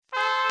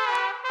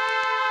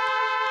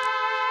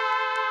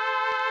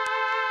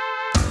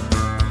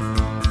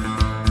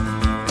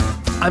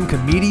I'm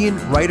comedian,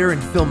 writer,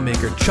 and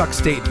filmmaker Chuck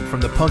Staten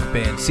from the punk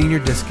band Senior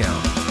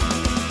Discount.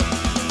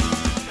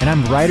 And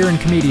I'm writer and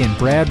comedian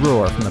Brad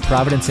Rohr from the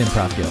Providence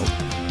Improv Guild.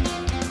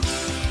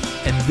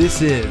 And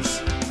this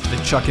is the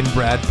Chuck and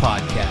Brad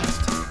Podcast.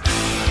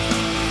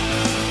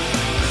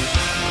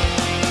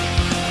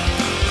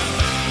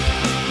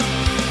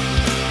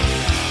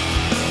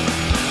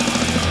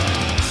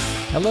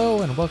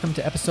 Hello and welcome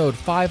to episode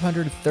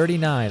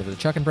 539 of the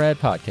Chuck and Brad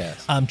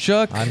Podcast. I'm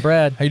Chuck. I'm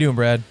Brad. How you doing,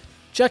 Brad?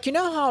 Chuck, you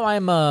know how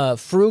I'm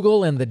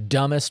frugal in the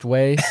dumbest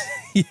ways?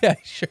 Yeah,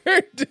 sure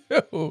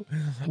do.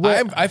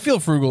 I feel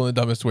frugal in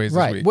the dumbest ways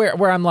this week.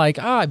 Where I'm like,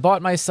 I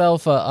bought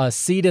myself a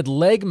seated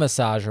leg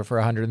massager for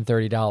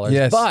 $130.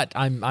 Yes. But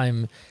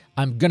I'm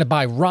gonna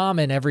buy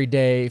ramen every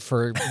day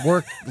for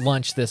work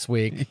lunch this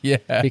week.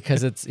 Yeah.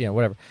 Because it's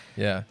whatever.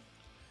 Yeah.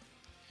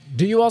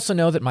 Do you also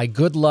know that my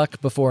good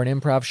luck before an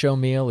improv show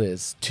meal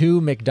is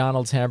 2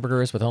 McDonald's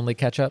hamburgers with only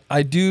ketchup?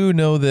 I do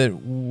know that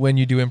when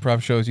you do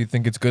improv shows, you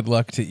think it's good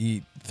luck to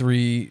eat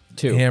 3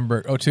 2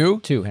 hamburgers. Oh,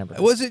 2? 2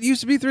 hamburgers. Was it used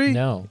to be 3?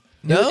 No.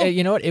 No?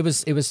 You know what? It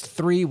was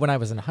 3 when I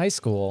was in high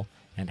school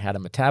and had a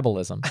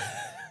metabolism.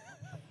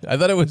 I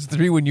thought it was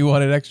 3 when you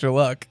wanted extra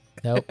luck.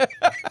 Nope.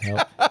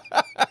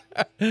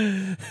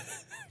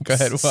 Go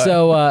ahead.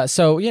 What?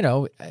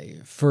 So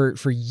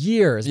for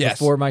years Yes.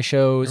 before my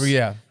shows,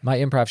 Yeah. my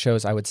improv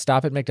shows, I would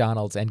stop at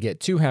McDonald's and get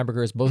 2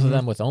 hamburgers, both of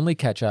them with only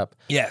ketchup,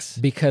 Yes.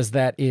 because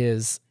that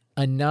is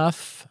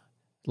enough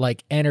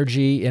like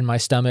energy in my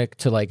stomach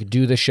to like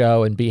do the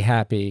show and be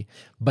happy,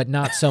 but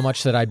not so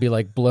much that I'd be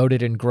like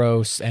bloated and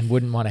gross and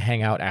wouldn't want to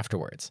hang out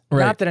afterwards.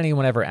 Right. Not that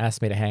anyone ever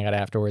asked me to hang out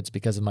afterwards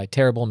because of my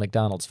terrible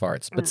McDonald's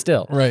farts, but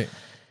still. Right.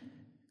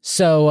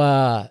 So,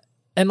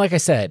 and like I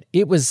said,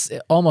 it was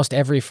almost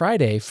every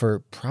Friday for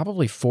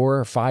probably 4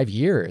 or 5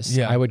 years.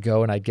 Yeah. I would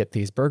go and I'd get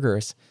these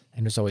burgers,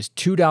 and it was always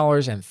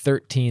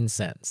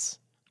 $2.13.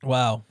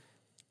 Wow.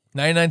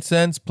 99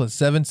 cents plus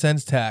 7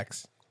 cents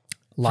tax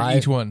for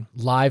each one.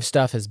 Live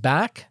stuff is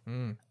back.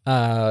 I'm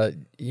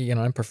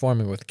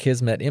performing with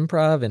Kismet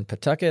Improv in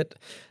Pawtucket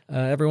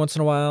every once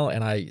in a while,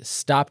 and I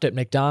stopped at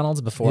McDonald's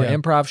before an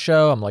improv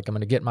show. I'm like, I'm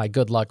going to get my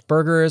good luck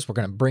burgers. We're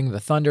going to bring the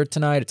thunder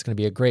tonight. It's going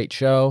to be a great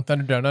show.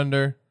 Thunder Down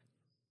Under.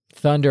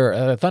 Thunder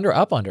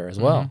Up Under as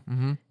well.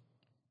 Mm-hmm.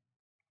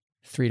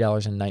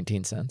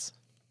 $3.19.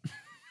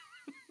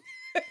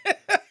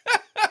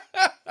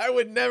 I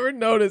would never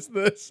notice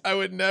this. I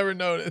would never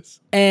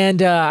notice.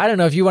 And I don't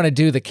know if you want to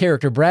do the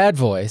character Brad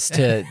voice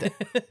to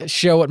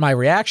show what my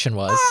reaction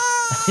was.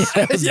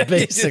 That was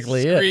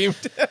basically it.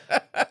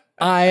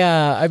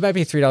 I might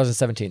be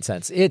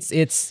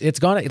 $3.17. It's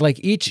gone,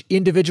 like each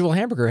individual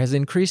hamburger has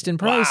increased in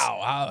price.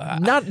 Wow.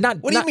 Not.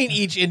 What do you mean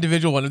each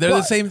individual one? They're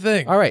the same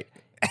thing. All right.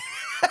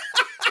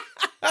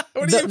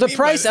 What do you The mean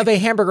price by of a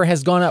hamburger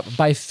has gone up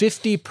by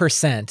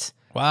 50%.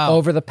 Wow.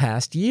 Over the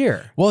past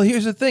year. Well,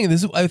 here's the thing.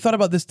 I thought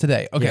about this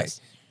today. Okay.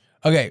 Yes.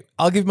 Okay.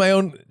 I'll give my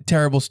own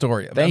terrible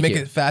story. I'll Thank make you.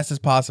 it as fast as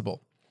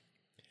possible.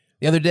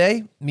 The other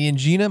day, me and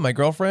Gina, my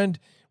girlfriend,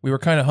 we were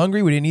kind of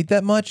hungry. We didn't eat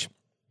that much.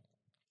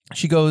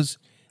 She goes,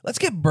 let's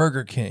get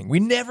Burger King.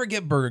 We never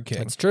get Burger King.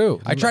 That's true.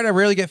 I try to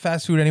rarely get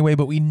fast food anyway,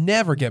 but we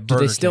never get Burger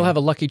King. Do they still have a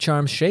Lucky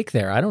Charms shake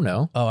there? I don't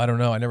know. Oh, I don't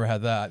know. I never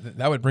had that.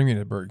 That would bring me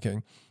to Burger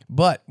King.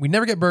 But we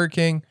never get Burger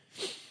King.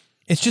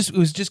 It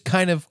was just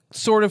kind of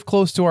sort of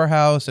close to our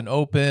house and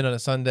open on a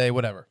Sunday,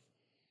 whatever.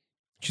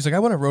 She's like, I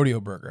want a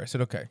rodeo burger. I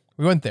said, okay.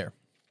 We went there.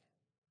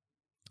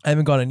 I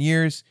haven't gone in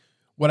years.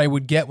 What I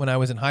would get when I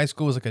was in high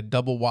school was like a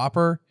double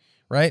Whopper,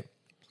 right?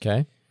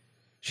 Okay.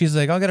 She's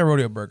like, I'll get a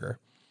rodeo burger.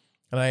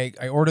 And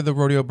I ordered the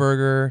rodeo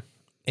burger,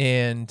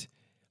 and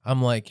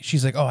I'm like,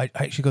 she's like,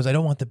 she goes, I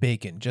don't want the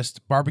bacon,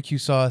 just barbecue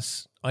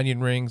sauce,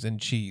 onion rings,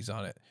 and cheese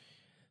on it.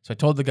 So I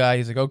told the guy,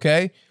 he's like,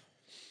 okay.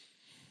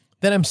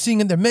 Then I'm seeing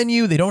in their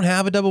menu, they don't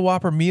have a double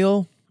Whopper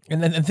meal.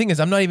 And then the thing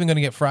is, I'm not even going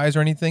to get fries or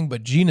anything,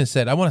 but Gina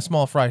said, I want a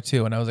small fry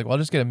too. And I was like, well, I'll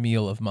just get a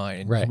meal of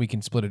mine, Right. and we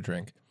can split a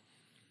drink.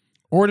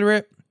 Order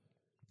it.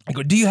 I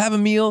go, do you have a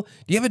meal?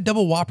 Do you have a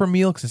double Whopper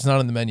meal? Because it's not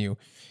on the menu.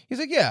 He's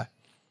like, yeah.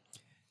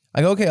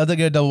 I go, okay, I'll get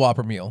a double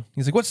Whopper meal.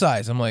 He's like, what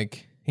size? I'm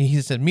like,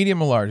 he said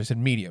medium or large? I said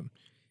medium.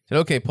 He said,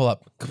 okay, pull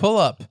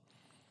up.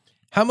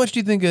 How much do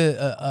you think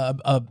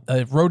a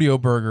rodeo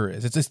burger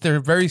is? They're a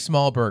very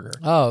small burger.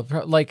 Oh,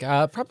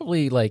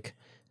 probably like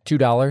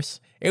 $2.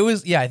 It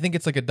was, I think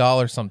it's like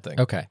 $1 something.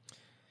 Okay.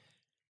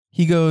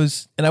 He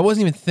goes, and I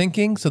wasn't even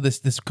thinking, so this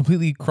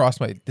completely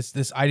crossed my,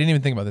 I didn't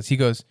even think about this. He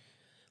goes,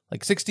 like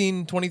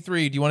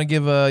 1623, do you want to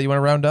you want to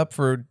round up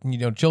for,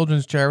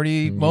 children's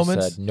charity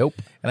moments? You said nope.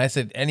 And I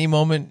said, any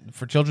moment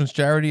for children's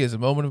charity is a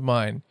moment of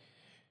mine. And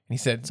he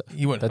said,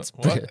 he went, That's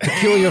what?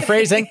 peculiar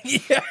phrasing.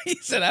 Yeah, he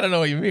said, I don't know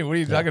what you mean. What are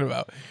you talking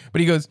about?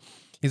 But he's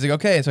like,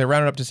 okay. So I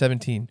rounded up to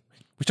 17.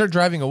 We start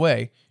driving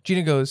away.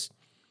 Gina goes,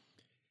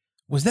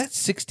 was that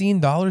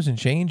 $16 and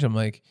change? I'm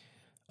like,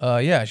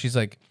 yeah. She's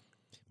like,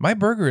 my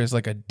burger is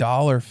like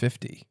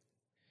 $1.50.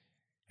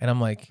 And I'm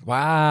like,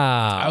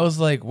 Wow. I was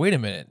like, wait a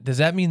minute. Does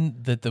that mean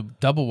that the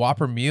double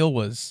Whopper meal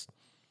was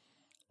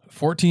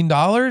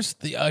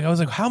 $14? I was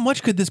like, how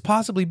much could this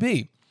possibly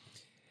be?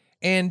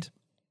 And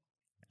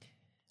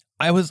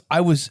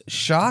I was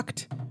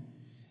shocked.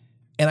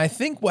 And I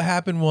think what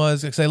happened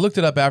was, because I looked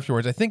it up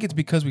afterwards, I think it's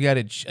because we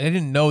added, I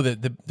didn't know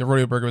that the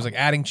rodeo burger was like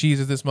adding cheese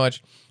is this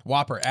much,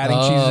 Whopper adding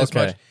cheese is this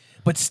much.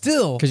 But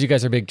still, because you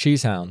guys are big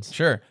cheese hounds.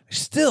 Sure.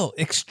 Still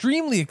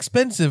extremely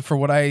expensive for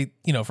what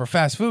for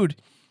fast food.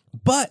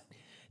 But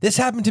this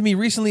happened to me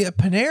recently at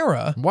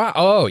Panera. Wow.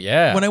 Oh,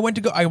 yeah. When I went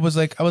to go, I was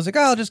like, oh,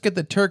 I'll just get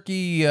the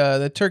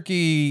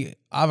turkey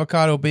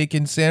avocado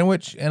bacon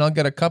sandwich, and I'll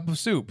get a cup of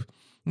soup.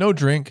 No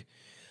drink.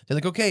 They're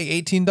like,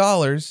 okay,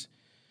 $18.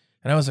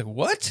 And I was like,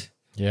 what?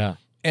 Yeah.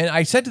 And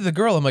I said to the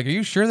girl, I'm like, are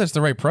you sure that's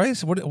the right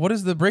price? What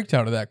is the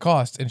breakdown of that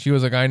cost? And she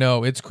was like, I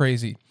know, it's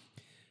crazy.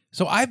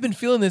 So I've been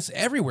feeling this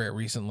everywhere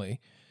recently.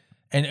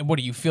 And what,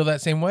 do you feel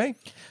that same way?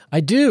 I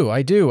do.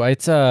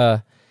 It's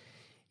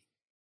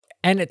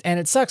and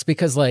it sucks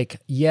because,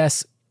 like,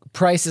 yes,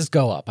 prices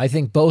go up. I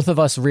think both of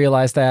us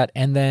realize that,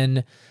 and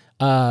then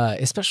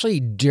especially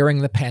during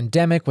the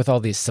pandemic with all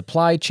these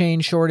supply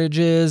chain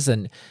shortages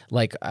and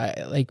like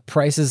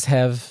prices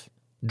have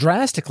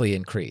drastically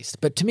increased.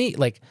 But to me,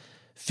 like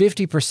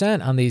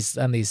 50% on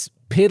these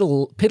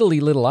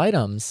piddly little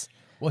items.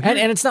 Well,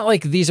 and it's not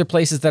like these are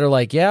places that are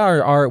like,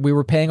 yeah, we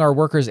were paying our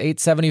workers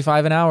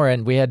 $8.75 an hour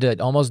and we had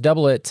to almost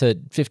double it to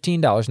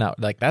 $15 an hour.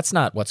 Like, that's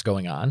not what's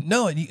going on.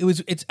 No,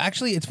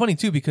 it's funny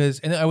too, because,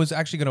 and I was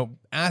actually going to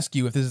ask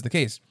you if this is the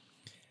case.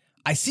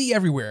 I see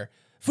everywhere,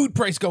 food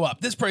price go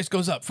up, this price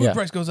goes up, food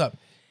price goes up.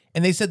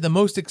 And they said the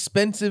most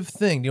expensive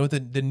thing, you know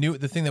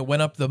what the thing that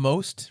went up the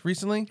most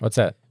recently? What's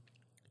that?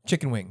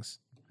 Chicken wings.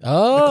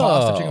 Oh. The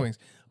cost of chicken wings.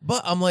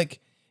 But I'm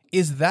like,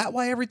 is that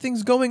why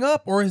everything's going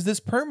up, or is this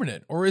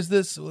permanent, or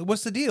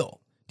what's the deal?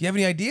 Do you have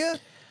any idea?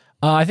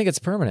 I think it's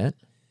permanent.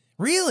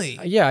 Really?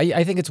 Yeah,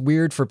 I think it's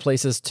weird for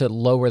places to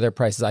lower their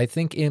prices. I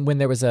think when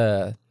there was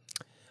a...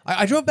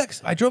 I drove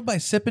by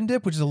Sip and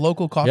Dip, which is a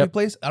local coffee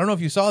place. I don't know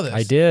if you saw this.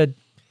 I did.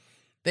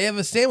 They have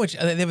a sandwich,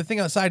 they have a thing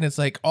outside, and it's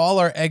like all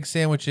our egg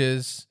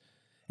sandwiches,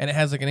 and it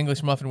has like an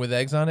English muffin with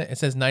eggs on it. It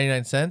says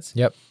 99 cents.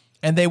 Yep.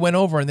 And they went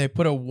over and they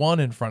put a 1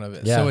 in front of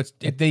it. Yeah. So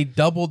they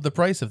doubled the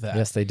price of that.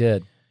 Yes, they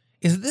did.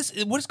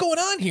 What's going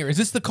on here? Is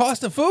this the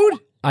cost of food?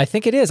 I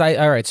think it is.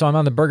 All right, so I'm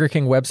on the Burger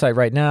King website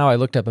right now. I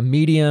looked up a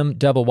medium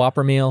double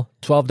Whopper meal,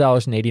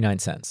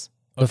 $12.89.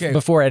 Okay.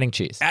 Before adding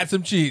cheese. Add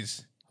some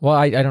cheese. Well,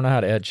 I don't know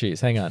how to add cheese.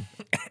 Hang on.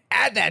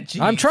 Add that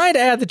cheese. I'm trying to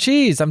add the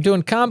cheese. I'm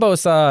doing combo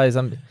size.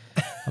 I'm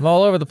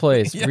all over the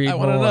place. Yeah, I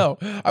want to know.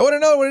 I want to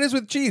know what it is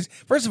with cheese.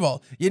 First of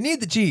all, you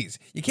need the cheese.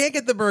 You can't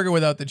get the burger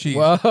without the cheese.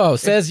 Whoa,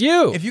 says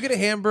you. If you get a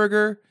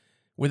hamburger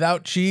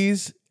without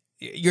cheese,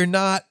 you're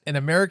not an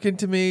American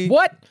to me.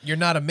 What? You're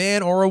not a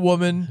man or a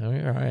woman. All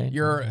right.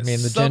 You're. I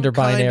mean, the gender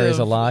binary is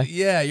a lie.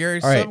 Yeah, you're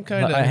all right, some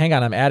kind of. Hang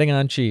on, I'm adding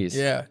on cheese.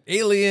 Yeah,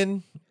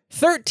 alien.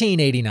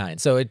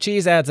 $13.89. So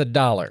cheese adds $1.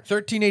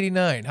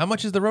 $13.89. How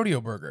much is the rodeo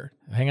burger?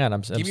 Hang on,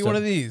 I'm Give me one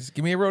of these.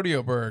 Give me a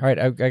rodeo burger. All right,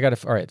 I got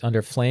it. All right,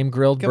 under flame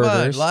grilled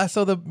burgers. Come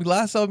on,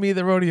 lasso me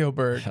the rodeo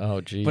burger.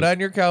 Oh, geez. Put on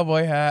your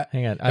cowboy hat.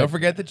 Hang on. Don't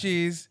forget the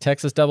cheese.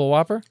 Texas double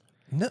Whopper.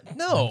 No.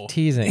 I'm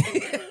teasing.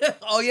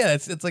 Oh yeah,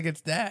 it's like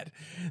it's dad.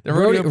 The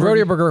rodeo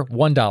burger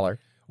 $1. $1.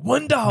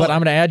 But I'm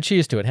going to add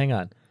cheese to it. Hang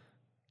on.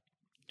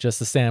 Just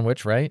the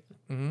sandwich, right?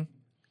 Mm-hmm.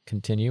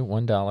 Continue.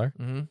 $1.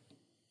 Mm-hmm.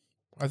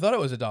 I thought it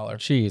was $1.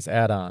 Cheese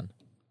add on.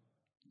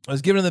 I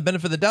was giving him the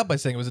benefit of the doubt by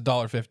saying it was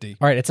 $1.50.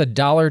 All right, it's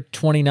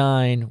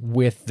 $1.29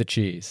 with the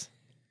cheese.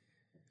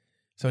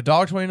 So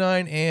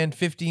 $1.29 and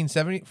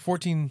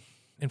 $14.70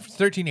 and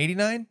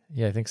 $13.89.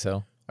 Yeah, I think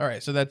so. All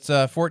right, so that's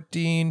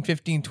 $14,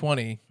 $15,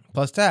 $20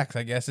 plus tax.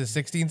 I guess is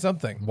 16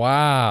 something.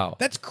 Wow,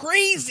 that's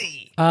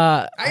crazy.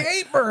 I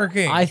hate Burger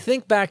King. I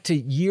think back to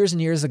years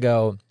and years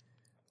ago,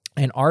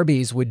 and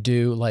Arby's would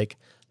do like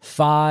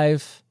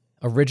 5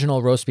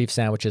 original roast beef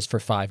sandwiches for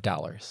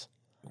 $5.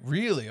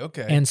 Really?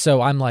 Okay. And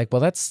so I'm like, well,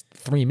 that's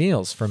 3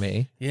 meals for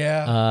me.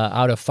 Yeah.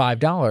 Out of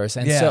 $5.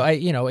 And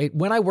so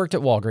when I worked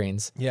at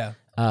Walgreens. Yeah.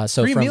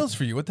 So 3 meals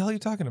for you? What the hell are you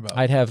talking about?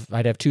 I'd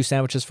have 2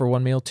 sandwiches for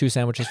 1 meal, 2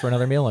 sandwiches for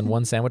another meal, and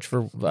 1 sandwich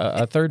for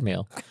a third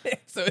meal.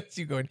 So it's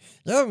you going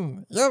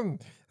yum yum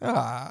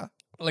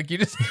like you're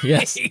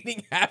just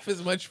eating half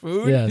as much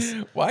food. Yes.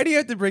 Why do you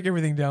have to break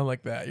everything down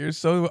like that? You're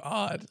so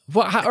odd.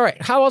 Well, all right.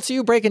 How else are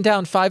you breaking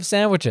down 5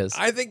 sandwiches?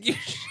 I think you.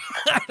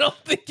 I don't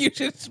think you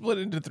should split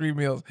into 3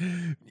 meals.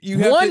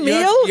 One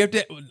meal? You have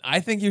to. I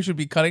think you should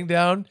be cutting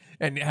down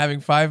and having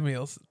 5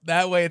 meals.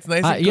 That way, it's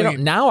nice and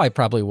clean. Now I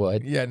probably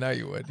would. Yeah, now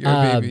you would. You're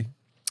a baby.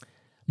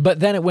 But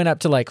then it went up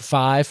to like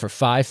 5 for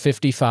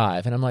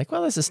 $5.55, and I'm like,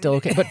 well, this is still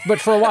okay. But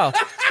for a while.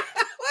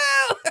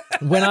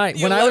 When I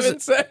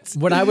was at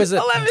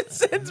 11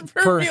 cents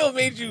per meal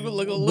made you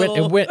look a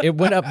little. It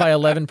went up by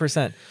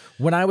 11%.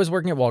 When I was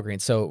working at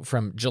Walgreens, so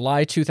from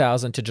July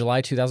 2000 to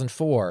July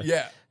 2004.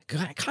 Yeah.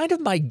 Kind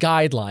of my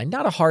guideline,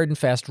 not a hard and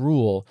fast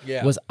rule,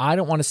 was I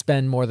don't want to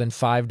spend more than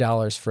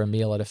 $5 for a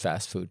meal at a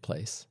fast food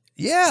place.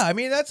 Yeah, I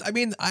mean,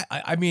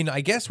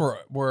 I guess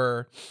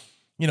we're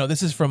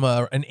this is from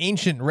an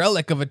ancient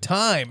relic of a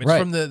time. It's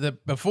from the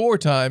before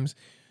times.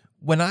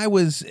 When I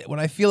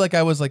feel like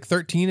I was like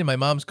 13 in my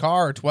mom's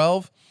car or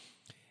 12,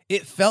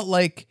 it felt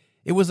like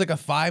it was like a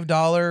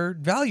 $5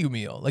 value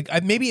meal. Like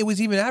maybe it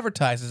was even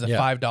advertised as a Yeah.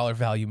 $5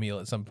 value meal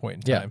at some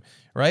point in Yeah. time,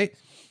 right?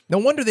 No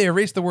wonder they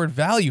erased the word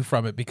value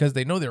from it because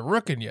they know they're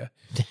rooking you.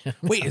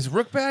 Wait, is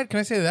rook bad? Can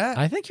I say that?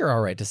 I think you're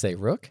all right to say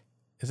rook.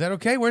 Is that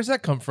okay? Where's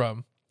that come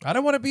from? I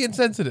don't want to be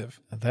insensitive.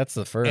 That's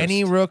the first.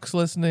 Any rooks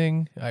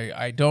listening?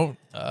 I don't.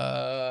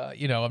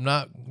 I'm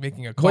not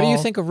making a call. What do you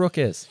think a rook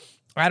is?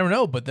 I don't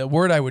know, but the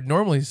word I would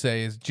normally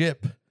say is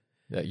jip.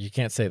 You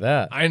can't say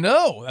that. I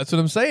know. That's what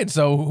I'm saying.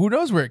 So who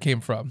knows where it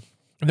came from?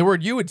 And the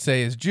word you would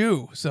say is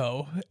Jew.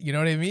 So you know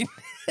what I mean?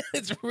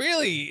 It's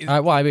really.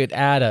 Well, I would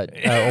add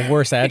a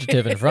worse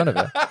adjective in front of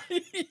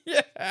it.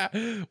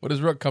 Yeah. What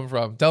does rook come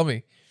from? Tell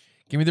me.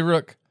 Give me the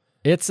rook.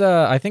 It's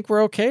I think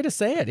we're okay to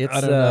say it. It's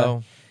I don't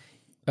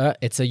know.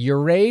 It's a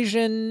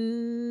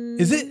Eurasian.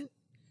 Is it?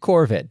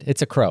 Corvid?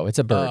 It's a crow. It's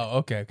a bird. Oh,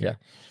 okay. Yeah.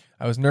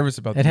 I was nervous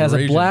about It the has a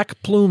Eurasian.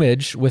 black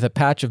plumage with a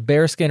patch of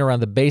bearskin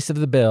around the base of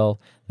the bill.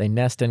 They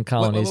nest in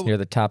colonies whoa. near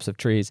the tops of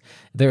trees.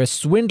 They're a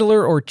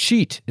swindler or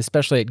cheat,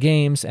 especially at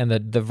games, and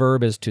the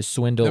verb is to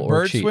swindle The or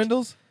bird cheat.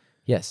 swindles?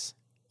 Yes.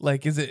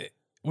 Like, is it?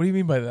 What do you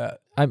mean by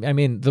that? I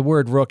mean, the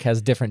word rook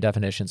has different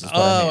definitions. Is what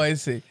I mean. I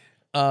see.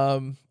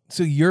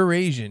 So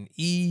Eurasian,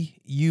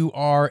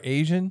 EUR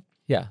Asian.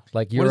 Yeah,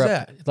 like What is Europe,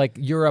 that? like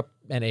Europe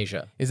and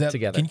Asia Is that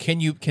together.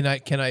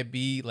 Can I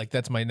be like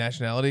that's my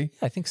nationality?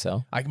 I think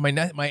so. My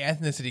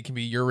ethnicity can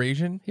be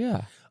Eurasian.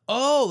 Yeah.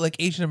 Oh, like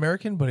Asian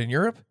American, but in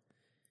Europe.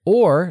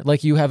 Or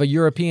like you have a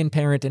European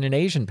parent and an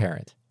Asian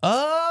parent.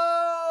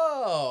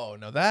 Oh,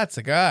 no, that's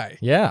a guy.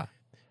 Yeah.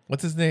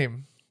 What's his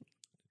name?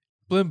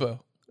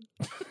 Blimbo.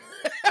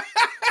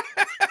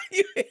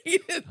 You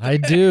hated I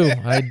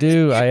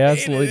do. I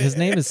absolutely. His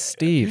name is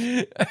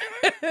Steve.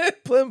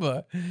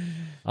 Plimba.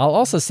 I'll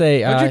also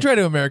say. Why'd you try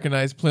to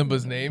Americanize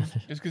Plimba's name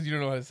just because you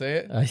don't know how to say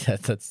it? Yeah,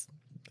 that's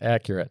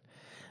accurate.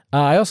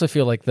 I also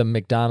feel like the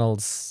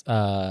McDonald's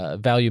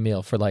value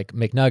meal for like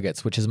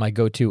McNuggets, which is my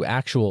go-to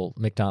actual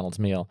McDonald's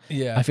meal.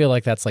 Yeah. I feel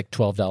like that's like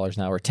 $12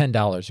 now or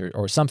 $10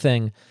 or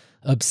something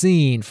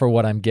obscene for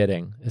what I'm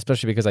getting,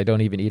 especially because I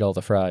don't even eat all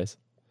the fries.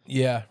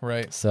 Yeah,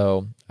 right.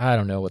 So I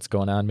don't know what's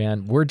going on,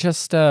 man. We're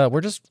just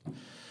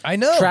I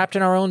know. trapped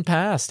in our own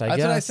past. I That's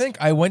guess. what I think.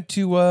 I went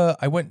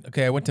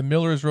to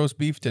Miller's Roast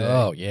Beef today.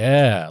 Oh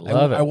yeah,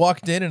 love I it.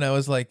 walked in and I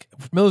was like,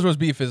 Miller's Roast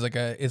Beef is like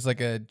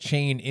a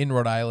chain in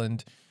Rhode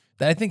Island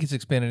that I think it's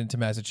expanded into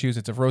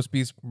Massachusetts of roast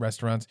beef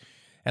restaurants.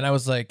 And I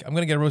was like, I'm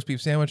gonna get a roast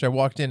beef sandwich. I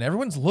walked in,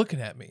 everyone's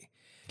looking at me.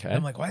 Okay, And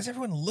I'm like, why is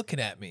everyone looking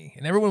at me?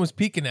 And everyone was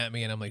peeking at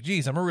me, and I'm like,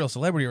 geez, I'm a real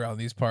celebrity around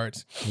these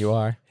parts. you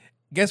are.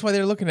 Guess why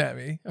they're looking at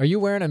me? Are you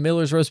wearing a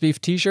Miller's roast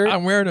beef T-shirt?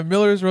 I'm wearing a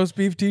Miller's Roast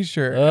Beef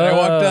T-shirt. And I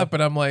walked up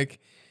and I'm like,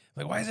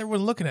 why is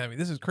everyone looking at me?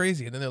 This is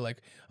crazy. And then they're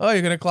like, oh,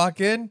 you're gonna clock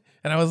in?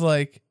 And I was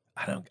like,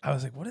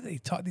 what are they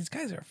talking? These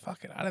guys are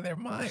fucking out of their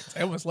minds.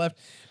 I almost left.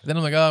 But then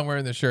I'm like, oh, I'm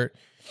wearing this shirt.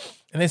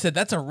 And they said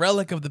that's a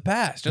relic of the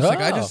past, just like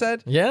I just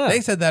said. Yeah. They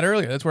said that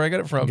earlier. That's where I got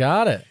it from.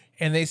 Got it.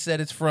 And they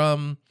said it's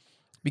from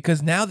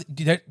because now,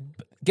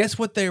 guess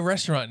what their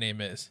restaurant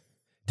name is?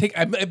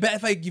 I bet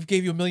if I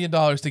gave you $1 million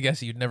to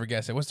guess it, you'd never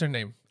guess it. What's their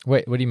name?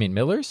 Wait, what do you mean,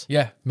 Miller's?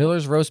 Yeah.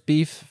 Miller's roast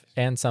beef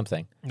and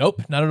something.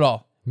 Nope. Not at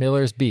all.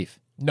 Miller's beef.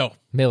 No.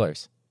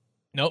 Miller's.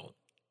 Nope.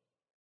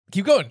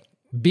 Keep going.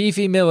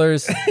 Beefy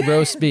Miller's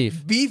roast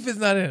beef. Beef is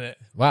not in it.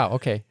 Wow.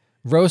 Okay.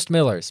 Roast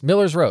Miller's.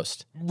 Miller's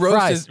roast.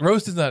 Fries.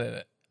 Roast is not in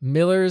it.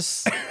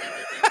 Miller's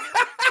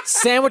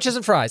sandwiches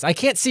and fries. I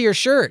can't see your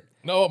shirt.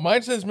 No,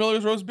 mine says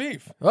Miller's roast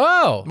beef.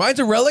 Oh, Mine's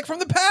a relic from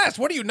the past.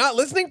 What are you not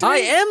listening to? I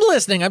me? am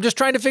listening. I'm just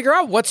trying to figure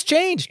out what's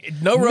changed.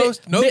 No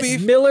roast, no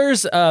beef.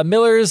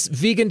 Miller's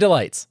vegan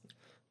delights.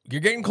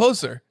 You're getting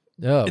closer.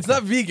 Oh, It's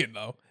not vegan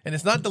though, and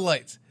it's not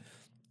delights.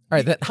 all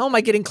right. How am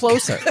I getting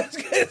closer? That's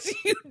because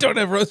you don't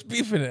have roast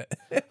beef in it.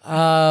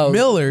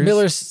 Miller's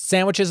Miller's.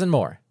 sandwiches and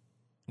more.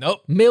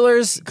 Nope.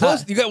 Miller's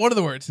Close. You got one of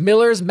the words.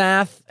 Miller's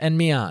math and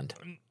beyond.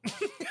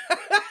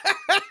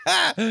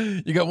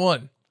 You got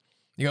one.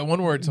 You got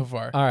one word so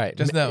far. All right.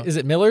 Just now. Is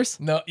it Miller's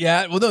No.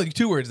 Yeah. Well, no.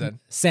 2 words then.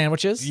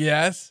 sandwiches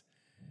Yes.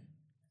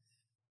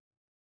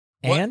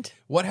 and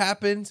What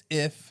happens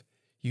if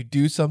you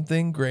do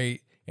something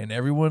great and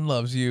everyone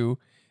loves you,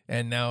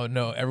 and now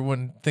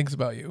everyone thinks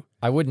about you?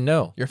 I wouldn't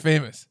know. You're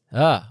famous.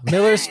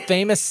 Miller's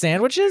famous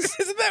sandwiches?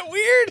 Isn't that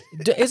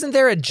weird? Isn't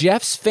there a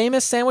Jeff's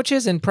famous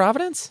sandwiches in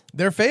Providence?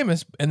 They're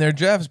famous and they're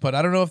Jeff's, but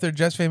I don't know if they're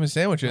Jeff's famous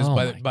sandwiches Oh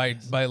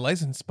by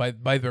license by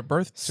their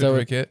birth So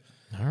it- certificate.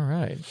 All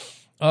right.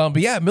 But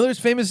yeah, Miller's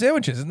Famous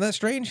Sandwiches. Isn't that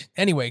strange?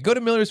 Anyway, go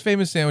to Miller's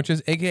Famous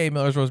Sandwiches, aka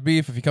Miller's Roast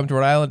Beef. If you come to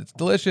Rhode Island, it's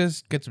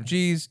delicious. Get some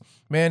cheese,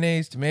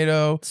 mayonnaise,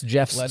 tomato. It's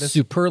Jeff's lettuce.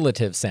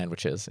 superlative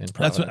sandwiches in That's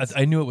Providence. what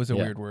I knew it was a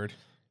Yeah. weird word.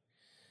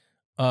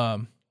 All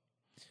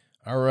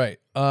right.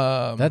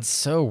 That's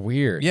so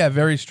weird. yeah,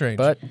 very strange.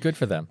 But good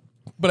for them.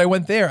 But I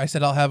went there. I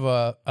said I'll have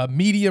a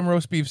medium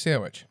roast beef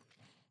sandwich.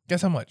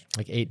 Guess how much?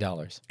 Like $8.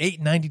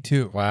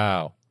 $8.92.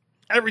 Wow.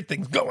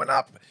 Everything's going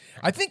up.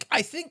 I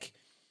think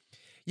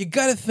you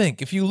got to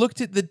think if you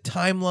looked at the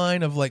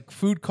timeline of like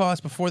food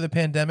costs before the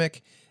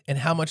pandemic and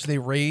how much they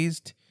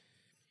raised,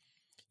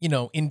 you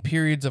know, in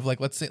periods of like,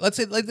 let's say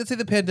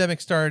the pandemic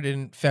started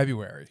in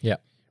February, Yeah.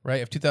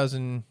 right, of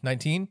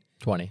 2019,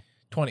 20.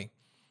 20.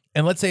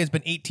 And let's say it's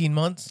been 18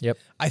 months. Yep.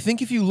 I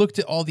think if you looked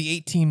at all the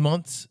 18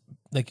 months,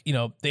 like, you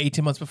know, the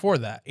 18 months before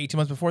that, 18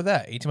 months before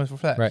that, 18 months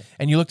before that, Right.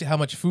 and you looked at how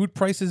much food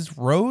prices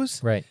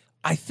rose, Right.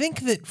 I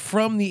think that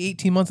from the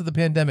 18 months of the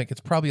pandemic, it's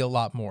probably a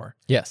lot more.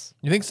 Yes.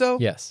 You think so?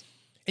 Yes.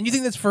 And you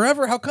think that's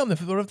forever? How come? What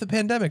if the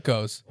pandemic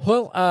goes?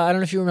 Well, I don't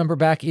know if you remember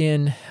back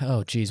in,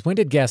 when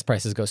did gas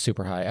prices go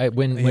super high?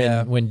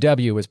 When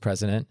W was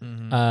president,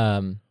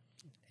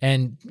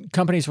 and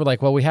companies were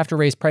like, well, we have to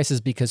raise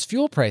prices because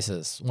fuel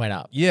prices went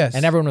up. Yes.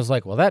 And everyone was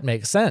like, well, that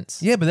makes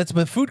sense. Yeah, but that's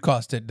what food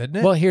costed, didn't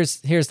it? Well, here's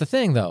the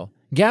thing, though.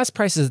 Gas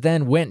prices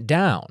then went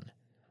down.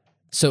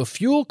 So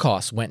fuel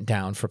costs went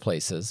down for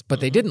places, but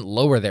they didn't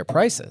lower their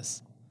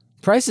prices.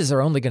 Prices are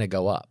only going to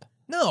go up.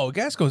 no,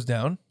 gas goes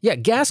down. Yeah,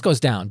 gas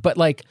goes down, but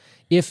like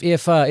if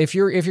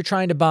you're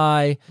trying to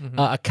buy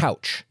a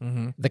couch,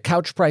 the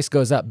couch price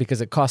goes up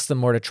because it costs them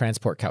more to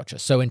transport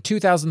couches. So in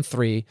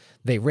 2003,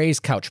 they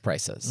raised couch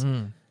prices.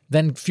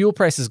 Then fuel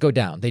prices go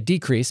down. They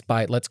decrease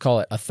by, let's call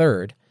it, a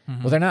third.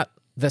 Well, they're not.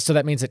 So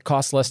that means it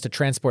costs less to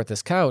transport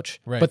this couch,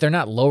 Right. but they're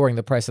not lowering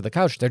the price of the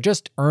couch. They're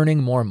just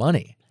earning more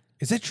money.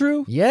 Is that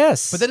true?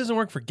 Yes. But that doesn't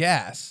work for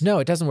gas. No,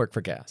 it doesn't work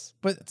for gas.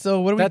 But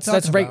so what are we That's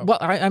talking right.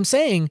 about? Well, I'm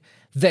saying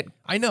that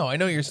I know what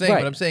you're saying,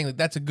 Right. but I'm saying that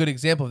that's a good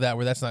example of that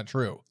where that's not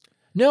true.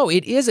 no,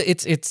 it is.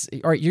 It's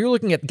all right. You're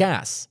looking at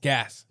gas,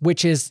 Gas.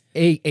 which is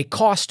a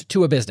cost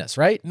to a business,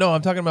 right? No,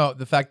 I'm talking about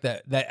the fact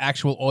that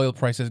actual oil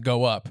prices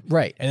go up.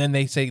 Right. And then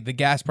they say the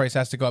gas price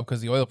has to go up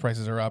because the oil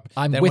prices are up.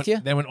 I'm Then with when-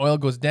 you. Then when oil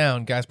goes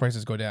down, gas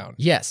prices go down.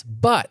 Yes,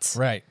 but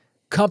Right.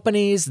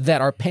 companies that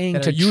are paying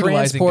That to are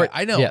utilizing transport.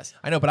 I know. Yes.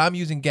 I know, but I'm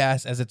using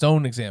gas as its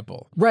own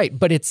example. Right,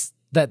 but it's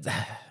that.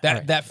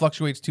 That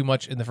fluctuates too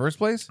much in the first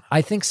place.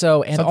 I think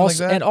so, and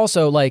Something like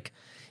also that? like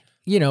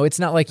it's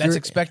not like That's you're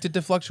expected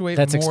to fluctuate.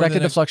 that's more expected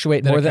than to a-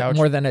 fluctuate than more a than couch?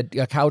 more than a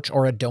couch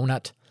or a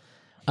donut.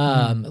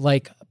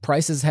 Like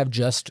prices have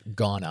just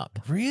gone up.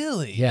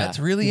 Really? Yeah, That's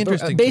really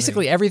interesting. to me.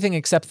 Basically, everything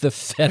except the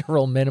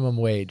federal minimum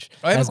wage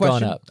I have has a question.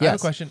 gone up. I have a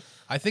Yes. question.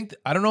 I think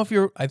I don't know if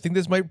you're. I think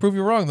this might prove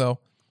you wrong though.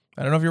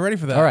 I don't know if you're ready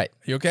for that. All right.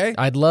 You okay?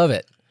 I'd love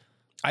it.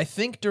 I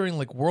think during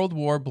like World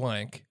War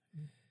blank,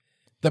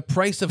 the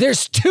price of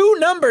There's two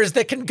numbers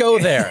that can go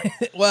there.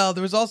 well,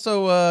 there was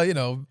also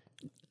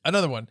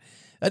another one.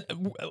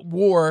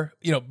 War,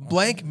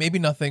 blank, maybe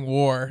nothing,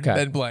 war, Okay.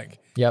 then blank.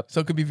 Yep.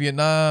 So it could be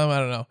Vietnam, I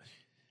don't know.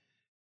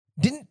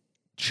 Didn't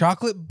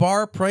chocolate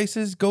bar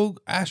prices go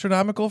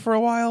astronomical for a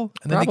while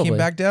and then they Probably. came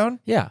back down?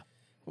 Yeah.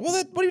 Well,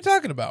 what are you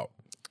talking about?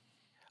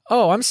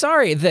 Oh, I'm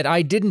sorry that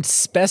I didn't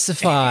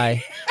specify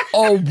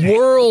a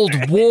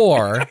world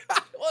war.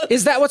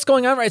 Is that what's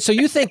going on? Right. So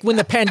you think when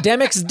the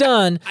pandemic's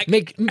done,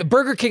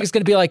 Burger King is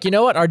going to be like, you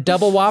know what? Our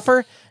double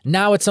Whopper,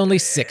 now it's only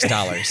 $6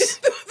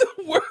 The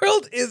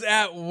world is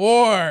at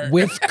war.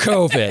 with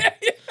COVID.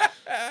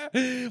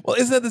 Well,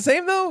 isn't that the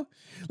same though?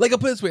 Like, I'll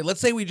put it this way. Let's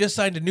say we just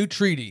signed a new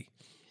treaty,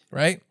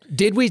 right?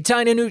 Did we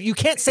sign a new? You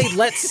can't say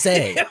let's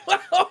say.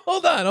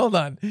 Hold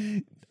on.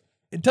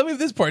 And tell me if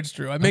this part's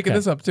true. I'm making Okay.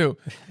 this up too.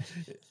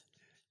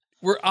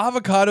 Were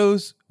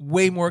avocados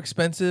way more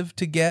expensive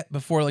to get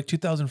before like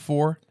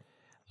 2004?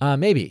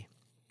 Maybe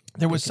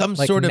There was some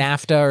like sort of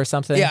NAFTA or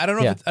something. yeah.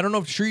 I don't know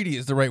if treaty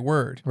is the right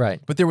word.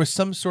 Right. But there was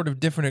some sort of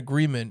different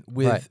agreement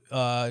with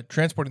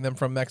transporting them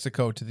from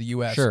Mexico to the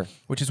U.S. Sure.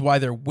 Which is why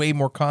they're way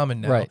more common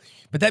now. Right.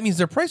 But that means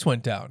their price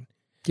went down.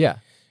 Yeah.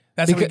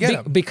 That's how we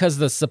get them. Because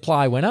the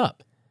supply went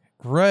up.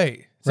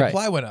 Right. Right.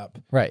 Supply went up.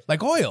 Right.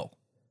 Like oil.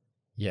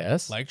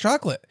 Yes. Like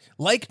chocolate.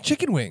 Like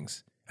chicken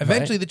wings.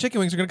 Eventually, the chicken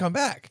wings are going to come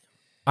back.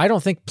 I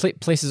don't think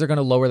places are going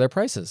to lower their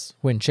prices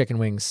when chicken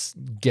wings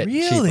get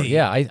cheaper. Really?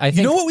 Yeah. I think.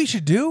 You know what we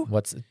should do?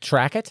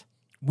 Track it?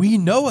 We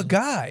know a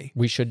guy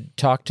We should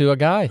talk to a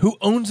guy. who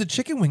owns a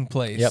chicken wing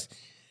place. Yep.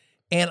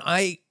 And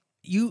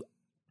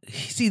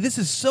see, this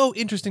is so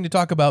interesting to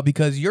talk about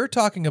because you're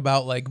talking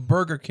about like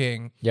Burger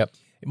King. Yep.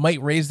 It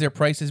might raise their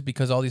prices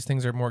because all these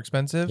things are more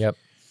expensive. Yep.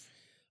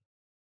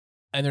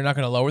 And they're not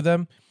going to lower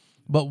them.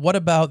 But what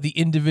about the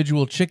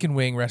individual chicken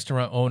wing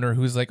restaurant owner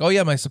who's like, oh,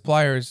 yeah, my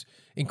suppliers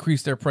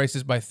increased their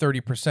prices by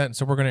 30%.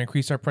 So we're going to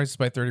increase our prices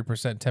by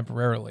 30%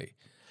 temporarily.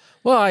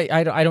 Well,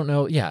 I don't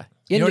know. Yeah.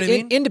 You know what I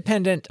mean?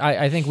 Independent,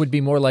 I think, would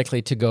be more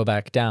likely to go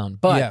back down.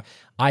 But Yeah.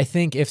 I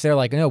think if they're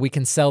like, no, we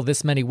can sell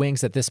this many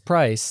wings at this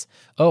price.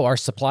 Oh, our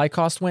supply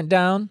cost went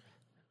down.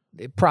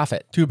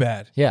 Profit. Too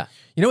bad. Yeah.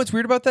 You know what's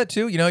weird about that,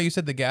 too? You know, you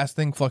said the gas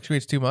thing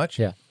fluctuates too much.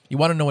 Yeah. You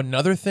want to know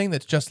another thing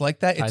that's just like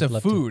that? It's I'd a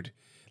love to. food.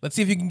 Let's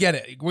see if you can get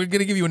it. We're going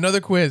to give you another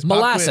quiz. Pop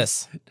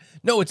Molasses. quiz.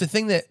 No, it's a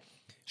thing that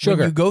Sugar.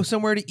 when you go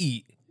somewhere to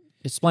eat,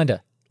 It's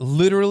Splenda.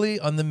 literally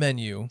on the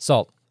menu,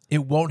 Salt.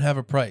 it won't have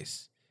a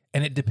price.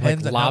 And it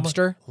depends Like on how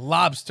lobster? much-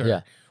 lobster.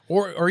 Yeah.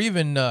 Or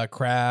even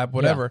crab,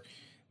 whatever.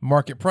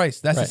 market price.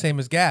 That's the Right. same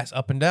as gas,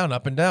 up and down,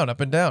 up and down,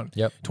 up and down.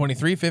 Yep.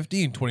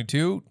 23.15,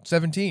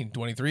 22.17,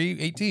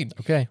 23.18.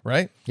 Okay.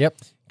 Right? Yep.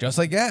 Just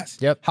like gas.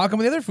 Yep. How come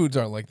the other foods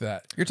aren't like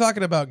that? You're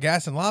talking about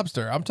gas and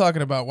lobster. I'm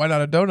talking about why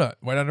not a donut?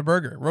 Why not a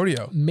burger?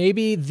 Rodeo.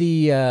 Maybe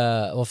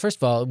well, first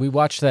of all, we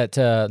watched that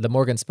the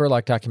Morgan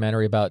Spurlock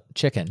documentary about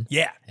chicken.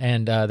 Yeah.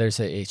 And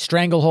there's a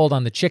stranglehold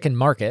on the chicken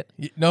market.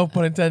 No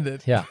pun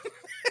intended. Yeah.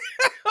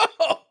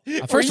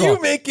 Were of you all,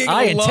 making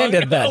I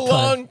intended that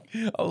pun.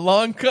 a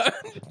long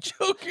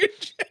joke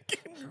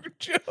chicken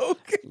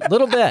joke? A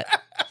little bit.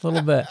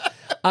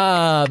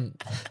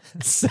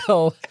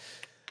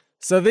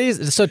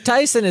 So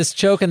Tyson is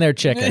choking their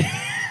chicken.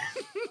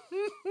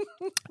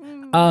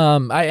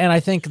 I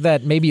think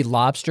that maybe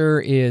lobster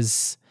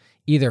is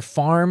either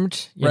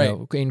farmed, you Right.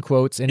 know, in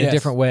quotes, in a Yes.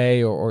 different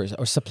way, or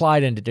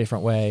supplied in a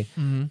different way,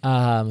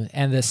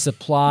 and the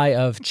supply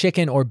of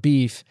chicken or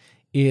beef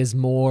is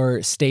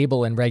more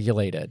stable and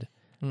regulated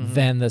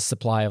than the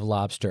supply of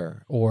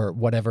lobster or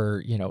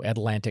whatever, you know,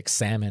 Atlantic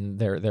salmon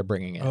they're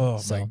bringing in. Oh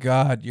So my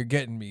God, you're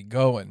getting me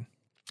going.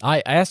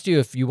 I asked you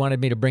if you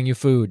wanted me to bring you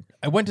food.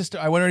 I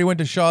already went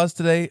to Shaw's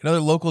today, another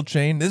local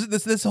chain.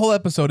 This whole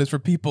episode is for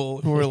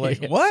people who are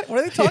like, what? What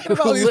are they talking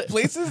about? These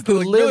places? They're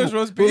like Miller's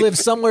roast beef. who live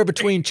somewhere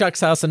between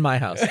Chuck's house and my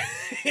house,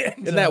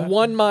 in that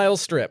 1 mile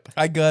strip.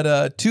 I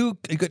got two.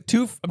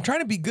 I'm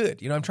trying to be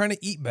good. You know, I'm trying to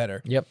eat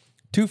better. Yep.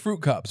 2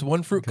 fruit cups.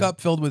 1 fruit cup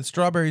filled with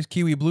strawberries,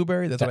 kiwi,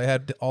 blueberry. That's what I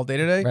had all day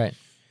today. Right.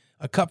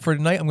 A cup for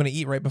tonight. I'm going to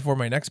eat right before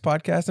my next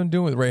podcast I'm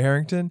doing with Ray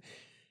Harrington.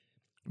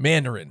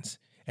 Mandarins.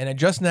 And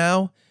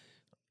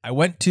I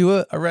went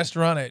to a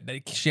restaurant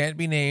that shan't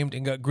be named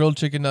and got grilled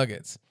chicken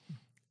nuggets.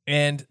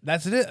 And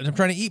that's it. I'm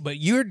trying to eat, but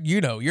you're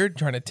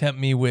trying to tempt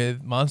me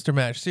with Monster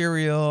Mash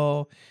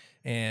cereal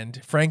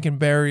and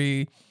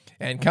Frankenberry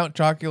and Count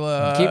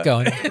Chocula. Keep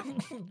going.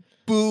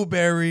 Boo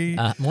Berry.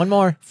 One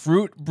more.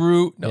 Fruit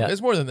Brute. No, Yeah.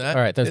 there's more than that.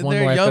 All right, there's Isn't one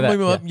there more after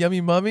that. Yummy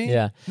Mummy?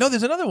 Yeah. No,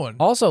 there's another one.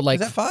 Also, like,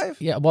 Is that 5?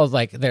 yeah, well,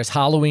 like there's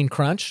Halloween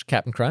Crunch,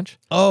 Captain Crunch.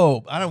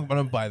 Oh, I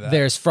don't buy that.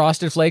 There's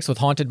Frosted Flakes with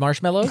haunted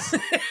marshmallows.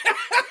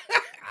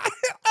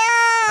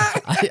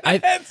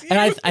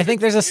 I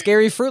think there's a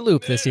scary Fruit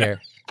Loop this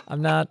year.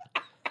 I'm not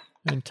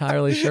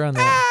entirely sure on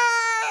that.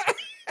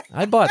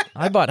 I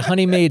bought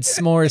Honey Maid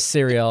S'mores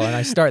cereal, and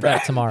I start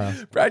that tomorrow.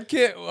 Brad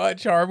can't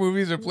watch horror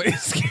movies or play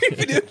scary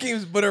video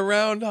games, but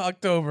around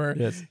October,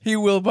 Yes. he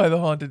will buy the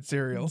haunted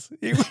cereals.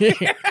 He will.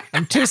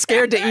 I'm too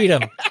scared to eat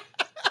them.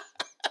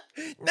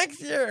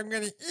 Next year, I'm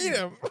going to eat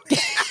them. This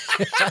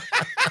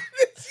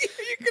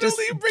year, you can Just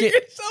only bring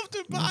yourself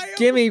to buy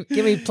them.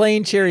 Give me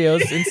plain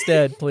Cheerios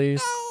instead,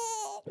 please.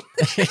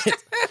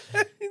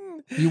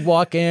 You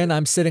walk in,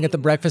 I'm sitting at the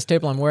breakfast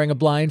table, I'm wearing a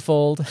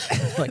blindfold.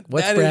 Like,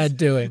 what's That Brad is-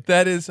 doing?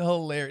 That is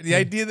hilarious. The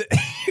idea that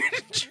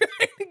you're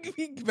trying to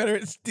be better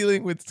at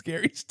dealing with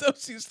scary stuff,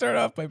 so you start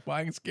off by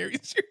buying scary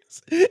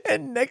cereals,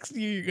 and next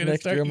year you're going to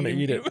Next start year I'm gonna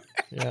eating eat it.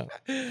 them.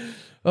 Yeah.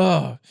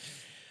 Oh,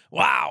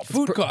 wow.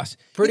 Food costs.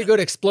 Pretty good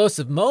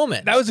explosive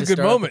moment. That was a to good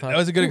start off moment. the That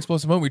was a good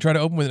explosive moment. We tried to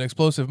open with an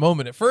explosive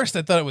moment. At first,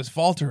 I thought it was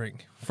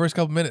faltering, first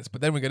couple minutes, but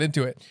then we got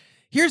into it.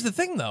 Here's the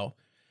thing, though.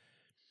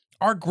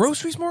 Are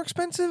groceries more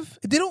expensive?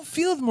 They don't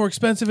feel more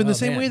expensive in the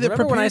same way that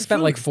Remember when I prepared spent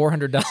food- like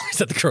 $400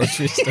 at the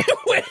grocery store?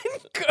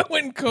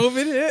 when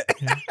COVID hit?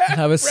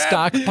 I was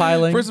Brad-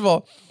 stockpiling. First of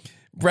all,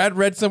 Brad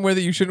read somewhere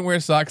that you shouldn't wear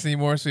socks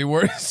anymore, so he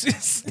wore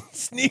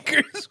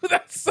sneakers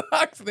without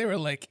socks. They were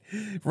like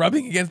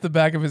rubbing against the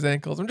back of his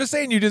ankles. I'm just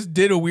saying, you just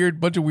did a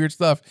bunch of weird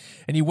stuff,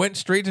 and you went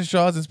straight to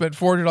Shaw's and spent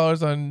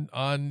 $400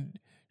 on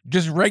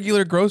just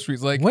regular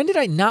groceries. Like, When did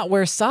I not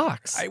wear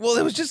socks? well,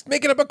 it was just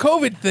making up a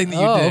COVID thing that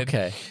you Oh, did.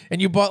 okay.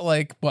 And you bought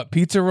like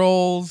pizza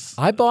rolls.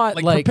 I bought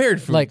Like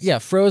prepared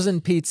foods. frozen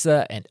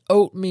pizza and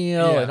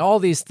oatmeal Yeah. and all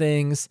these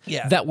things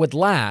Yeah. that would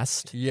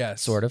last.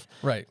 Yes, Sort of.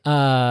 right.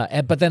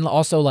 But then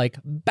also like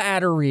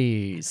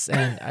batteries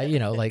and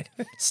like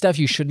stuff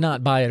you should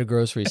not buy at a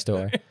grocery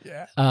store.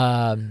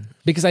 Yeah.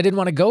 Because I didn't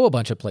want to go a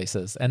bunch of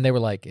places, and they were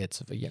like,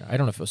 "It's I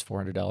don't know if it was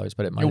 $400,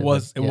 but it might. It have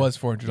was been.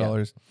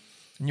 $400.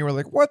 And you were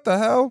like, "What the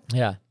hell?"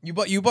 Yeah. You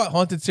bought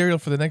haunted cereal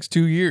for the next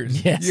 2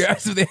 years. Yes. You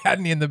asked if they had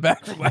any in the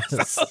back from last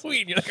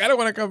Halloween. You're like, I don't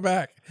want to come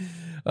back. You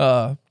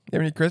have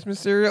any Christmas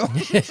cereal?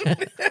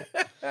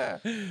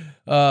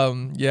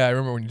 Yeah, I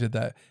remember when you did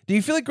that. Do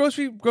you feel like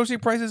grocery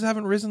prices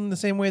haven't risen the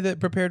same way that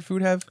prepared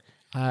food have?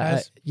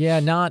 Yeah,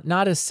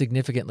 not as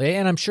significantly,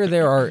 and I'm sure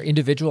there are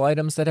individual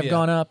items that have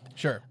gone up.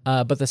 Sure.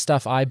 But the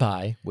stuff I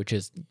buy, which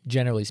is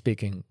generally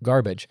speaking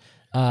garbage,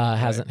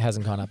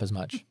 hasn't gone up as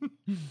much.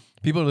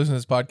 People are listening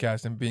to this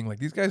podcast and being like,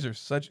 these guys are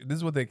this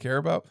is what they care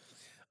about.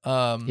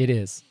 It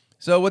is.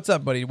 So what's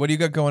up, buddy? What do you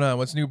got going on?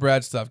 What's new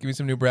Brad stuff? Give me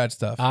some new Brad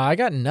stuff. I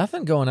got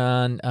nothing going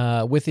on,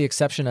 with the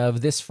exception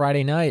of this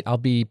Friday night. I'll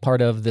be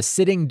part of the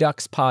Sitting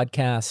Ducks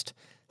podcast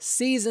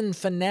season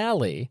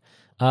finale,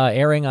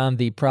 airing on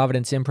the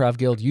Providence Improv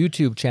Guild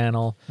YouTube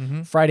channel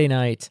Friday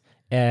night,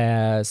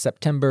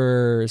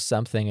 September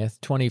something,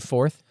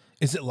 24th.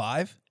 Is it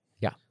live?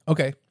 Yeah.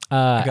 Okay.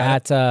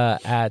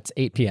 At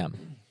 8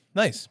 p.m.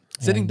 Nice.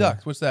 Sitting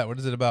Ducks. What's that? What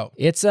is it about?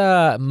 It's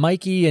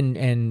Mikey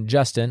and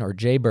Justin, or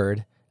Jay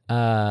Bird,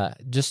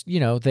 just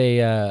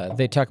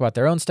they talk about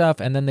their own stuff,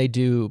 and then they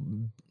do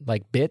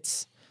like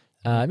bits.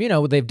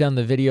 They've done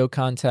the video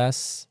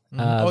contests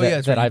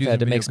that I've had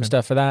to make some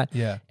stuff for that.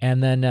 Yeah.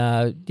 And then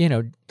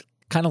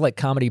kind of like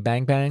Comedy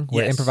Bang Bang,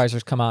 where Yes.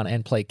 improvisers come on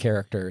and play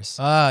characters.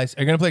 Are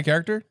you gonna play a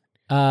character?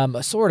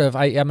 Sort of.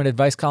 I'm an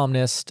advice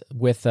columnist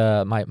with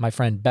my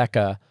friend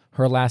Becca.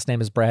 Her last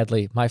name is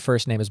Bradley. My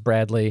first name is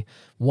Bradley.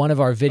 One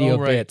of our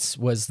video bits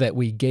was that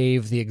we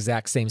gave the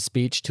exact same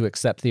speech to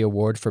accept the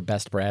award for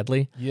Best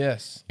Bradley.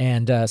 Yes.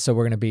 And so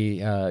we're going to be,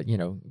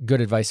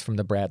 good advice from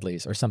the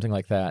Bradleys or something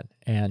like that.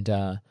 And,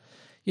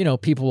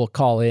 people will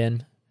call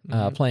in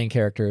playing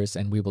characters,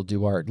 and we will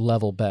do our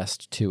level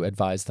best to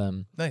advise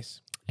them Nice.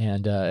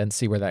 and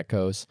see where that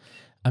goes.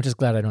 I'm just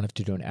glad I don't have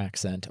to do an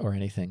accent or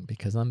anything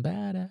because I'm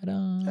bad at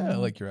them. I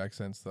like your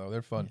accents though;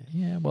 they're fun.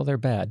 Yeah, well, they're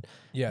bad.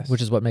 Yes.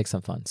 Which is what makes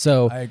them fun.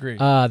 So I agree.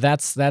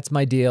 That's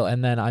my deal.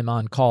 And then I'm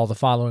on call the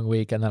following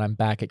week, and then I'm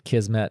back at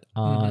Kismet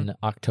on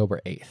October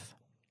 8th.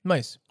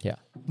 Nice. Yeah.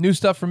 New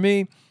stuff from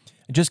me.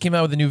 I just came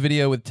out with a new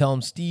video with Tell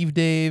 'em Steve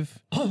Dave.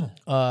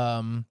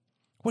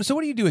 So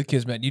what do you do with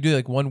Kismet? You do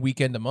like one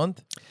weekend a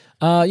month?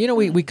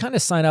 We kind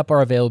of sign up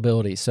our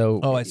availability. So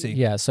I see.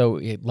 Yeah. So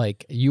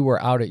you were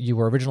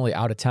originally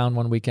out of town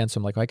one weekend, so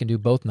I'm like, I can do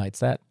both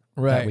nights that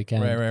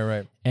weekend.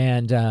 Right.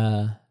 And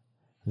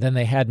then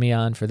they had me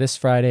on for this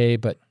Friday,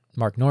 but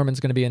Mark Norman's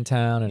going to be in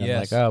town, and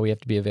Yes. I'm like, we have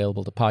to be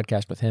available to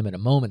podcast with him at a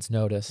moment's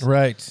notice.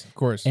 Right, of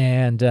course.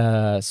 And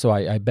so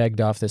I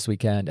begged off this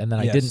weekend, and then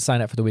I didn't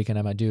sign up for the weekend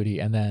on my duty.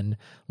 And then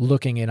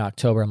looking in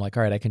October, I'm like,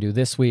 all right, I can do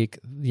this week,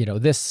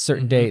 this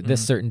certain date,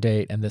 this certain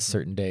date, and this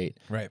certain date.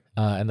 Right.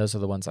 And those are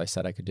the ones I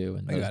said I could do,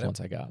 and those are got the it. ones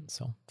I got.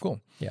 So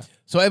Cool. yeah.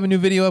 So I have a new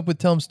video up with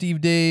Tell 'em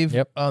Steve Dave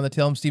Yep. on the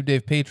Tell 'em Steve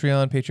Dave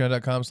Patreon,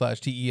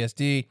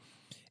 patreon.com/TESD.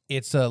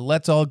 It's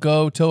Let's All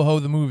Go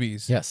Toho the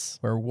Movies. Yes.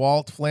 Where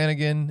Walt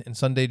Flanagan and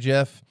Sunday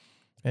Jeff,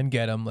 and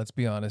Get 'em, let's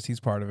be honest, he's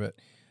part of it.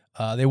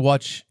 They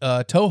watch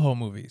Toho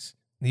movies,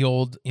 the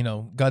old,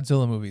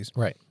 Godzilla movies.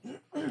 Right.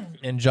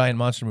 And giant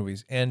monster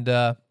movies. And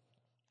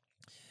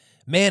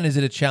man, is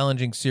it a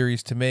challenging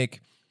series to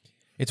make.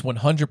 It's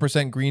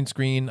 100% green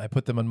screen. I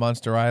put them on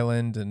Monster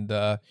Island, and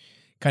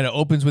kind of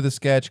opens with a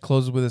sketch,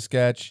 closes with a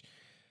sketch,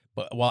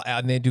 but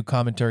and they do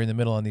commentary in the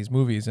middle on these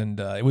movies. And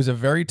it was a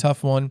very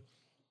tough one.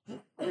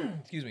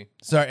 Excuse me.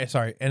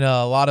 Sorry. And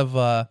a lot of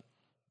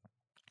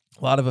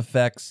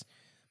effects,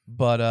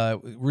 but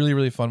really,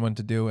 really fun one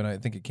to do, and I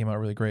think it came out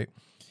really great.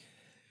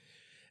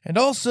 And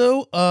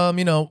also,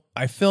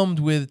 I filmed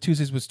with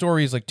Tuesdays with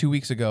Stories like 2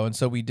 weeks ago, and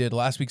so we did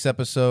last week's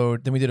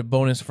episode, then we did a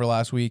bonus for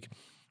last week,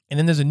 and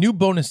then there's a new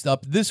bonus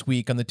up this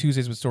week on the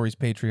Tuesdays with Stories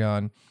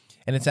Patreon,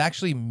 and it's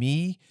actually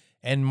me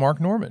and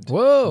Mark Normand.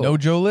 Whoa. No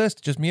Joe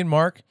List, just me and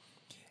Mark,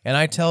 and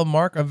I tell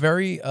Mark a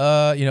very,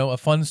 a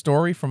fun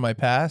story from my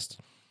past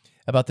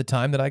about the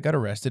time that I got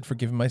arrested for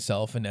giving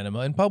myself an enema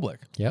in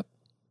public. Yep.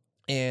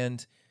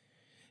 And,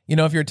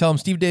 if you're a Tell 'em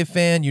Steve Dave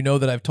fan, you know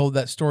that I've told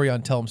that story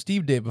on Tell 'em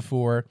Steve Dave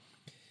before.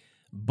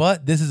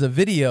 But this is a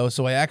video,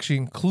 so I actually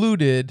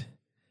included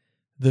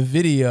the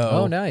video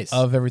Oh, nice.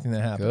 of everything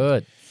that happened.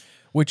 Good.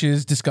 Which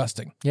is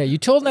disgusting. Yeah, you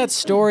told that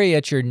story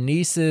at your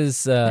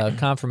niece's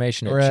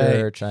confirmation at Right.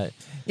 church. I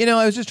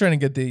was just trying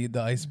to get the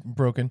ice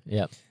broken.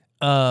 Yep.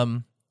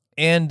 So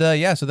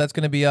that's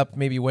going to be up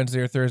maybe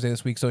Wednesday or Thursday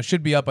this week. So it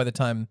should be up by the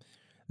time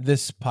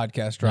this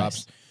podcast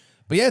drops. Nice.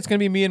 But yeah, it's going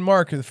to be me and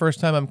Mark. The first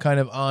time I'm kind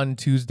of on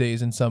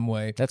Tuesdays in some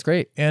way. That's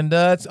great. And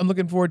I'm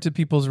looking forward to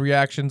people's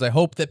reactions. I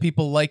hope that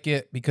people like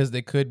it because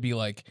they could be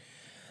like,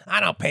 I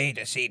don't pay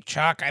to see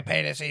Chuck, I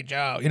pay to see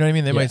Joe. You know what I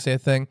mean? They might say a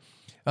thing.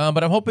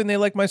 But I'm hoping they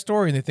like my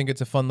story and they think it's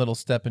a fun little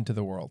step into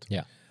the world.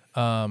 Yeah.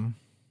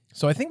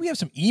 So I think we have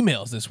some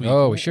emails this week.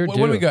 Oh, we sure What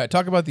do. do we got?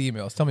 Talk about the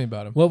emails. Tell me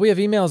about them. Well, we have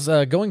emails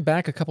going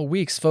back a couple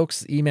weeks.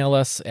 Folks email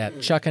us at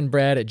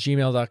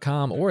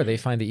chuckandbrad@gmail.com, or they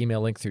find the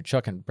email link through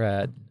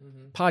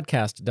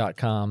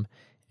chuckandbradpodcast.com.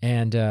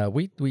 And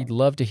we'd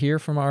love to hear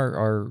from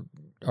our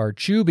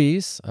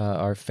Chubies,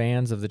 our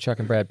fans of the Chuck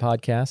and Brad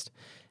podcast.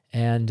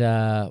 And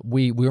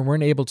we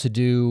weren't able to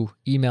do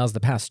emails the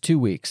past 2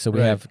 weeks, so we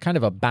Right. have kind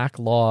of a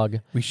backlog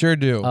We sure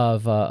do.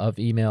 of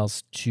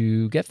emails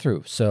to get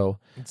through. So,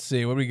 Let's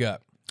see. What do we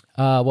got?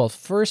 well,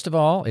 first of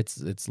all,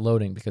 it's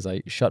loading because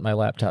I shut my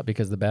laptop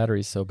because the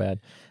battery's so bad.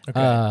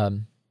 Okay.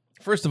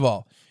 First of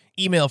all,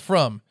 email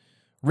from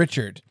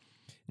Richard.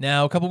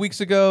 Now, a couple weeks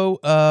ago,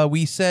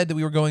 we said that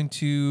we were going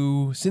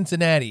to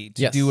Cincinnati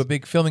to Yes. do a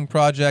big filming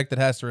project that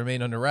has to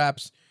remain under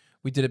wraps.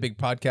 We did a big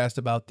podcast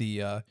about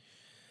the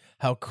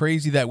how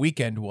crazy that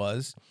weekend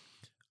was.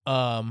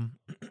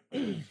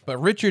 But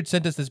Richard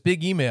sent us this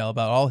big email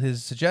about all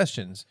his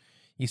suggestions.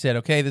 He said,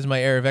 okay, this is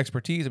my area of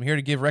expertise. I'm here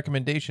to give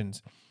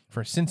recommendations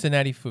for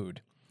Cincinnati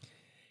food.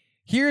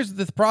 Here's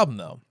the problem,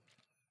 though.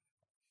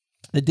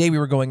 The day we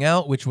were going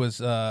out, which was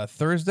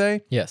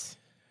Thursday, Yes.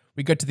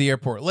 we got to the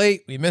airport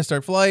late. We missed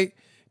our flight.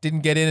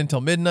 Didn't get in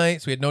until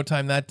midnight, so we had no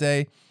time that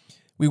day.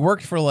 We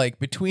worked for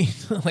between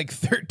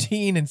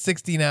 13 and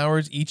 16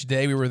 hours each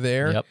day we were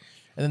there. Yep.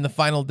 And then the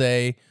final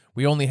day,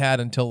 we only had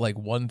until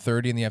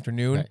 1:30 in the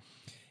afternoon. Right.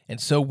 And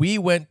so we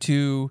went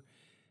to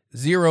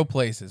 0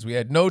 places. We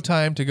had no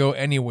time to go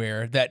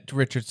anywhere that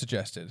Richard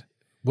suggested.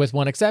 With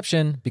one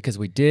exception, because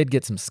we did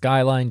get some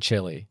Skyline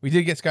chili. We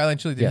did get Skyline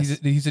chili. Did, Yes.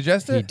 he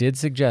suggest it? He did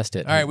suggest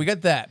it. All right, we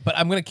got that. But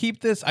I'm going to keep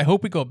this. I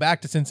hope we go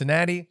back to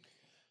Cincinnati.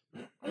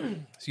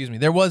 Excuse me.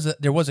 There was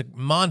a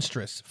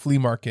monstrous flea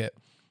market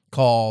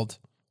called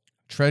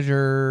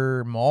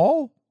Treasure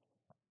Mall?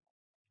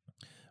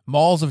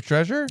 Malls of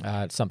Treasure?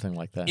 Something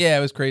like that. Yeah,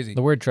 it was crazy.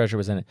 The word treasure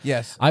was in it.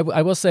 Yes. I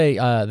will say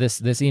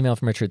this email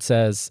from Richard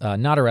says,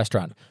 not a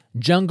restaurant,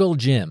 Jungle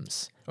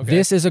Gyms. Okay.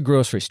 This is a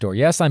grocery store.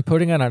 Yes, I'm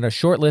putting it on a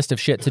short list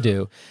of shit to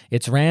do.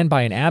 It's ran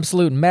by an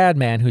absolute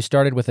madman who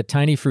started with a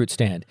tiny fruit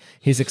stand.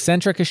 He's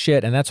eccentric as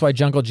shit, and that's why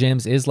Jungle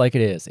Gyms is like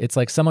it is. It's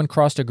like someone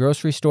crossed a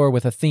grocery store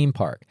with a theme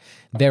park.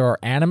 There are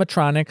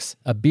animatronics,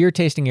 a beer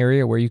tasting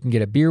area where you can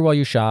get a beer while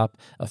you shop,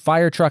 a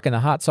fire truck in the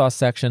hot sauce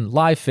section,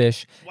 live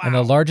fish, and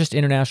the largest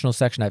international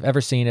section I've ever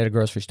seen at a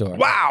grocery store.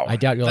 Wow. I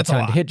doubt you'll have That's a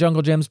time to lot. hit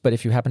Jungle Gyms, but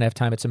if you happen to have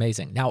time, it's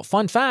amazing. Now,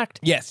 fun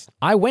fact. Yes.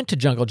 I went to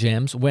Jungle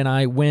Gyms when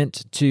I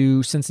went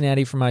to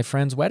Cincinnati for my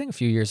friend's wedding a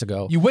few years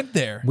ago. You went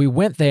there. We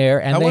went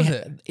there, and How they was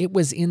it? It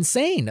was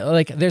insane.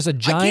 Like, there's a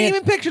giant. I can't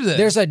even picture this.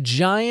 There's a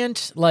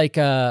giant, like,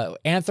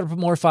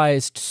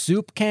 anthropomorphized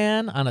soup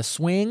can on a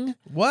swing.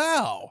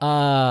 Wow.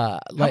 How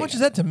How much is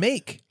that to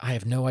make? I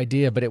have no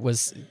idea, but it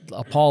was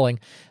appalling.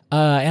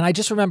 And I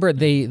just remember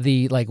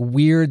the like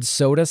weird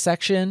soda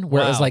section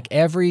where it was Wow. like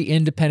every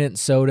independent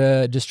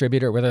soda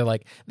distributor where they're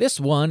like, this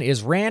one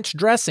is ranch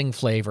dressing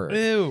flavor.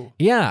 Ew.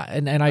 Yeah,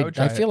 and would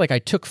try I feel like I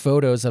took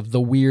photos of the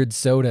weird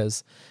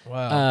sodas.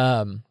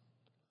 Wow.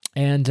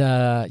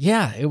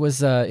 Yeah, it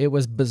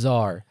was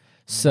bizarre.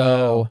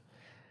 So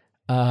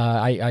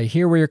I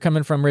hear where you're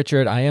coming from,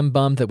 Richard. I am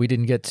bummed that we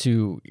didn't get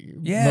to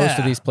most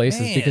of these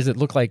places man. because it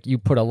looked like you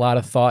put a lot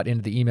of thought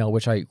into the email,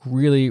 which I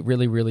really,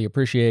 really, really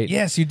appreciate.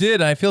 Yes, you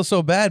did. I feel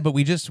so bad, but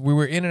we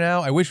were in and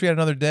out. I wish we had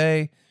another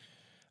day.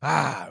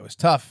 It was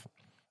tough.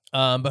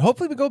 But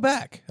hopefully we go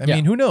back. I Yeah.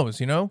 mean, who knows,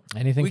 you know?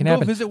 Anything we can go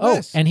happen. visit Oh,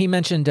 Wes. and he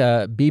mentioned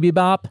BB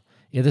Bop.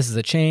 Yeah, this is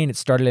a chain. It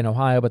started in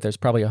Ohio, but there's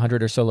probably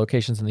 100 or so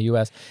locations in the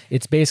U.S.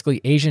 It's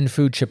basically Asian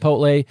food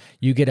Chipotle.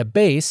 You get a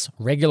base,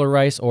 regular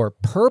rice or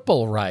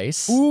purple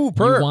rice. Ooh,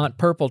 perp. You want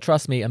purple,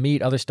 trust me. A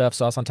meat, other stuff,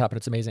 sauce on top, and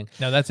it's amazing.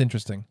 Now that's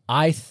interesting.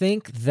 I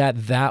think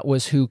that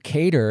was who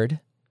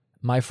catered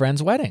my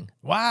friend's wedding.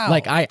 Wow.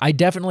 Like, I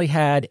definitely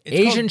had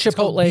Asian It's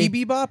called Chipotle.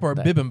 Bibimbap or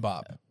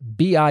Bibimbap?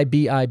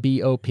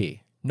 Bibibop.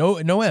 No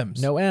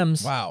M's. No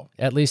M's. Wow.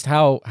 At least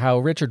how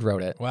Richard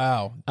wrote it.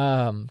 Wow.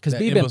 Because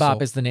That bibimbap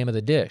imbecile. is the name of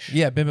the dish.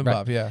 Yeah,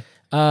 Bibimbap, yeah.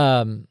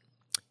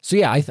 So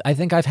yeah, I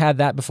think I've had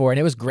that before, and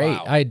it was great.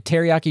 Wow. I had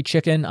teriyaki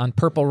chicken on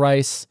purple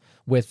rice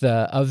with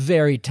a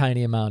very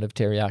tiny amount of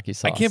teriyaki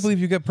sauce. I can't believe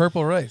you get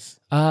purple rice.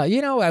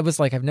 I was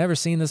like, I've never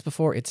seen this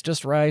before. It's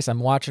just rice.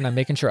 I'm watching. I'm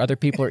making sure other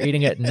people are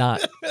eating it,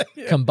 not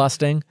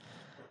combusting.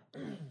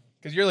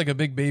 Because you're like a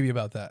big baby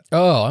about that.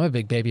 Oh, I'm a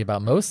big baby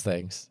about most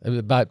things.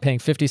 About paying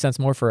 50 cents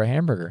more for a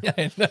hamburger.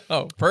 I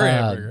know. Per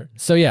hamburger.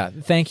 So yeah,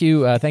 thank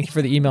you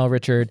for the email,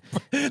 Richard.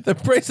 The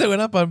price that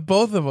went up on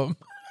both of them.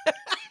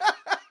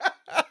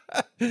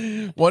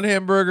 One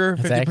hamburger,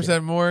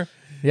 50% more.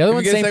 The other If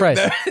one's you get same a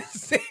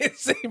price.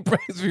 same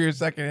price for your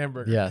second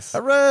hamburger. Yes.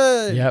 All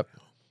right. Yep.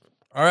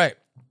 All right.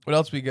 What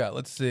else we got?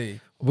 Let's see.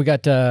 We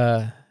got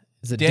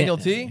is it Daniel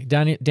T?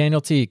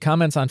 Daniel T.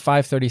 Comments on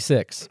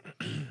 536.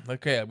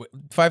 Okay.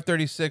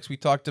 536, we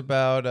talked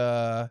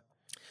about...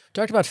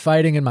 Talked about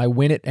fighting and my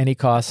win at any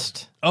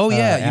cost. Oh,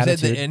 yeah. You attitude.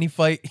 said that any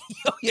fight...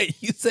 Oh, yeah.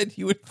 You said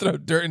you would throw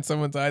dirt in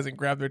someone's eyes and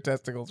grab their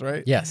testicles,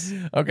 right? Yes.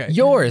 Okay.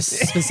 Yours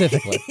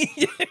specifically.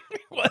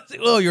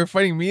 Oh, you were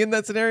fighting me in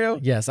that scenario?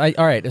 Yes. All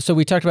right. So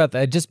we talked about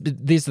that. Just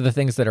these are the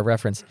things that are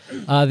referenced.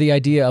 The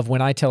idea of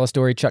when I tell a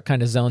story, Chuck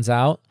kind of zones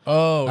out.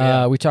 Oh,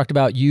 yeah. We talked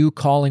about you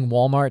calling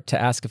Walmart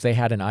to ask if they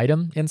had an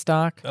item in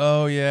stock.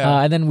 Oh,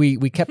 yeah. And then we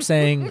kept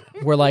saying,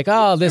 we're like,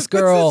 oh, this This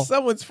girl. is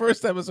someone's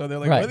first episode. They're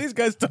like, Right. what are these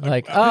guys talking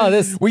Like, about? oh,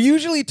 this. We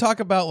usually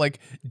talk about like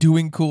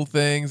doing cool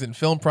things and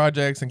film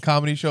projects and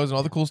comedy shows and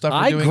all the cool stuff we're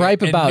I doing.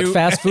 gripe and about new-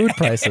 fast food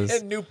prices.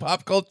 and new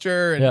pop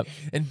culture and, Yep.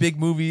 and big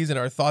movies and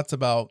our thoughts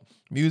about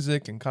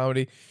music and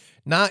comedy.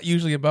 Not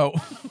usually about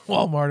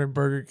Walmart and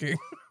Burger King.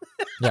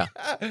 Yeah.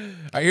 All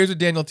right, here's what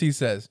Daniel T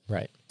says.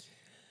 Right.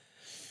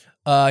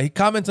 He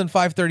comments on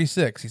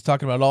 536. He's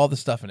talking about all the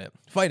stuff in it.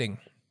 Fighting.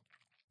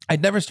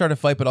 I'd never start a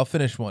fight, but I'll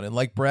finish one. And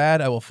like Brad,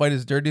 I will fight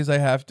as dirty as I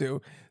have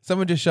to.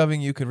 Someone just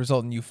shoving you could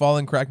result in you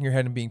falling, cracking your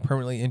head, and being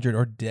permanently injured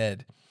or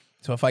dead.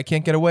 So if I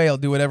can't get away, I'll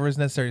do whatever is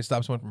necessary to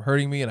stop someone from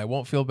hurting me, and I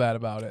won't feel bad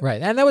about it.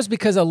 Right. And that was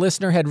because a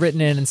listener had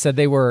written in and said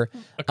they were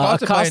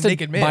Accosted by a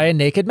naked man. by a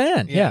naked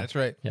man. Yeah, that's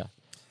right. Yeah.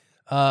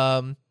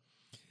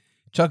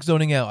 Chuck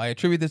zoning out. I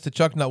attribute this to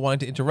Chuck not wanting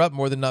to interrupt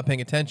more than not paying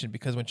attention,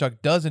 because when Chuck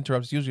does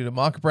interrupt, it's usually to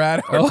mock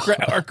Brad or,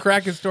 or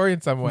crack his story in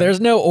some way. There's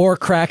no or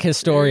crack his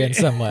story in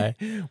some way.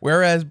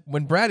 Whereas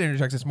when Brad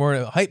interjects, it's more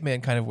a hype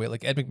man kind of way,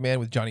 like Ed McMahon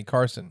with Johnny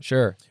Carson.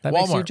 Sure. That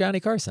makes you Walmart. Johnny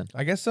Carson.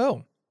 I guess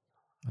so.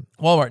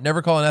 Walmart.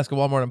 Never call and ask a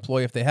Walmart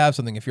employee if they have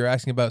something. If you're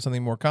asking about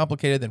something more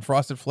complicated than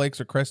Frosted Flakes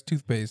or Crest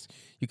toothpaste,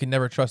 you can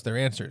never trust their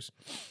answers.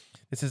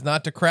 This is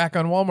not to crack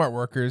on Walmart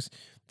workers.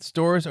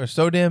 Stores are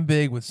so damn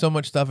big with so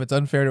much stuff, it's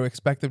unfair to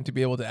expect them to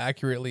be able to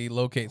accurately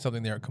locate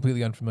something they are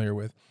completely unfamiliar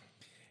with.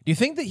 Do you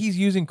think that he's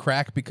using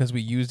crack because we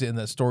used it in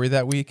the story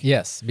that week?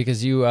 Yes,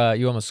 because you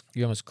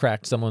almost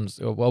cracked someone's.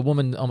 A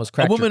woman almost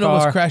cracked. A woman your car.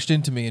 almost crashed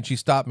into me, and she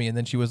stopped me, and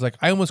then she was like,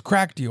 "I almost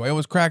cracked you. I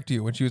almost cracked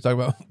you." When she was talking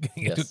about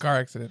getting into a car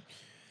accident.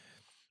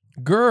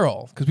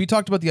 Girl, because we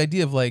talked about the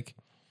idea of like,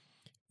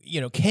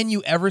 can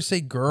you ever say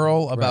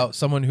girl about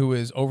someone who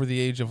is over the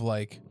age of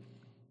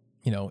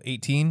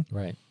 18?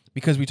 Right.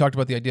 Because we talked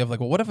about the idea of like,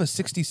 well, what if a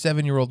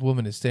 67-year-old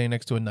woman is standing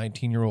next to a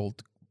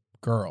 19-year-old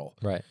girl?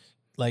 Right.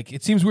 Like,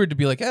 it seems weird to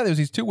be like, there's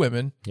these two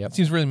women. Yep. It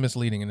seems really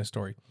misleading in a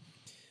story.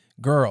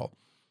 Girl.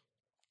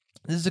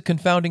 This is a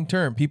confounding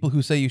term. People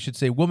who say you should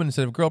say woman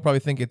instead of girl probably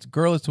think it's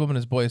girl is to woman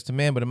as boy is to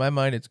man, but in my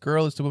mind, it's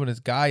girl is to woman as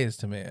guy is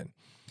to man.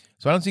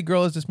 So I don't see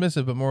girl as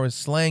dismissive, but more as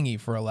slangy,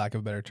 for a lack of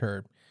a better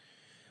term,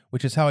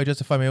 which is how I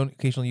justify my own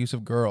occasional use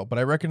of girl. But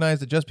I recognize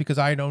that just because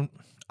I know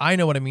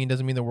what I mean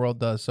doesn't mean the world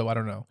does, so I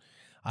don't know.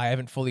 I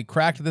haven't fully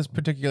cracked this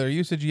particular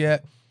usage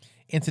yet.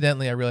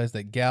 Incidentally, I realize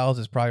that gals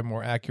is probably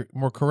more accurate,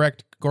 more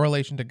correct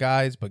correlation to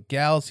guys, but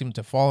gals seem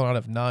to fall out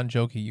of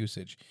non-jokey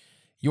usage.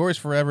 Yours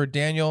forever,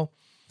 Daniel.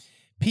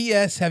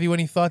 P.S. Have you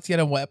any thoughts yet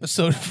on what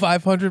episode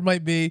 500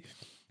 might be?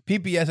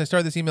 P.P.S. I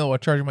started this email while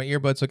charging my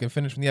earbuds so I can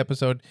finish from the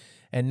episode.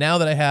 And now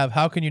that I have,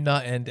 how can you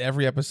not end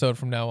every episode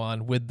from now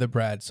on with the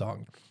Brad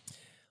song?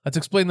 Let's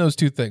explain those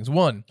two things.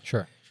 One,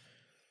 Sure.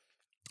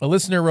 a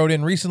listener wrote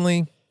in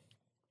recently,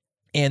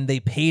 and they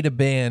paid a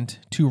band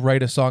to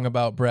write a song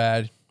about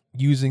Brad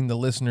using the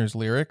listener's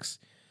lyrics,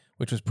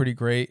 which was pretty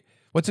great.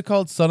 What's it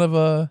called?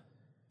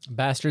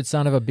 Bastard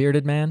son of a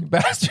bearded man.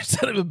 Bastard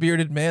Son of a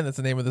Bearded Man. That's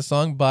the name of the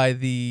song by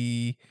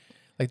the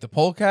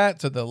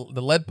Polecats or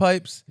the Lead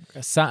Pipes.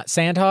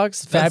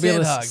 Sandhogs.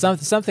 Fabulous.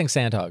 Sandhogs. Something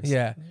Sandhogs.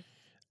 Yeah.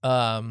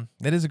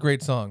 That is a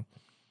great song.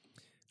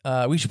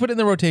 We should put it in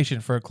the rotation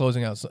for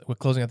closing out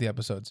the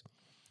episodes.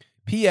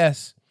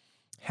 P.S.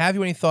 Have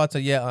you any thoughts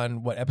yet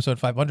on what episode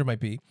 500 might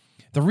be?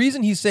 The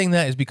reason he's saying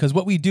that is because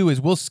what we do is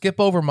we'll skip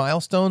over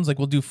milestones. Like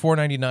we'll do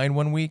 499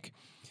 one week.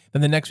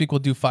 Then the next week we'll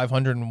do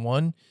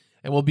 501.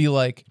 And we'll be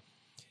like,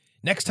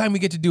 next time we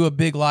get to do a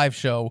big live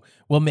show,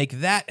 we'll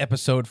make that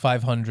episode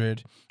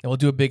 500 and we'll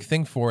do a big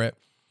thing for it.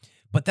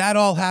 But that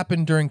all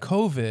happened during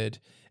COVID.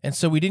 And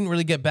so we didn't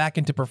really get back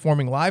into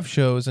performing live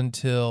shows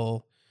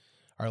until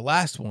our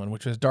last one,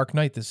 which was Dark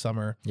Knight this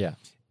summer. Yeah.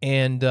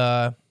 And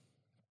now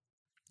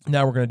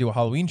we're going to do a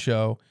Halloween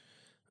show.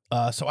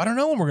 So I don't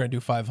know when we're going to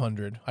do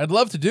 500. I'd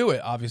love to do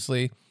it,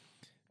 obviously.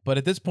 But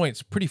at this point,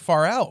 it's pretty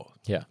far out.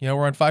 Yeah.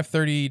 We're on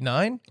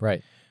 539.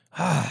 Right.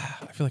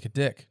 I feel like a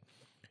dick.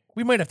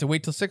 We might have to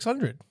wait till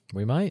 600.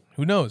 We might.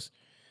 Who knows?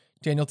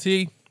 Daniel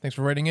T., thanks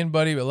for writing in,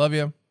 buddy. I love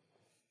you.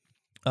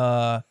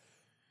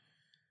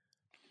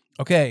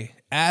 Okay.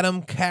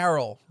 Adam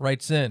Carroll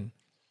writes in.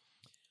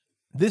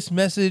 This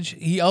message,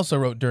 he also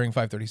wrote during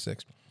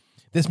 536.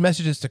 This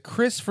message is to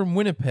Chris from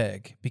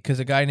Winnipeg because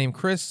a guy named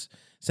Chris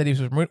said he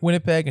was from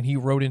Winnipeg and he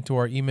wrote into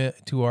our email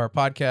to our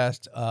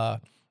podcast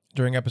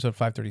during episode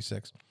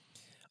 536.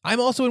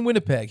 I'm also in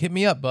Winnipeg. Hit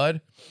me up,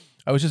 bud.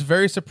 I was just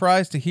very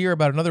surprised to hear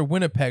about another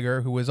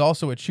Winnipegger who is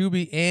also a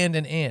Chubby and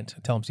an Ant,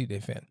 Tell Him C-Day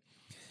fan.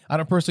 I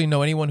don't personally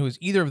know anyone who is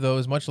either of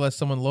those, much less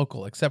someone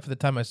local, except for the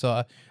time I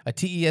saw a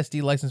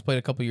TESD license plate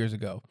a couple years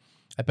ago.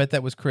 I bet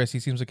that was Chris. He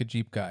seems like a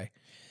Jeep guy.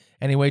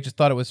 Anyway, just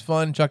thought it was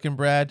fun, Chuck and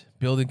Brad,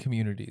 building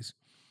communities.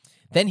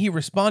 Then he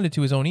responded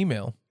to his own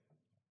email.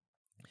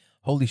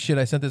 Holy shit,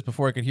 I sent this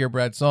before I could hear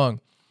Brad's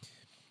song.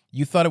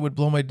 You thought it would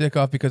blow my dick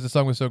off because the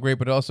song was so great,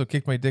 but it also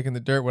kicked my dick in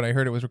the dirt when I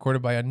heard it was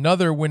recorded by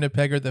another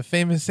Winnipegger, the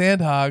famous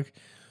Sandhog.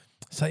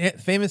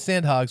 Famous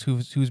Sandhogs,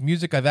 whose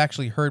music I've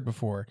actually heard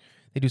before.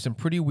 They do some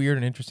pretty weird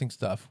and interesting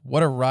stuff.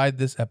 What a ride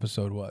this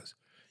episode was.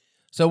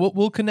 So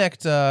we'll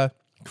connect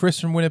Chris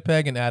from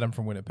Winnipeg and Adam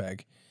from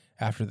Winnipeg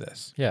after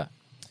this. Yeah.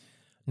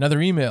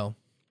 Another email.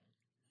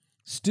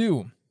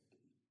 Stu.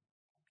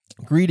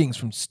 Greetings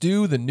from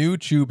Stu, the new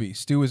Chubby.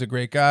 Stu is a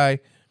great guy.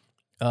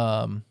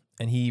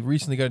 And he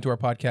recently got into our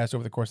podcast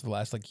over the course of the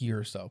last year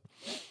or so.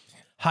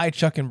 Hi,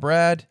 Chuck and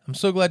Brad. I'm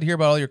so glad to hear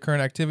about all your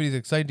current activities.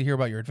 Excited to hear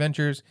about your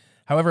adventures.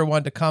 However, I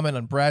wanted to comment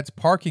on Brad's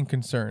parking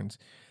concerns.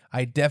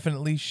 I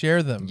definitely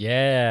share them.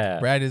 Yeah.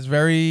 Brad is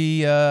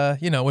very,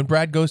 when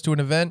Brad goes to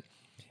an event,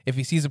 if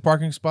he sees a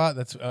parking spot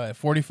that's a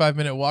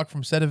 45-minute walk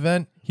from said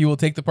event, he will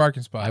take the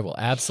parking spot. I will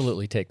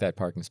absolutely take that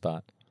parking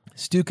spot.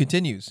 Stu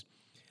continues.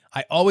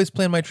 I always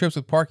plan my trips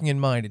with parking in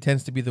mind. It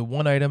tends to be the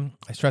one item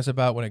I stress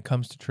about when it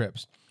comes to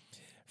trips.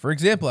 For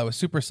example, I was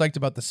super psyched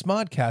about the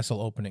Smod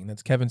Castle opening.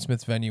 That's Kevin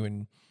Smith's venue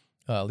in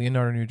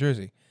Leonardo, New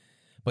Jersey.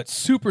 But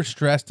super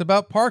stressed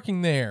about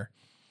parking there.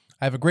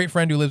 I have a great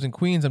friend who lives in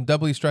Queens. I'm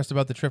doubly stressed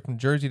about the trip from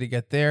Jersey to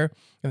get there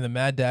and the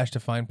mad dash to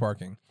find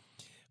parking.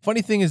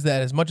 Funny thing is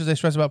that as much as I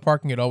stress about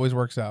parking, it always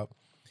works out.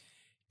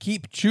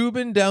 Keep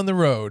tubing down the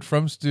road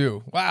from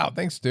Stu. Wow,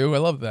 thanks, Stu. I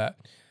love that.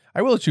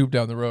 I will tube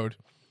down the road.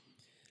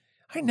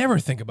 I never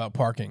think about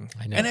parking.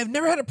 I know. And I've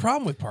never had a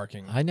problem with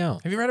parking. I know.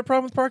 Have you ever had a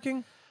problem with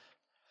parking?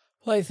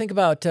 Well, I think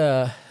about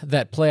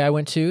that play I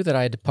went to that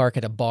I had to park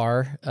at a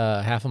bar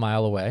half a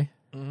mile away.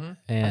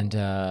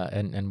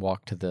 and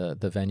walk to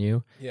the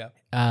venue. Yeah.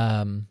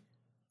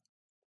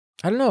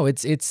 I don't know.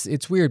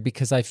 It's weird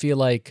because I feel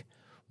like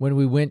when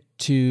we went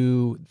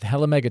to the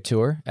Hella Mega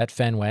Tour at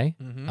Fenway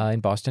in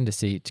Boston to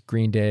see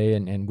Green Day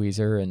and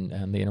Weezer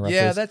and the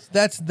Interrupters.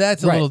 Yeah,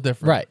 that's a little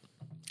different. Right.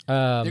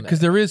 Because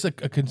there is a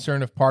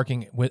concern of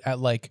parking at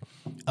like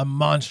a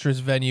monstrous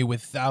venue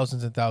with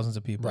thousands and thousands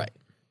of people. Right.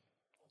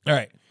 All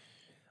right.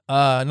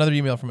 Another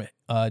email from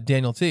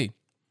Daniel T.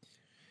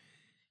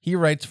 He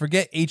writes,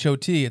 forget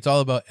HOT. It's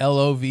all about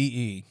LOVE.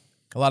 A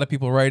lot of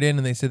people write in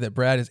and they say that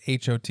Brad is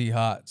HOT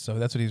hot. So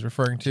that's what he's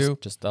referring to.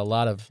 Just a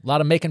lot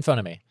of making fun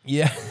of me.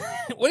 Yeah.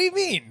 What do you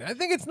mean? I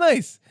think it's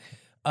nice.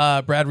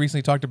 Brad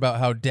recently talked about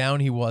how down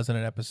he was in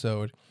an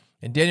episode.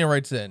 And Daniel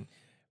writes in,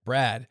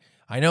 Brad,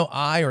 I know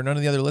I or none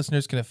of the other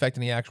listeners can affect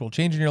any actual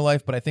change in your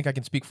life, but I think I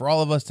can speak for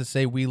all of us to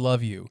say we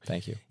love you.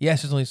 Thank you.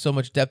 Yes, there's only so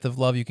much depth of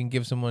love you can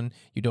give someone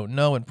you don't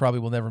know and probably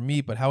will never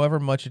meet, but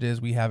however much it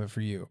is, we have it for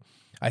you.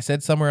 I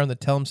said somewhere on the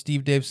Tell 'em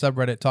Steve Dave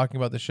subreddit talking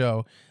about the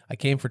show, I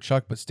came for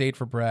Chuck but stayed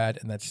for Brad,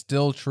 and that's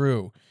still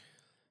true.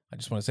 I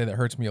just want to say that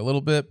hurts me a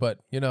little bit, but,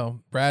 you know,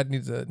 Brad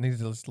needs a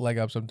leg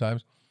up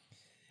sometimes.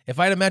 If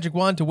I had a magic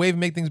wand to wave and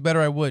make things better,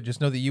 I would. Just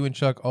know that you and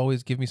Chuck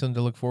always give me something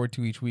to look forward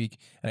to each week,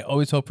 and I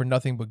always hope for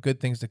nothing but good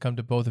things to come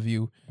to both of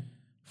you.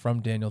 From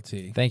Daniel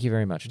T. Thank you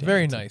very much, Daniel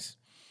Very T. nice.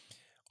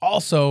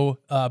 Also,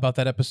 about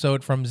that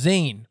episode from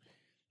Zane.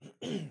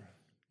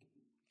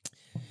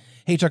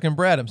 Hey, Chuck and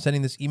Brad, I'm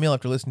sending this email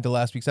after listening to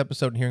last week's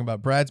episode and hearing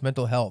about Brad's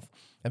mental health.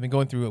 I've been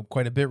going through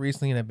quite a bit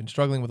recently, and I've been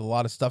struggling with a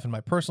lot of stuff in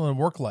my personal and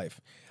work life.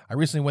 I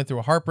recently went through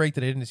a heartbreak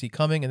that I didn't see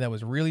coming, and that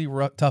was really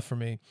tough for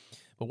me.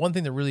 But one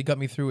thing that really got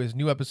me through is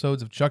new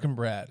episodes of Chuck and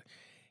Brad.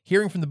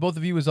 Hearing from the both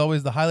of you is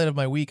always the highlight of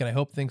my week, and I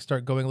hope things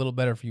start going a little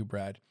better for you,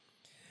 Brad.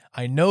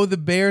 I know the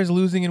Bears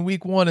losing in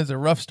week 1 is a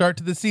rough start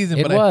to the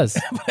season, but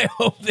I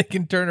hope they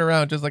can turn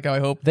around just like how I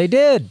hope they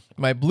did.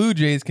 My Blue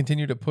Jays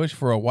continue to push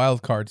for a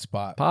wild card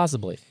spot.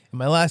 Possibly. In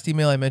my last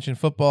email, I mentioned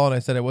football, and I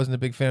said I wasn't a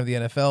big fan of the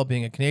NFL.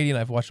 Being a Canadian,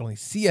 I've watched only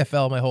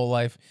CFL my whole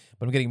life,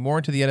 but I'm getting more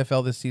into the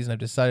NFL this season. I've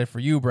decided for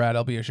you, Brad,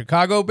 I'll be a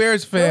Chicago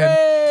Bears fan.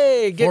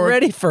 Hooray! Get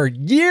ready for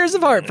years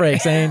of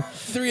heartbreak, Zane.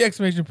 3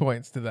 exclamation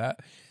points to that.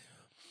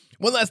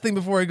 One last thing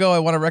before I go, I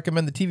want to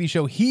recommend the TV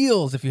show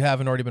Heels if you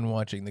haven't already been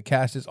watching. The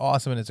cast is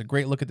awesome, and it's a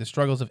great look at the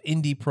struggles of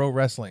indie pro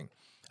wrestling.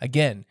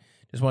 Again,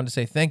 just wanted to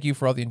say thank you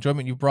for all the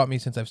enjoyment you've brought me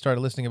since I've started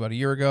listening about a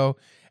year ago,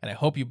 and I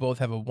hope you both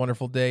have a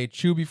wonderful day.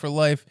 Chubby for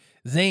life.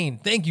 Zane,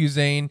 thank you,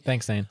 Zane.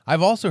 Thanks, Zane.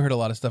 I've also heard a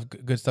lot of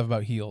good stuff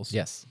about Heels.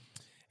 Yes.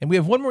 And we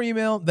have one more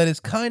email that is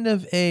kind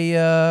of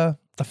a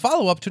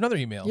follow-up to another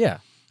email. Yeah.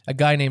 A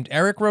guy named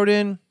Eric wrote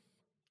in.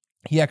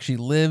 He actually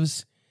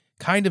lives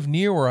kind of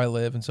near where I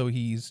live, and so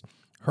he's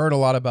heard a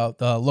lot about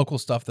the local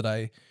stuff that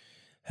I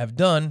have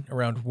done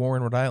around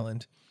Warren, Rhode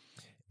Island.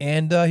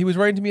 And he was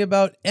writing to me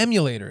about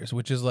emulators,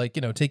 which is like,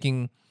 you know,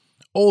 taking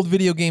old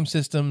video game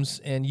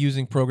systems and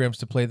using programs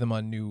to play them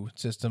on new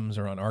systems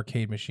or on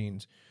arcade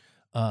machines.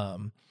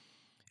 And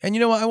you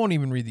know what? I won't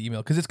even read the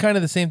email because it's kind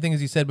of the same thing as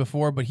he said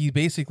before, but he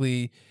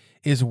basically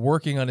is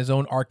working on his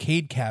own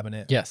arcade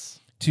cabinet. Yes.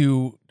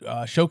 To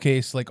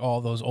showcase like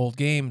all those old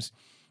games.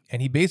 And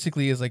he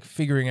basically is like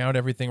figuring out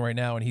everything right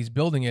now and he's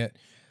building it.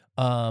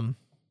 And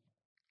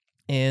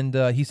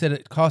he said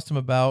it cost him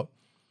about,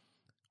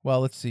 well,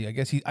 let's see. I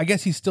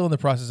guess he's still in the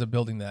process of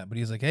building that. But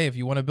he's like, hey, if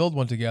you want to build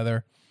one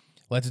together,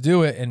 let's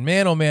do it. And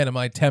man, oh man, am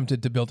I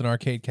tempted to build an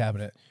arcade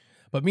cabinet.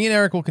 But me and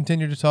Eric will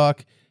continue to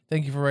talk.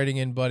 Thank you for writing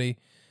in, buddy.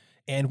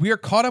 And we are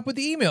caught up with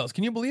the emails.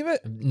 Can you believe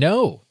it?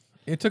 No.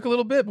 It took a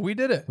little bit, but we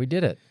did it. We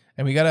did it.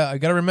 And I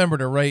gotta remember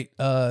to write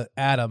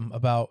Adam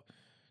about,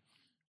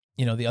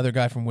 you know, the other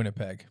guy from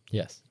Winnipeg.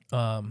 Yes.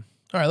 All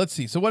right, let's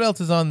see. So what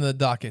else is on the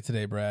docket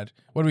today, Brad?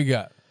 What do we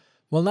got?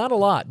 Well, not a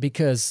lot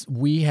because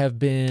we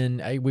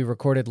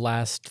recorded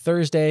last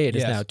Thursday. It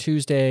is now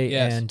Tuesday.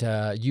 Yes.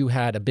 And you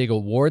had a big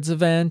awards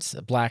event,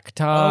 a black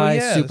tie,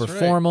 super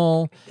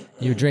formal.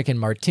 You're drinking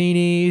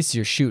martinis.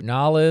 You're shooting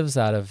olives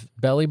out of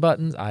belly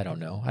buttons. I don't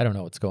know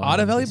what's going on. Out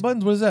of belly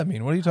buttons? What does that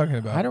mean? What are you talking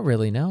about? I don't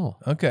really know.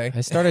 Okay.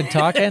 I started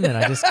talking and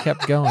I just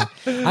kept going.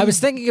 I was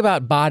thinking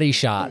about body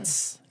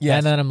shots. Yes.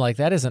 And then I'm like,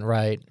 that isn't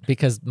right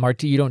because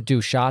you don't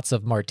do shots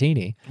of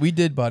martini. We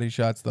did body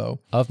shots though.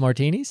 Of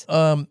martinis?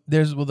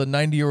 There's the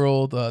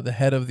 90-year-old, the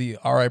head of the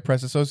RI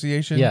Press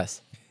Association.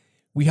 Yes.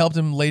 We helped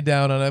him lay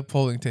down on a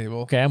polling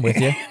table. Okay, I'm with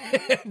you.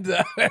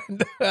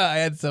 and I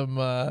had some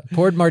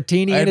poured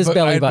martini in his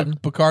belly button.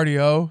 Bacardi,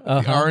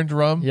 the orange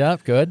rum.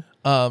 Yep, good.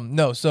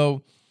 No,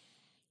 so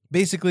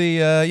basically,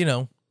 you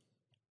know,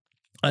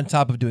 on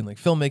top of doing like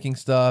filmmaking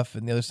stuff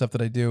and the other stuff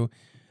that I do,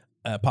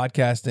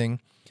 podcasting,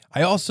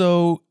 I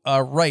also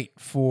write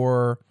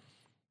for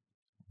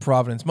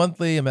Providence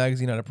Monthly, a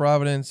magazine out of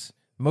Providence,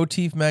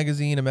 Motif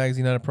Magazine, a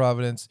magazine out of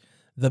Providence,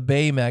 The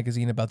Bay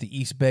Magazine about the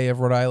East Bay of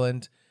Rhode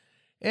Island.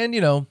 And,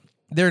 you know,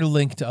 they're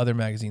linked to other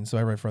magazines, so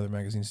I write for other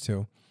magazines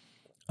too.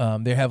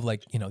 They have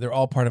like, you know, they're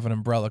all part of an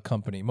umbrella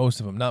company, most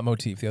of them, not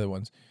Motif, the other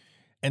ones.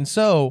 And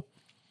so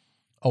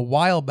a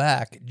while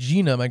back,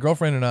 Gina, my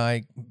girlfriend, and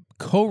I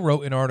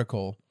co-wrote an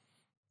article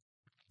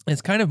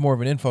It's kind of more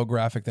of an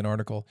infographic than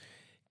article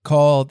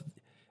called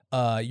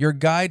Your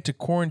Guide to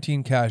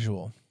Quarantine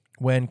Casual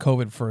when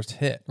COVID first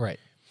hit. Right.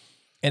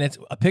 And it's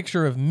a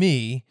picture of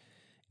me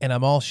and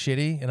I'm all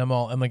shitty and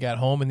I'm like at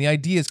home. And the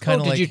idea is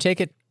kind of like... Did you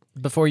take it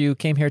before you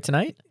came here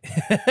tonight?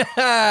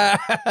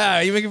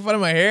 Are you making fun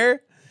of my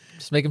hair?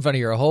 Just making fun of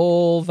your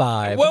whole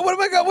vibe. What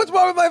am I got? What's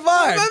wrong with my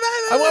vibe?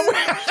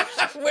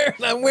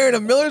 I'm wearing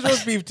a Miller's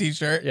Roast Beef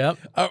t-shirt. Yep.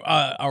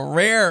 A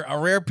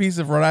rare piece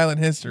of Rhode Island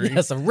history.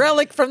 Yes, a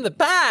relic from the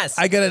past.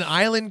 I got an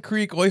Island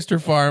Creek Oyster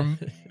Farm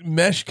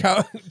mesh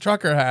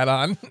trucker hat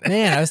on.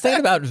 Man, I was thinking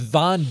about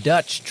Von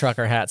Dutch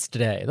trucker hats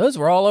today. Those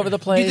were all over the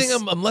place. Do you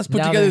think I'm less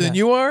put together than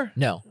you are?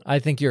 No, I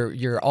think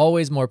you're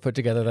always more put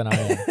together than I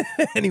am.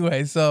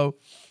 Anyway, so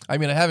I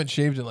mean, I haven't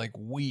shaved in like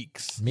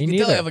weeks. Me you can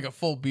neither. tell I have like a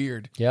full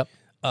beard. Yep.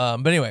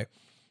 But anyway,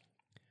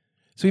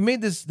 so we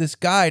made this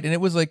guide, and it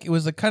was like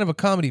kind of a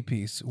comedy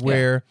piece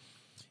where,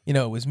 you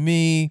know, it was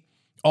me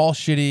all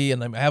shitty,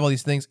 and I have all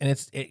these things, and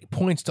it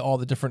points to all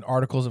the different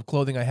articles of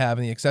clothing I have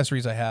and the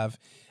accessories I have,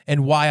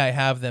 and why I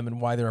have them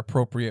and why they're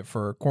appropriate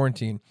for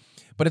quarantine.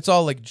 But it's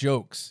all like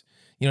jokes.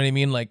 You know what I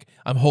mean? Like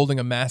I'm holding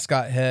a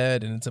mascot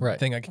head, and it's a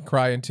thing I can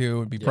cry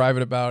into and be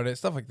private about it,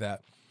 stuff like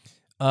that.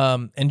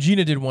 And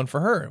Gina did one for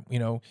her. You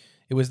know,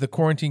 it was the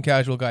quarantine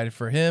casual guide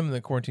for him and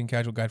the quarantine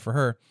casual guide for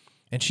her.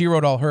 And she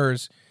wrote all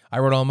hers. I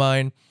wrote all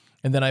mine.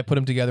 And then I put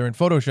them together in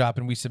Photoshop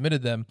and we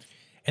submitted them.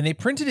 And they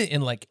printed it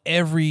in like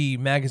every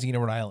magazine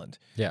in Rhode Island.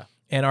 Yeah.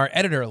 And our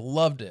editor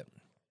loved it.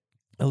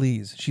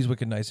 Elise, she's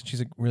wicked nice and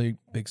she's a really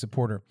big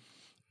supporter.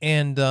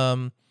 And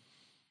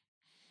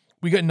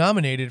we got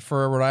nominated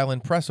for a Rhode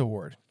Island Press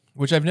Award,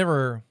 which I've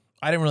never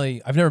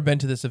been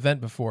to this event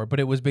before, but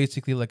it was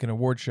basically like an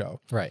award show.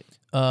 Right.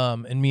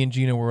 And me and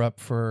Gina were up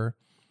for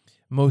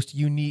most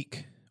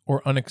unique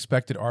or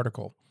unexpected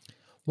article.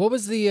 What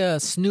was the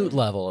snoot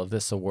level of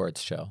this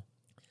awards show?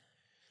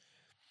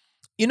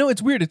 You know,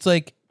 it's weird. It's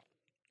like,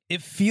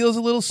 it feels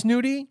a little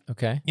snooty.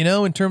 Okay. You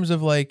know, in terms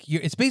of like,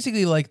 it's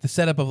basically like the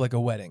setup of like a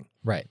wedding.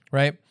 Right.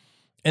 Right.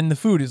 And the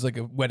food is like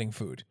a wedding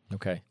food.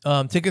 Okay.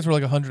 Tickets were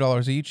like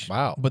 $100 each.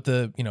 Wow. But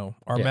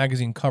our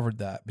magazine covered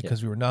that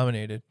because we were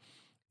nominated.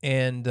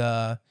 And,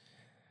 but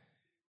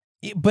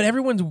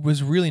everyone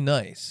was really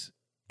nice.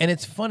 And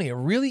it's funny, a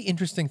really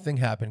interesting thing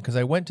happened because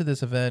I went to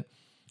this event.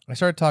 I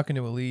started talking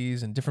to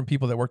Elise and different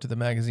people that worked at the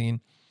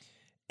magazine.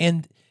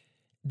 And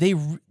they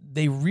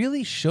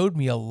really showed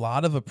me a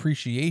lot of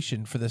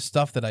appreciation for the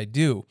stuff that I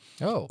do.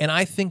 Oh. And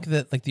I think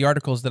that like the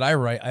articles that I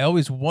write, I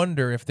always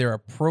wonder if they're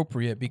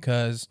appropriate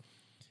because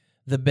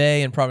the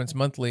Bay and Providence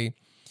Monthly,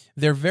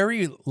 they're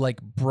very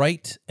like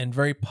bright and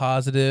very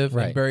positive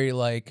and very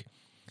like,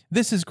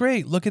 this is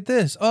great. Look at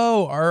this.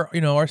 Oh,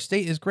 our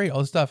state is great. All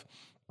this stuff.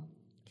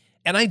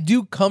 And I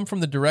do come from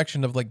the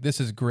direction of like, this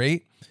is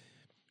great,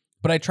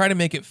 but I try to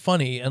make it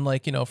funny. And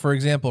like, for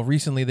example,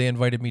 recently they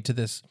invited me to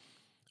this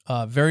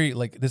very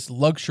like this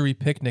luxury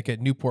picnic at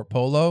Newport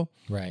Polo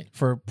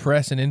for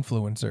press and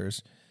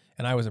influencers.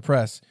 And I was a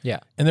press. Yeah.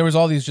 And there was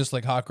all these just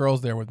like hot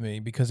girls there with me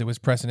because it was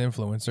press and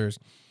influencers.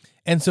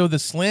 And so the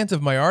slant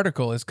of my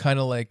article is kind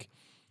of like,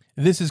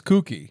 this is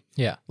kooky.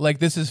 Yeah. Like,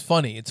 this is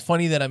funny. It's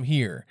funny that I'm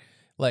here.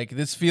 Like,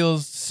 this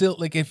feels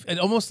like if it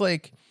almost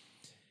like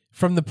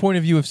from the point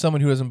of view of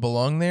someone who doesn't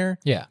belong there.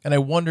 Yeah. And I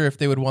wonder if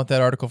they would want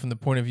that article from the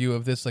point of view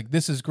of this, like,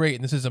 this is great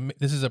and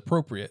this is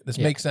appropriate. This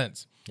makes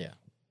sense. Yeah.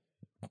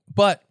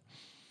 But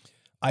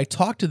I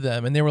talked to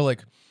them and they were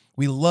like,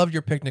 we loved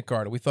your picnic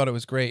card. We thought it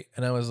was great.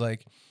 And I was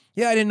like,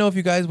 yeah, I didn't know if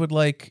you guys would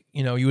like,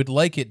 you would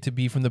like it to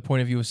be from the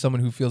point of view of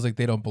someone who feels like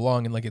they don't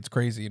belong and like it's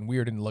crazy and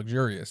weird and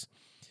luxurious.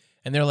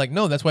 And they're like,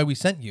 no, that's why we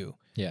sent you.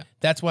 Yeah.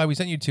 That's why we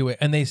sent you to it.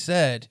 And they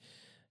said,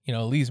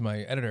 Elise, my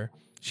editor,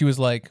 she was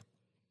like,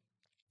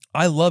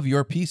 I love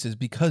your pieces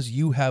because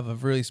you have a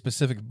really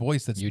specific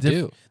voice that's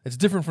that's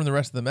different from the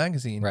rest of the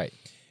magazine. Right.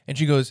 And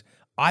she goes,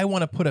 I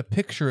want to put a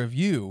picture of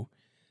you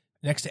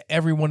next to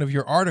every one of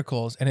your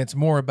articles, and it's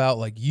more about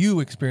like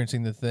you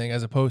experiencing the thing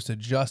as opposed to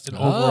just an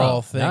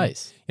overall thing.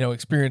 Nice.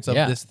 Experience of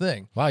this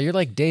thing. Wow, you're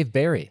like Dave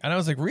Barry. And I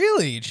was like,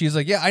 really? And she's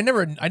like, yeah, I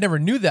never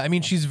knew that. I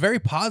mean, she's very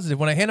positive.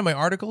 When I hand her my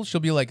articles,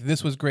 she'll be like,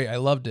 this was great. I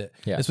loved it.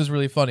 Yeah. This was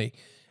really funny.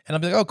 And I'll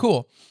be like, oh,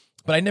 cool.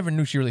 But I never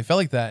knew she really felt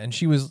like that. And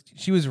she was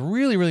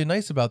really, really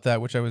nice about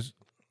that, which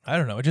I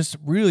don't know, it just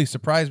really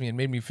surprised me and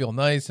made me feel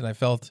nice. And I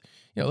felt,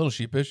 a little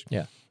sheepish.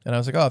 Yeah. And I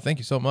was like, oh, thank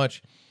you so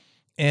much.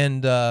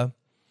 And the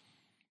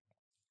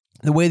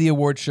way the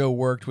award show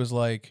worked was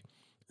like,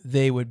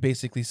 they would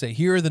basically say,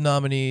 here are the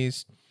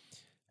nominees.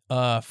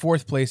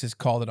 Fourth place is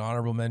called an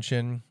honorable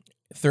mention.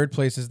 Third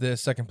place is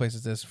this. Second place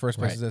is this. First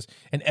place is this.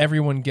 And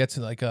everyone gets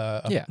like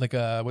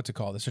a what's it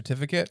called? A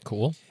certificate.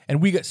 Cool.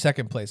 And we got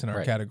second place in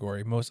our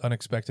category, most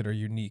unexpected or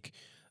unique,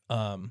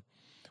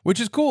 which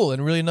is cool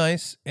and really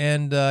nice.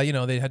 And,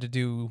 they had to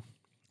do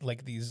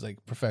like these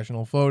like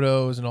professional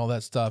photos and all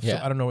that stuff. Yeah.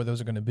 So I don't know where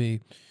those are going to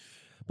be.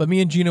 But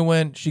me and Gina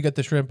went. She got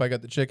the shrimp. I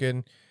got the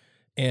chicken.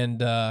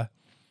 And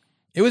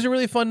it was a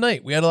really fun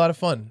night. We had a lot of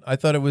fun. I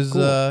thought it was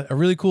a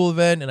really cool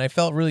event, and I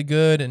felt really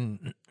good.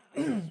 And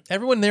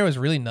everyone there was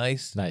really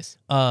nice. Nice.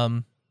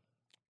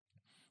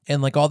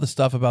 And like all the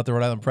stuff about the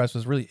Rhode Island Press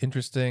was really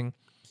interesting.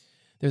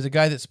 There's a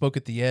guy that spoke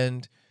at the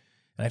end,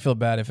 and I feel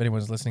bad if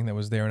anyone's listening that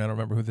was there and I don't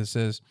remember who this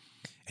is.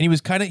 And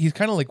he's kind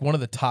of like one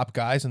of the top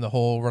guys in the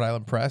whole Rhode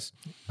Island Press.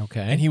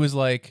 Okay. And he's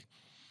like,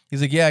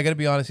 yeah, I got to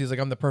be honest. He's like,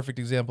 I'm the perfect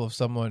example of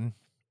someone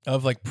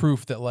of like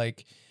proof that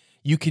like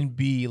you can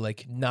be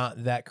like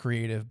not that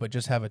creative, but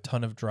just have a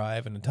ton of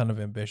drive and a ton of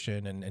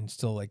ambition and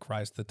still like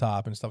rise to the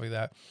top and stuff like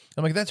that.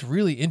 I'm like, that's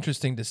really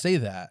interesting to say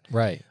that.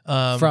 Right.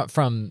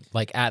 From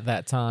like at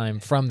that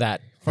time, from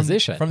that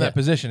position. From that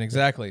position,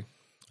 exactly.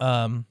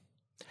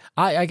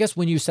 I guess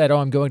when you said, "Oh,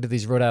 I'm going to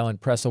these Rhode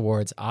Island Press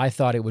Awards," I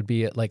thought it would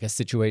be like a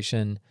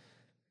situation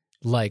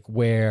like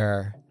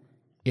where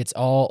it's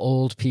all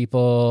old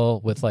people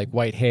with like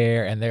white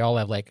hair and they all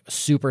have like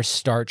super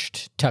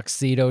starched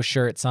tuxedo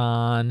shirts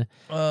on.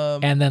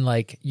 And then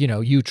like, you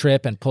know, you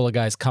trip and pull a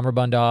guy's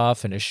cummerbund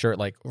off and his shirt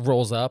like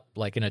rolls up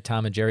like in a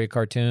Tom and Jerry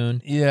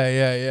cartoon.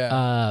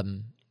 Yeah.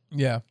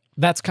 Yeah.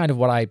 That's kind of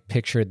what I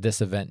pictured this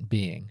event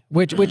being,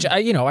 which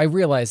I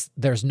realize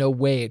there's no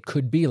way it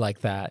could be like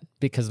that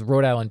because the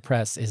Rhode Island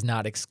Press is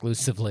not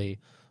exclusively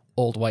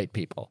old white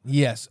people.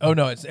 Yes. Oh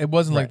no, it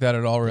wasn't like that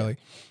at all, really.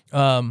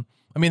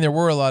 I mean, there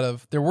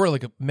were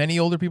like many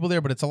older people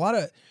there, but it's a lot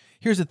of.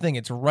 Here's the thing: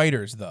 it's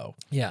writers, though.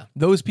 Yeah.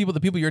 Those people,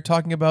 the people you're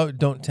talking about,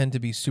 don't tend to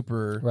be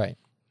super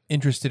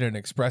interested in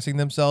expressing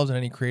themselves in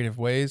any creative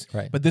ways.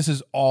 Right. But this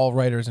is all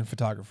writers and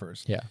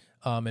photographers. Yeah.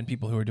 And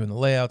people who are doing the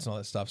layouts and all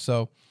that stuff.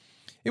 So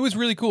it was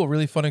really cool,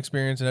 really fun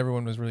experience, and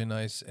everyone was really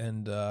nice.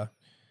 And it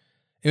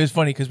was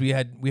funny because we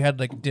had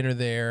like dinner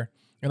there,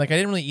 and like I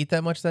didn't really eat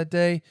that much that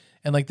day.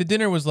 And like the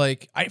dinner was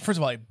like, first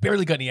of all, I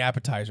barely got any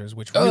appetizers,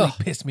 which really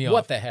pissed me off.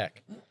 What the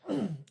heck?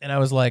 And I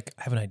was like,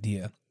 I have an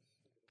idea.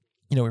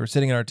 You know, we were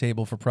sitting at our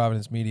table for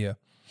Providence Media,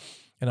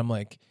 and I'm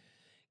like,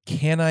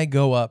 can I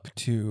go up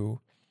to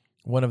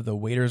one of the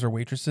waiters or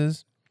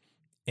waitresses,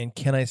 and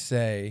can I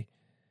say,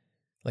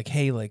 like,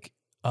 hey, like,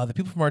 the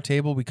people from our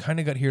table, we kind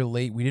of got here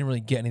late. We didn't really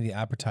get any of the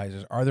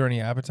appetizers. Are there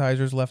any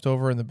appetizers left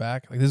over in the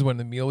back? Like, this is when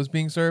the meal was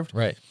being served.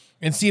 Right.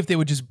 And see if they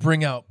would just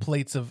bring out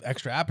plates of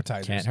extra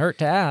appetizers. Can't hurt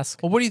to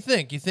ask. Well, what do you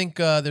think? You think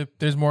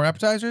there's more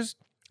appetizers?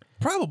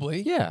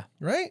 Probably. Yeah.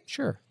 Right?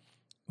 Sure.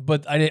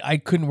 But I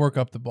couldn't work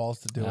up the balls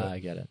to do it. I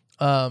get it.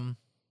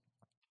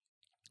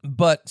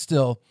 But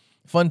still,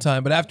 fun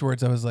time. But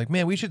afterwards, I was like,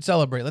 man, we should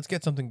celebrate. Let's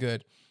get something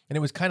good. And it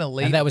was kind of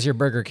late. And that was your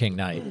Burger King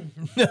night.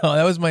 No,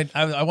 that was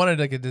I wanted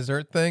like a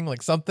dessert thing,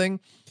 like something.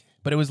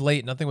 But it was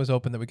late. Nothing was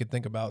open that we could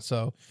think about.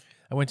 So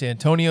I went to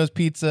Antonio's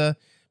Pizza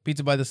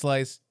by the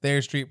Slice,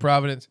 Thayer Street,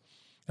 Providence.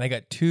 And I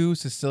got 2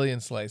 Sicilian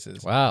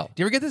slices. Wow.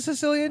 Do you ever get the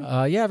Sicilian?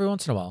 Yeah, every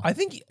once in a while. I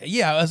think,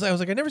 yeah. I was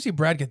like, I never see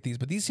Brad get these,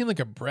 but these seem like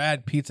a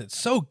Brad pizza. It's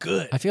so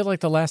good. I feel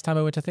like the last time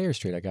I went to Thayer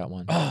Street, I got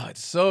one. Oh,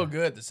 it's so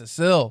good. The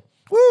Sicil.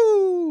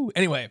 Woo!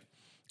 Anyway,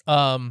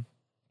 but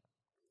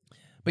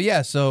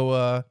yeah,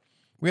 so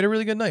we had a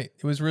really good night.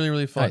 It was really,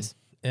 really fun. Nice.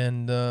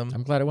 And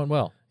I'm glad it went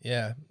well.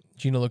 yeah,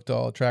 Gina looked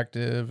all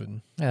attractive,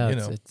 and Yeah, you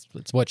know,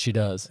 it's what she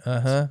does.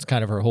 uh-huh, It's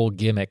kind of her whole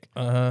gimmick.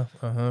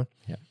 uh-huh.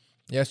 Yeah.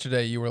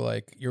 Yesterday, you were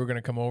like, you were going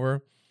to come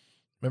over.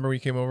 Remember when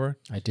you came over?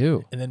 I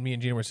do. And then me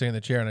and Gina were sitting in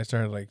the chair, and I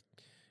started like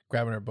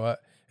grabbing her butt.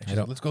 And she's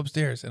like, let's go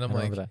upstairs. And I'm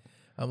like,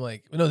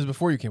 no, this is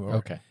before you came over.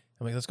 Okay.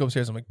 I'm like, let's go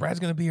upstairs. I'm like, Brad's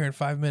going to be here in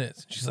 5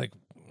 minutes. She's like,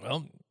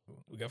 well,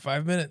 we got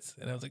 5 minutes.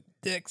 And I was like,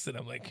 dicks. And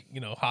I'm like, you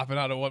know, hopping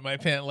out of my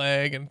pant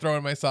leg and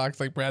throwing my socks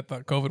like Brad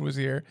thought COVID was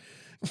here.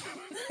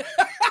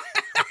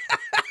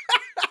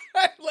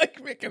 I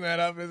like making that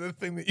up as a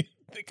thing that you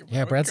think about.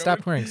 Yeah, Brad COVID.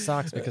 stopped wearing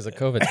socks because of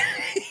COVID.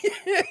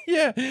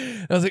 Yeah.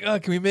 I was like, oh,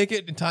 can we make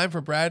it in time for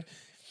Brad?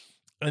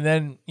 And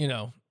then, you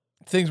know,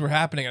 things were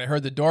happening and I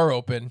heard the door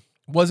open.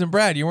 It wasn't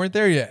Brad. You weren't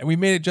there yet. And we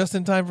made it just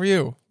in time for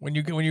you when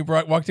you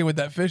walked in with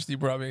that fish that you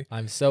brought me.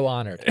 I'm so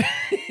honored.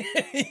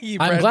 Brad,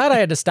 I'm glad I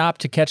had to stop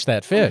to catch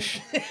that fish.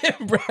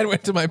 Brad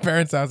went to my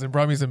parents' house and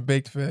brought me some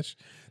baked fish.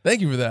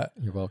 Thank you for that.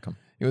 You're welcome.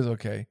 It was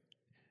okay.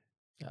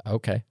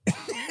 Okay.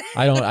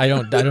 I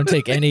don't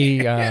take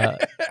any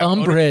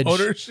umbrage.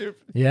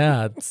 Ownership.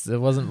 Yeah, it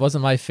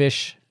wasn't my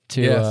fish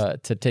to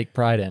take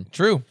pride in.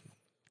 True.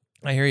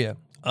 I hear you.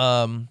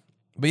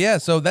 But yeah,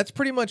 so that's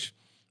pretty much,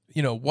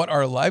 you know, what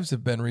our lives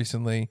have been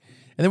recently.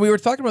 And then we were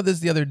talking about this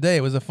the other day.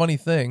 It was a funny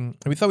thing.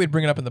 And we thought we'd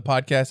bring it up in the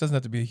podcast. It doesn't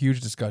have to be a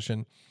huge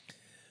discussion.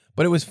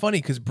 But it was funny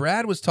because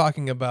Brad was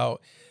talking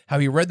about how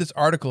he read this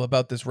article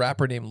about this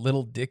rapper named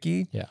Lil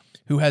Dicky,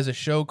 who has a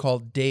show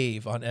called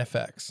Dave on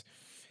FX.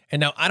 And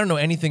now I don't know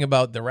anything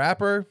about the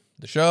rapper,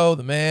 the show,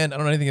 the man. I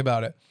don't know anything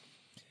about it.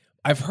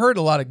 I've heard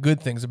a lot of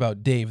good things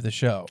about Dave, the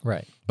show.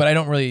 Right. But I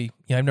don't really,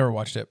 I've never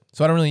watched it.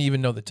 So I don't really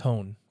even know the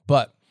tone.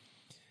 But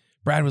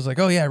Brad was like,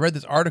 oh yeah, I read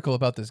this article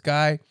about this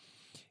guy.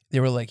 They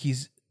were like,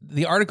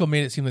 the article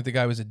made it seem like the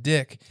guy was a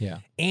dick. Yeah.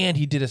 And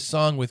he did a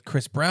song with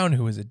Chris Brown,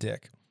 who was a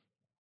dick.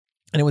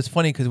 And it was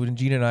funny because when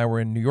Gina and I were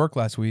in New York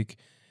last week,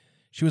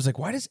 she was like,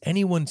 why does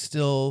anyone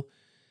still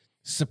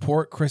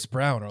support Chris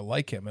Brown or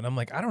like him? And I'm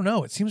like, I don't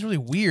know. It seems really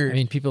weird. I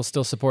mean, people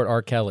still support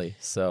R. Kelly,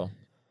 so.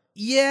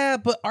 Yeah,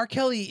 but R.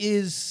 Kelly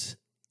is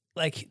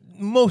like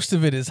most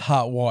of it is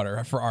hot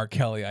water for R.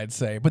 Kelly, I'd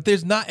say. But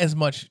there's not as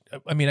much.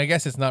 I mean, I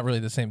guess it's not really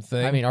the same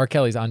thing. I mean, R.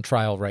 Kelly's on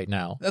trial right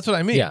now. That's what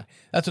I mean. Yeah.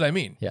 That's what I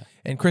mean. Yeah.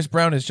 And Chris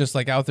Brown is just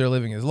like out there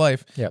living his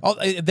life. Yeah.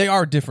 They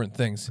are different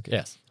things.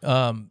 Yes.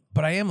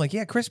 But I am like,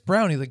 yeah, Chris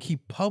Brown, he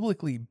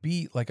publicly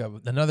beat like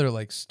another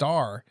like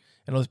star,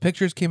 and all those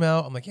pictures came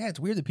out. I'm like, yeah, it's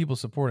weird that people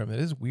support him. It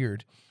is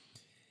weird.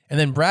 And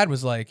then Brad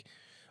was like,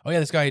 oh yeah,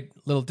 this guy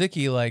Lil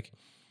Dicky, like,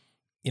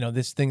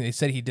 this thing, they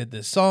said he did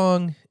this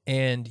song,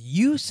 and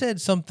you said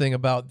something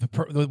about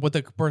what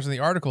the person in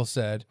the article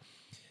said,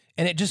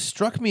 and it just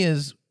struck me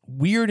as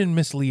weird and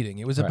misleading.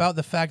 It was about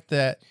the fact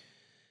that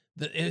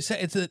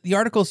the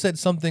article said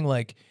something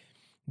like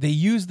they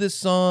use this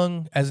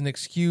song as an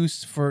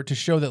excuse to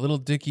show that Lil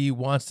Dicky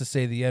wants to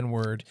say the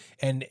N-word,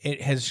 and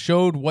it has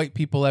showed white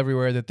people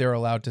everywhere that they're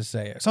allowed to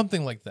say it.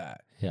 Something like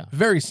that. Yeah.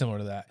 Very similar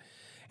to that.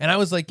 And I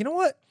was like, you know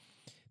what?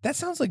 That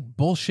sounds like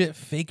bullshit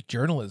fake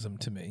journalism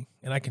to me.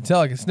 And I can tell,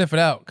 I can sniff it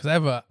out, because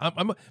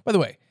by the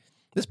way,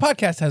 this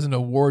podcast has an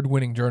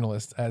award-winning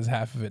journalist as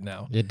half of it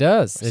now. It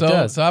does. It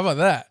does. So how about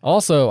that?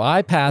 Also,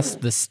 I passed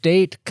the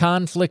state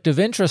conflict of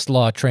interest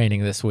law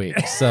training this week.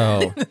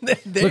 So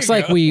looks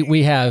like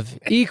we have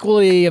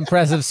equally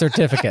impressive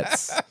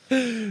certificates.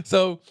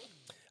 So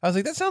I was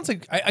like, that sounds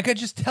like I could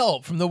just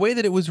tell from the way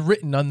that it was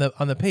written on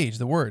the page,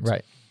 the words.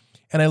 Right.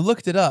 And I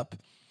looked it up.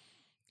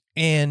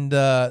 And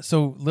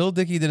so Lil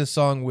Dicky did a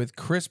song with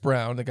Chris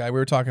Brown, the guy we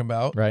were talking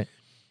about. Right.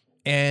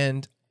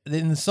 And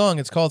in the song,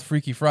 it's called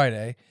Freaky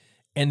Friday,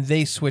 and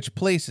they switch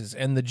places.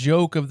 And the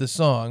joke of the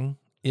song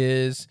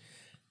is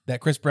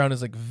that Chris Brown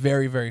is like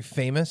very, very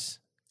famous.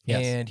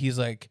 Yes. And he's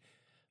like,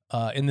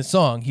 in the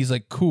song, he's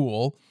like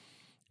cool.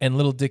 And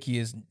Lil Dicky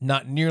is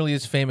not nearly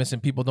as famous,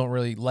 and people don't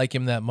really like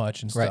him that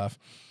much and stuff.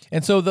 Right.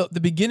 And so the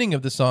beginning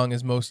of the song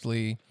is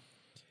mostly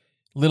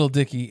Lil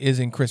Dicky is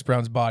in Chris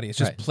Brown's body. It's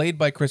just played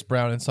by Chris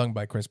Brown and sung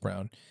by Chris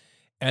Brown.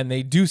 And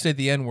they do say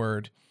the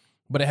N-word,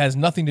 but it has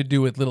nothing to do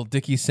with Lil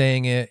Dicky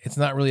saying it. It's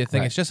not really a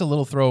thing. Right. It's just a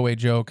little throwaway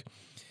joke.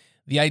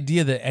 The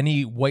idea that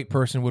any white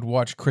person would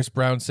watch Chris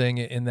Brown saying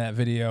it in that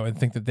video and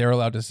think that they're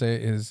allowed to say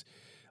it is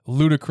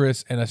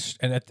ludicrous and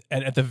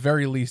at the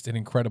very least an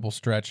incredible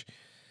stretch.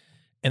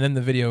 And then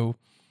the video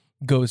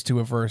goes to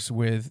a verse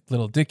with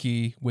Lil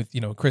Dicky with,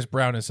 Chris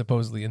Brown is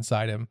supposedly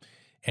inside him,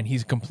 and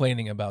he's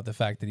complaining about the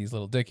fact that he's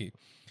Lil Dicky.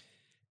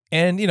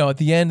 And, at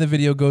the end, the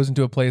video goes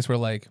into a place where,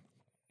 like,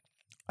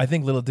 I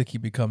think Lil Dicky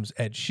becomes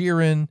Ed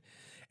Sheeran,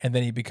 and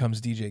then he becomes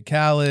DJ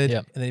Khaled,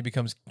 and then he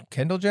becomes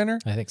Kendall Jenner.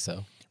 I think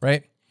so.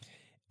 Right?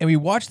 And we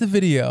watched the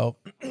video,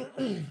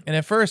 and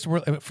at first,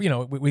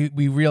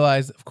 we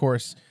realized, of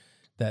course,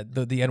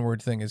 that the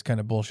N-word thing is kind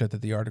of bullshit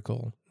that the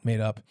article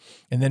made up.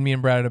 And then me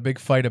and Brad had a big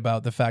fight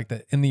about the fact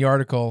that in the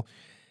article,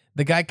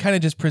 the guy kind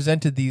of just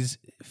presented these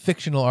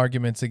fictional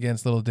arguments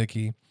against Lil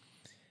Dicky,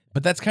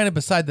 but that's kind of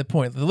beside the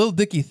point. The Lil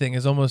Dicky thing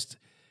is almost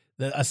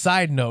a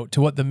side note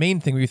to what the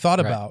main thing we thought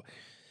about.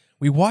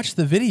 We watched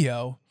the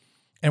video,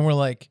 and we're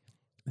like,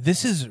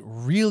 this is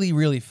really,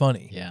 really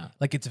funny. Yeah.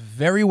 Like, it's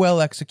very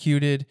well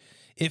executed.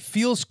 It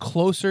feels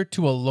closer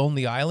to a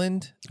Lonely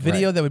Island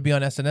video that would be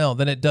on SNL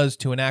than it does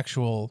to an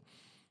actual,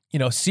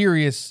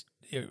 serious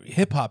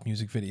hip-hop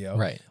music video.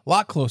 Right. A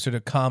lot closer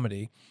to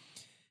comedy.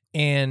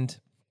 And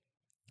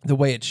the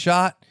way it's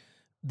shot,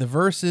 the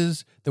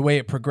verses, the way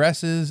it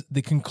progresses,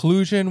 the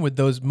conclusion with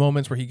those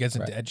moments where he gets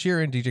into Ed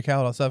Sheeran, DJ Khaled,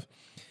 all that stuff,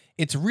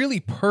 it's really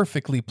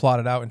perfectly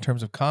plotted out in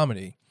terms of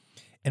comedy.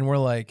 And we're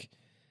like,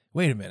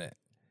 wait a minute.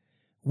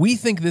 We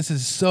think this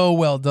is so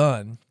well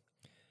done,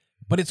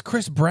 but it's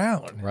Chris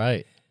Brown.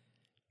 Right.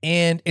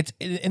 And this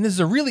is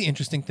a really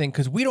interesting thing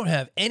because we don't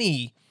have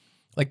any,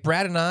 like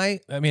Brad and I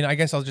mean, I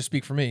guess I'll just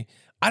speak for me.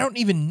 I don't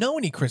even know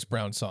any Chris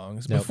Brown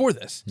songs before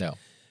this. No.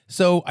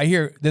 So I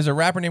hear there's a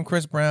rapper named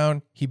Chris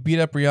Brown. He beat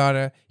up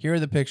Rihanna. Here are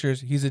the pictures.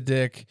 He's a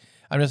dick.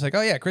 I'm just like,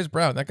 oh yeah, Chris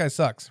Brown. That guy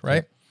sucks,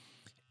 right?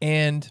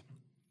 And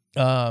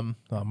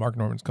Mark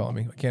Norman's calling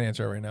me. I can't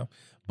answer it right now.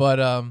 But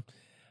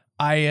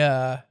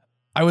I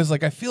was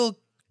like, I feel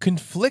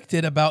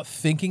conflicted about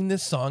thinking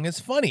this song is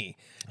funny.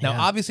 Now,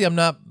 obviously, I'm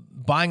not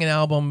buying an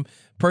album,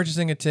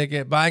 purchasing a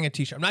ticket, buying a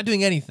t-shirt. I'm not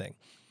doing anything.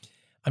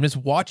 I'm just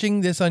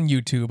watching this on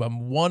YouTube.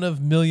 I'm one of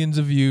millions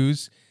of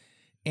views.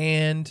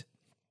 And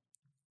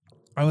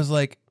I was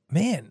like,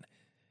 man,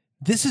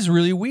 this is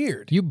really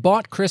weird. You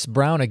bought Chris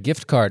Brown a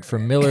gift card for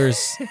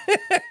Miller's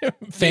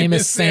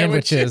famous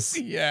sandwiches.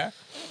 Yeah.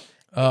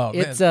 Oh,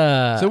 it's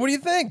man. So what do you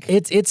think?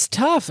 It's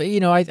tough.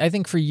 I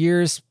think for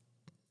years,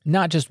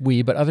 not just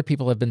we, but other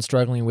people have been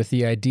struggling with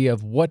the idea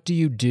of what do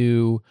you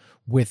do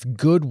with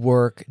good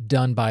work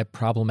done by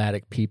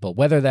problematic people,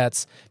 whether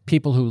that's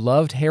people who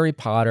loved Harry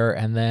Potter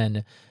and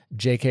then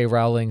J.K.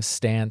 Rowling's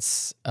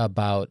stance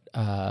about,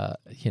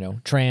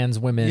 trans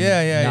women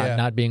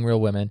not being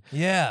real women.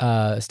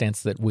 Yeah.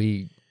 Stance that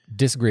we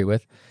disagree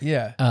with.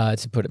 Yeah.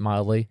 To put it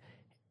mildly.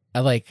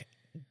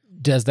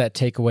 Does that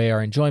take away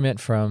our enjoyment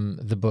from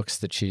the books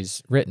that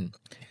she's written?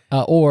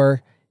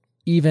 Or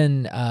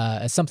even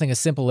something as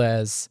simple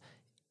as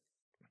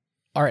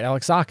Art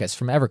Alexakis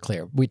from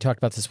Everclear. We talked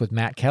about this with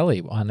Matt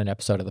Kelly on an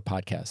episode of the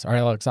podcast. Art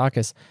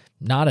Alexakis,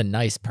 not a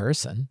nice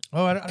person.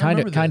 Oh, I don't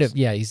remember this.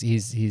 Yeah,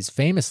 he's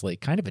famously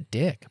kind of a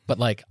dick. But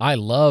like, I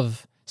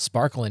love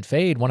Sparkle and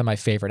Fade, one of my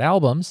favorite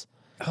albums.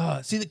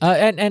 See,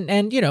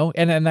 And you know,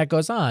 and that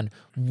goes on.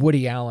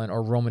 Woody Allen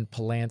or Roman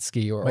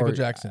Polanski or Michael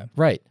Jackson.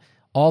 Right.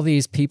 All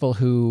these people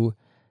who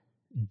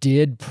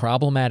did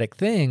problematic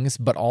things,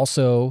 but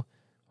also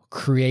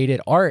created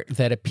art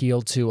that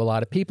appealed to a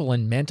lot of people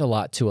and meant a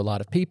lot to a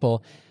lot of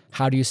people.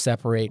 How do you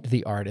separate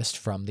the artist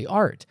from the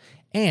art?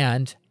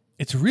 And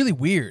it's really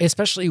weird.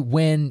 especially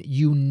when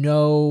you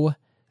know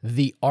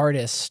the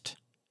artist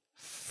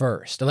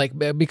first. Like,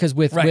 because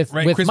with Chris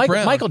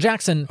Brown. Michael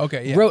Jackson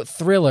Okay, yeah. wrote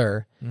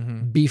Thriller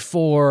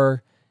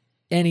before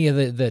any of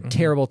the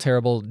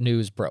terrible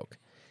news broke.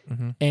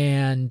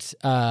 And,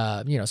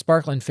 you know,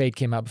 Sparkle and Fade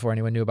came out before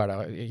anyone knew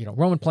about it. You know,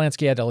 Roman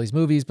Polanski had all these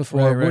movies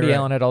before. Right, Woody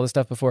Allen had all this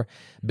stuff before.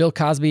 Bill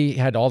Cosby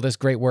had all this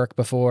great work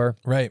before.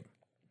 Right.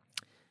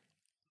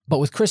 But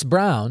with Chris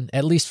Brown,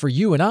 at least for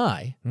you and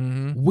I,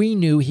 we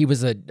knew he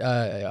was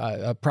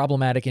a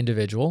problematic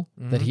individual,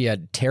 that he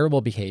had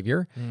terrible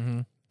behavior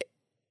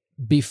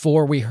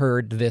before we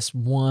heard this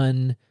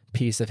one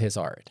piece of his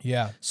art.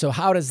 Yeah. So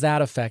how does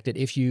that affect it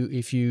if you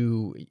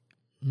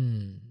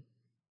know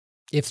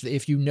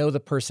the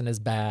person is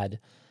bad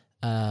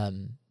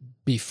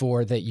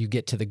before that you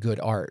get to the good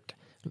art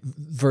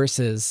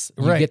versus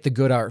you get the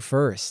good art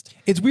first?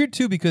 It's weird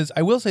too, because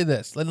I will say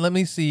this. Let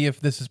me see if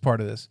this is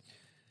part of this.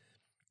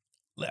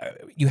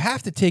 You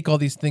have to take all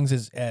these things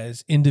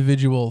as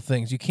individual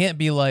things. You can't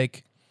be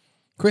like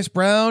Chris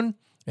Brown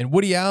and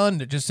Woody Allen,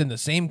 they're just in the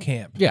same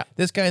camp. Yeah.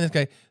 This guy and this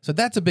guy. So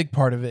that's a big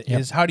part of it,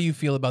 is how do you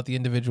feel about the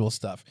individual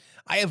stuff?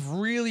 I have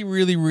really,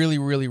 really, really,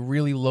 really,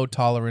 really low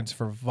tolerance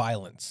for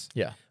violence.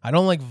 Yeah. I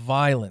don't like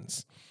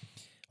violence.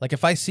 Like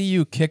if I see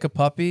you kick a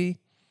puppy,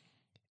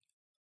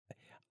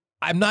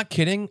 I'm not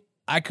kidding.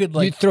 I could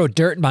You'd throw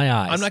dirt in my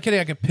eyes. I'm not kidding.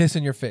 I could piss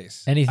in your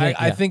face. Anything.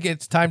 I think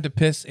it's time to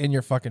piss in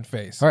your fucking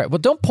face. All right. Well,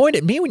 don't point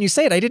at me when you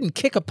say it. I didn't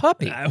kick a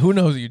puppy. Who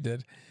knows you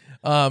did?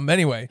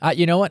 Anyway.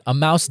 You know what? A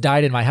mouse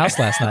died in my house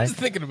last I night. was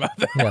thinking about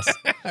that. Yes.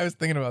 I was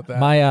thinking about that.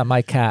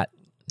 My cat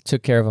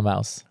took care of a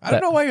mouse. I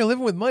don't know why you're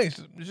living with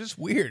mice. It's just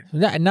weird.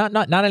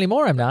 Not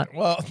anymore. I'm not.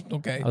 Well,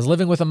 okay. I was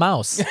living with a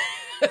mouse.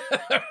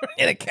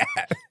 And a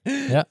cat.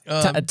 Yeah.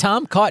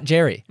 Tom caught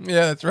Jerry.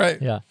 Yeah, that's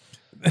right. Yeah.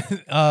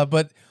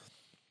 But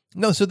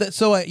no,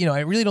 so I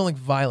really don't like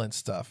violent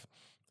stuff.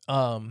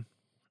 And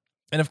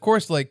of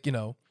course, like, you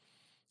know,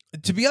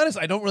 to be honest,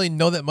 I don't really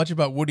know that much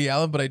about Woody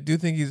Allen, but I do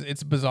think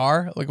it's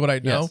bizarre, like what I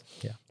know. Yes.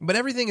 Yeah. But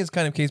everything is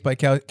kind of case by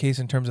case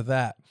in terms of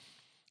that.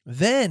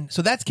 Then,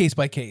 so that's case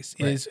by case,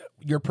 is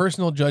your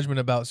personal judgment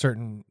about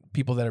certain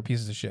people that are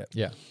pieces of shit.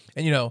 Yeah.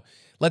 And, you know,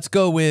 let's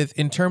go with,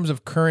 in terms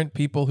of current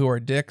people who are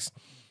dicks,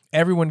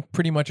 everyone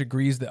pretty much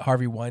agrees that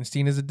Harvey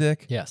Weinstein is a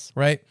dick. Yes.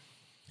 Right?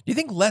 Do you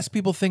think less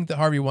people think that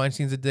Harvey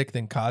Weinstein's a dick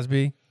than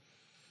Cosby?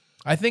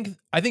 I'm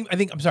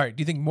sorry.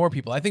 Do you think more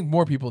people? I think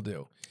more people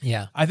do.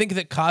 Yeah. I think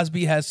that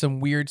Cosby has some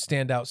weird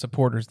standout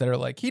supporters that are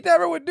like, he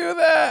never would do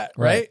that.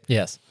 Right?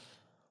 Yes.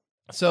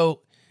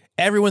 So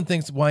everyone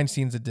thinks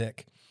Weinstein's a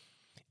dick.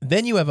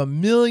 Then you have a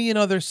million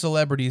other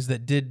celebrities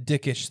that did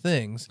dickish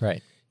things.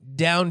 Right.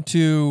 Down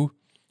to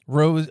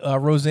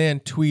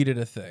Roseanne tweeted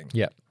a thing.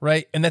 Yep.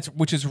 Right? And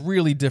which is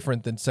really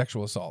different than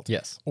sexual assault.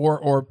 Yes.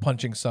 Or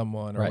punching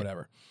someone or Right.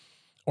 whatever.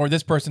 Or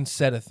this person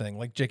said a thing,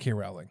 like J.K.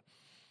 Rowling.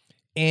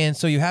 And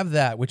so you have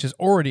that, which is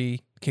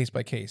already case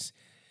by case.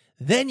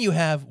 Then you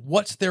have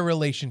what's their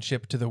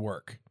relationship to the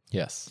work.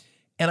 Yes.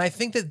 And I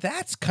think that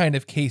that's kind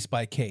of case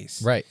by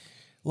case. Right.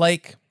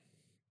 Like,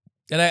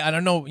 and I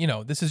don't know, you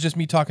know, this is just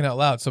me talking out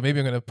loud, so maybe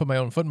I'm going to put my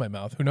own foot in my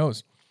mouth. Who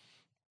knows?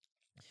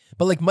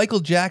 But like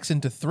Michael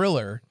Jackson to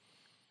Thriller,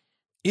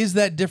 is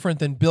that different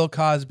than Bill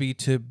Cosby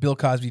to Bill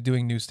Cosby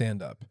doing new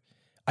stand-up?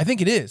 I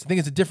think it is. I think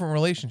it's a different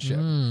relationship.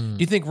 Do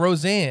you think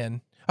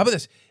Roseanne, how about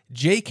this?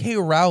 J.K.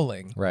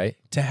 Rowling Right.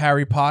 to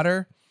Harry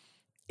Potter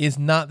is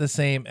not the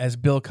same as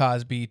Bill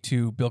Cosby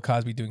to Bill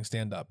Cosby doing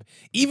stand-up.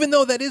 Even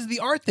though that is the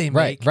art they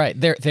make. Right.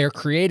 They're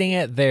creating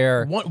it.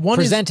 They're One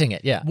presenting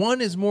it. Yeah.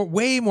 One is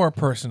way more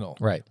personal.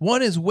 Right.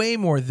 One is way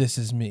more this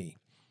is me.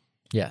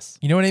 Yes.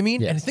 You know what I mean?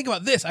 Yes. And think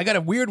about this. I got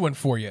a weird one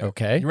for you.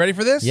 Okay. You ready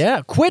for this?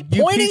 Yeah. Quit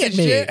You pointing piece at of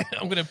me. shit.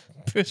 I'm going to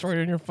piss right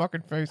in your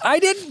fucking face. I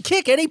didn't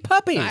kick any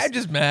puppies. I'm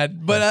just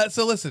mad. But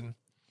so listen.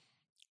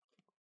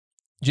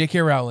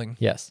 J.K. Rowling.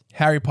 Yes.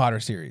 Harry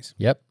Potter series.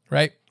 Yep.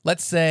 Right?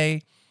 Let's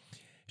say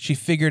she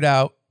figured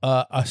out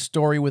a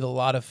story with a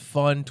lot of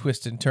fun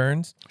twists and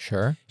turns.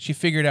 Sure. She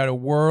figured out a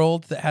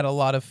world that had a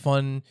lot of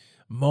fun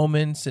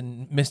moments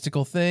and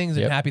mystical things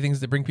and Yep. happy things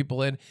that bring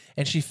people in.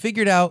 And she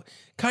figured out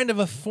kind of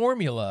a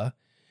formula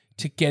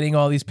to getting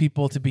all these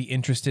people to be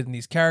interested in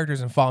these characters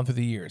and following through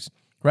the years.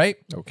 Right?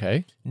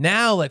 Okay.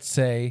 Now let's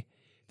say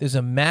there's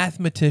a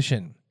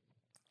mathematician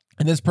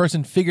and this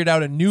person figured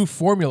out a new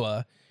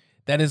formula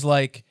that is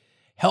like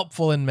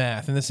helpful in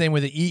math in the same way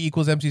that E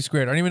equals MC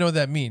squared. I don't even know what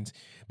that means.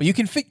 But you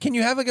can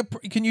you have like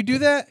can you do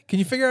that? Can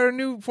you figure out a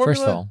new formula?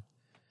 First of all,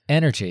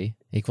 energy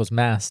equals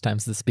mass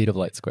times the speed of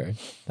light squared.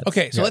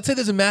 Okay, so let's say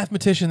there's a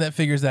mathematician that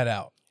figures that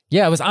out.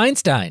 Yeah, it was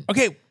Einstein.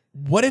 Okay,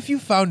 what if you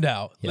found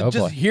out? Yeah, oh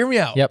just boy. hear me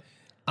out. Yep.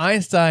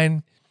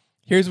 Einstein,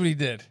 here's what he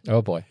did.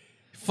 Oh boy.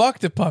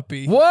 Fucked a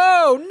puppy,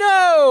 Whoa,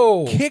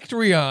 no. kicked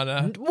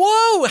Rihanna,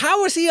 Whoa,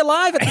 how was he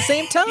alive at the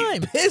same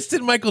time? pissed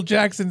in Michael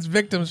Jackson's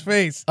victim's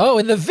face. Oh,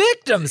 in the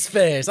victim's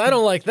face. I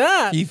don't like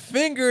that. He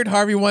fingered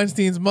Harvey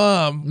Weinstein's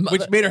mom,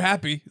 which made her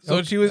happy.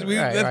 So she was, All right,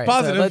 that's all right.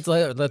 positive. So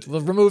let's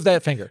remove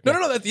that finger.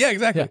 No, that's, yeah,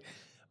 exactly.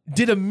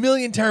 Did a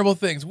million terrible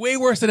things, way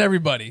worse than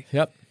everybody.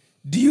 Yep.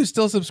 Do you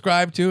still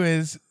subscribe to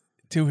his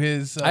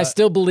I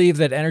still believe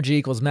that energy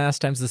equals mass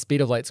times the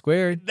speed of light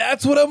squared.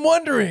 That's what I'm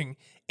wondering.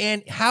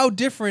 And how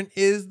different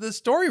is the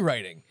story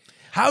writing?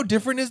 How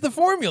different is the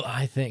formula?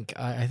 I think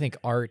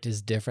art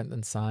is different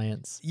than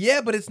science.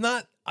 Yeah, but it's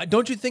not.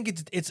 Don't you think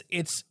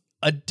it's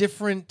a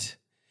different?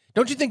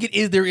 Don't you think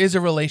there is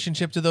a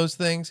relationship to those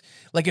things?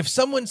 Like if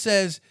someone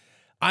says,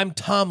 "I'm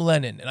Tom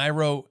Lennon," and I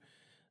wrote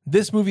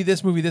this movie,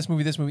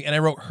 and I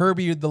wrote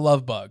Herbie the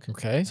Love Bug.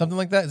 Okay. Something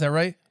like that. Is that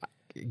right?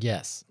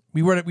 Yes.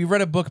 We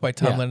read a book by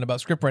Tom Yeah. Lennon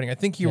about script writing. I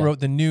think he wrote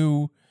the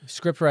new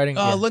Script writing.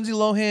 Yeah. Lindsay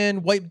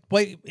Lohan, white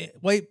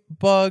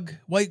bug,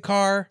 white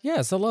car. Yeah,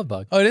 it's a love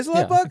bug. Oh, it is a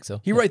love I bug? think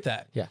so. He Yeah. wrote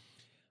that. Yeah.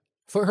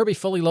 For Herbie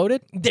Fully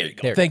Loaded? There you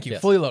go. There, Thank you.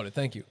 yes. Fully loaded.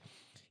 Thank you.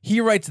 He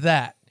writes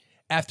that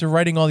after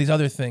writing all these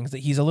other things that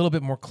he's a little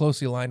bit more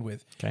closely aligned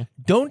with. Okay.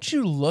 Don't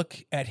you look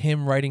at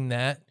him writing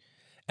that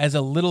as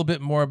a little bit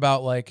more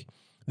about like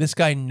this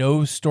guy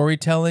knows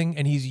storytelling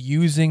and he's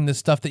using the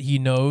stuff that he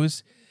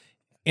knows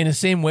in the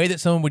same way that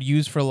someone would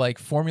use for like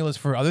formulas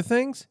for other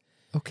things?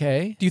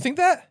 Okay. Do you think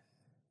that?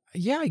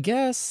 Yeah, I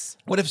guess.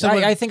 What if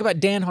someone... I think about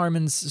Dan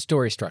Harmon's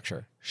story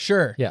structure.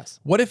 Sure. Yes.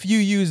 What if you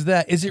use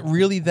that? Is it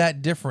really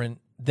that different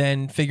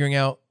than figuring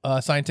out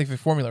a scientific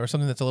formula or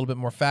something that's a little bit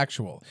more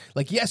factual?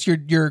 Like, yes,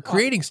 you're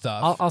creating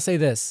stuff. I'll say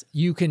this.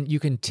 You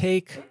can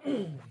take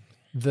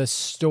the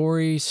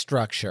story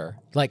structure.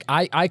 Like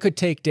I could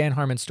take Dan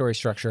Harmon's story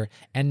structure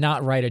and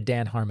not write a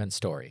Dan Harmon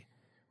story.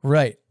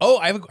 Right. Oh,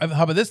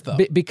 how about this though?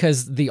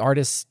 Because the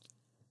artist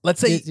Let's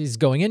say is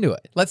going into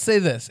it. let's say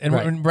this, and,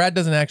 Right. and Brad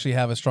doesn't actually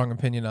have a strong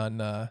opinion on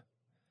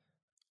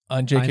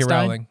J.K. Einstein?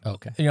 Rowling.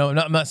 Okay. You know,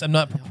 I'm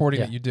not purporting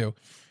Yeah. that you do.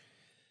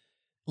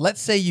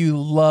 Let's say you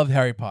love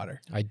Harry Potter,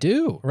 I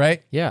do.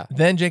 right? Yeah.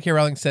 Then J.K.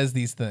 Rowling says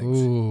these things,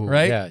 Ooh,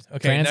 right? Yeah.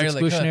 Okay. Trans now you're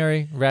like, huh.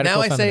 exclusionary,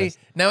 radical feminist.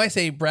 Now I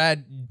say,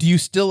 Brad, do you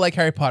still like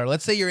Harry Potter?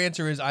 Let's say your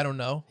answer is I don't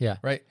know. Yeah.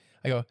 Right.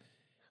 I go,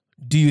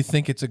 do you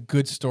think it's a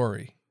good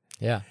story?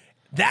 Yeah.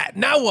 That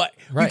now what?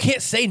 Right. You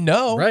can't say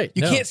no. Right,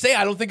 You no. can't say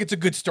I don't think it's a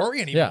good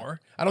story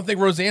anymore. I don't think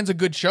Roseanne's a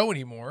good show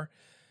anymore.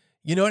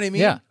 You know what I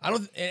mean? Yeah. I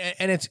don't,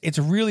 and it's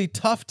really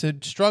tough to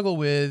struggle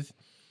with.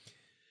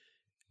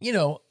 You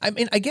know, I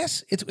mean, I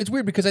guess it's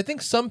weird because I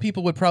think some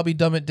people would probably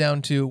dumb it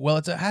down to, well,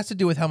 it has to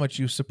do with how much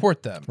you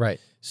support them. Right.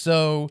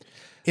 So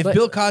if But-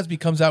 Bill Cosby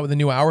comes out with a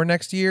new hour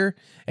next year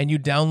and you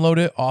download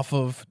it off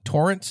of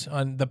torrents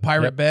on the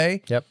Pirate Yep.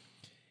 Bay, Yep.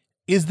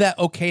 is that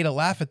okay to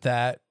laugh at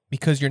that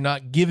because you're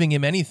not giving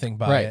him anything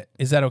by Right. it?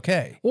 Is that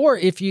okay? Or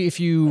if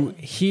you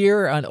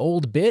hear an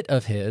old bit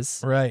of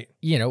his, Right.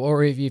 you know,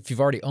 or if you've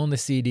already owned the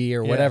CD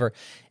or whatever,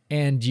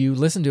 and you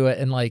listen to it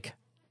and like,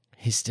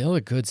 he's still a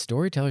good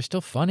storyteller,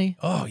 still funny.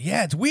 Oh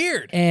yeah, it's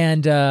weird.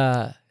 And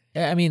I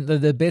mean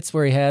the bits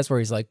where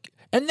he's like,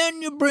 and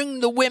then you bring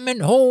the women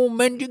home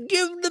and you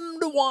give them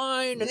the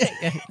wine.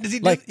 And Does he?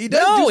 like, He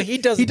does. no, do- he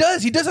doesn't. He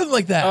does. He does something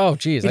like that. Oh,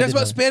 geez, He I talks didn't about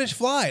know. Spanish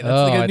Fly. That's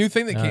Oh, like a I- new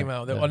thing that no, came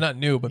out. no. Well, not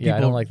new, but Yeah, I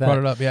people don't like that. brought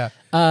it up. Yeah,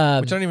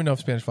 Um, which I don't even know if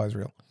Spanish Fly is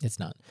real. It's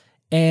not.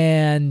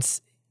 And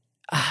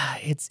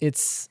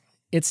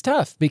it's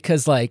tough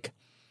because like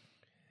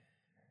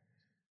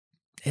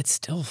it's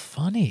still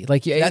funny.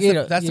 Like That's you the-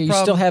 know, that's the you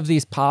still problem. have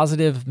these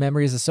positive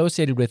memories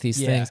associated with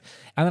these Yeah. things.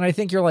 And then I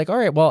think you're like, all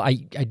right, well, I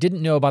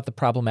didn't know about the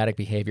problematic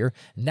behavior.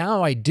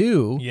 Now I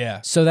do.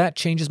 Yeah. So that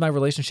changes my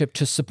relationship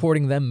to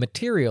supporting them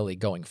materially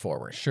going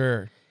forward.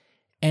 Sure.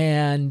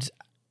 And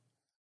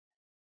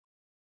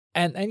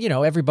you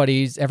know,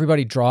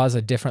 everybody draws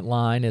a different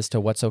line as to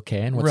what's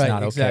okay and what's Right.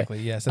 not okay. Exactly.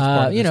 Yes. That's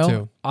part of You this know,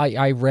 too.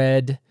 I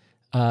read.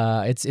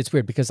 It's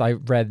weird because I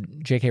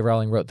read J.K.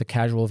 Rowling wrote The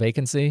Casual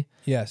Vacancy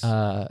Yes.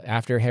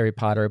 after Harry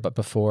Potter, but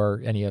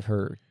before any of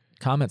her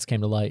comments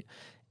came to light,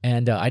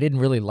 and I didn't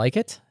really like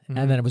it. Mm-hmm.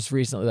 And then it was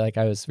recently, like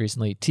I was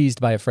recently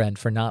teased by a friend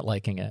for not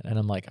liking it, and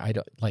I'm like, I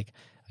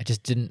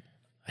didn't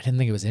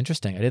think it was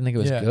interesting. I didn't think it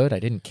was Yeah. good. I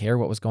didn't care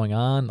what was going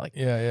on. Like,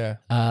 yeah.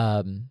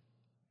 Yeah.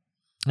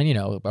 and you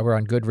know, we're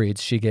on Goodreads.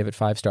 She gave it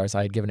 5 stars.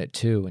 I had given it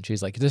 2, and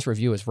she's like, "This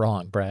review is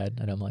wrong, Brad."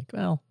 And I'm like,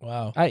 "Well,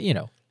 Wow.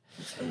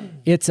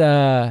 it's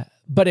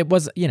but it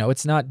was, you know,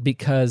 it's not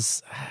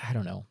because I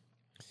don't know."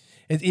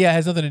 It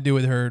has nothing to do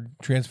with her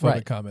transphobic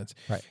Right. comments.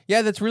 Right.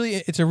 Yeah,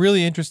 it's a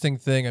really interesting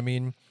thing. I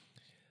mean,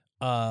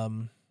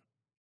 trying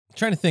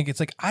to think. It's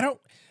like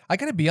I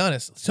gotta be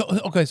honest.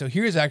 So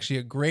here's actually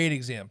a great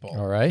example.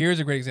 All right. Here's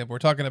a great example. We're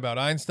talking about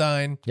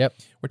Einstein. Yep.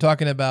 We're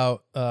talking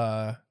about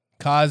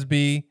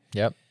Cosby.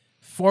 Yep.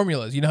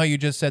 Formulas. You know how you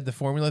just said the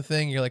formula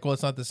thing? You're like, well,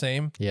 it's not the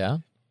same. Yeah.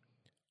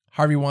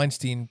 Harvey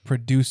Weinstein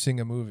producing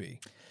a movie.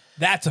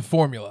 That's a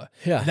formula.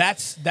 Yeah.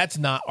 That's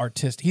not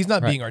artistic. He's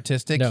not being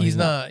artistic. No, he's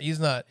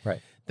not. Right.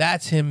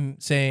 That's him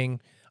saying,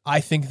 I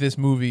think this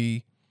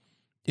movie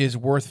is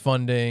worth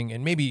funding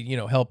and maybe,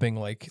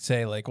 helping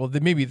say well,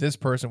 maybe this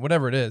person,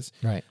 whatever it is.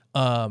 Right.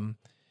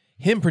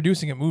 Him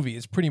producing a movie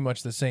is pretty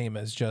much the same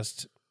as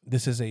just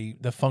this is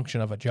the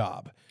function of a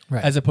job,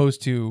 Right. as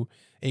opposed to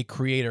a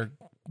creator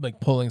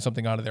pulling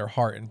something out of their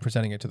heart and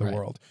presenting it to the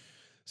world.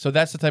 So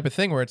that's the type of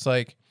thing where it's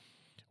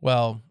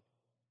well,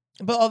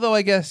 but although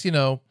I guess,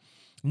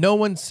 no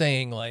one's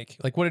saying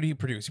what did he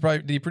produce?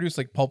 Did he produce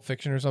Pulp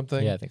Fiction or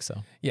something? Yeah, I think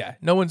so. Yeah.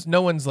 No one's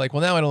well,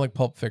 now I don't like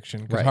Pulp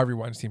Fiction because Right. Harvey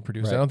Weinstein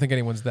produced it. Right. I don't think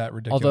anyone's that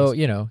ridiculous.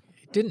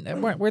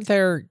 Although, weren't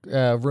there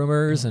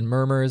rumors and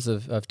murmurs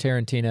of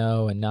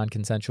Tarantino and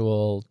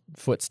non-consensual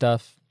foot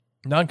stuff?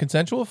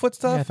 Non-consensual foot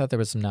stuff? Yeah, I thought there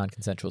was some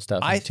non-consensual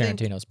stuff in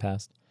Tarantino's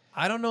past.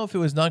 I don't know if it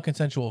was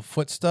non-consensual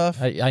foot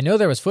stuff. I know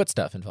there was foot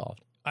stuff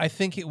involved. I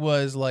think it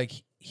was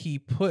he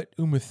put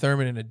Uma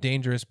Thurman in a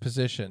dangerous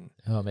position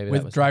Oh, maybe that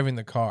with was driving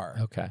the car.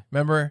 Okay.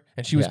 Remember?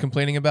 And she was Yeah.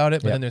 complaining about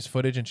it, but Yeah. then there's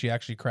footage and she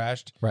actually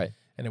crashed. Right.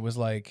 And it was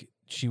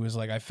she was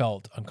I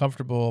felt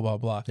uncomfortable, blah,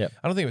 blah. Yep.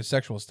 I don't think it was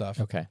sexual stuff.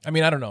 Okay. I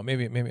mean, I don't know.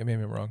 Maybe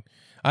I'm wrong.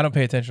 I don't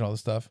pay attention to all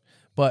this stuff.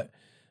 But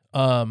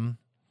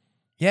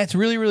yeah, it's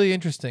really, really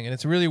interesting. And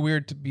it's really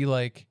weird to be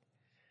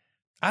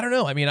I don't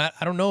know. I mean, I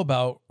don't know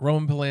about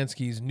Roman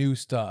Polanski's new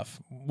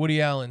stuff, Woody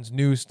Allen's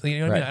new stuff. You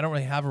know what I mean? I don't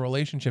really have a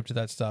relationship to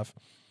that stuff.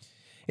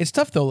 It's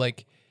tough though.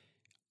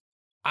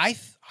 I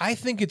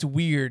think it's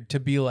weird to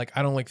be I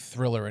don't like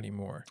Thriller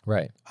anymore.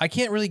 Right. I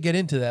can't really get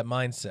into that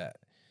mindset.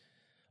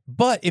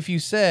 But if you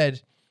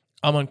said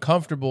I'm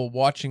uncomfortable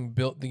watching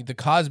the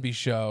Cosby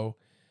Show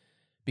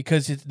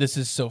because this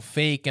is so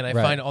fake and I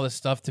find all this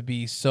stuff to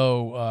be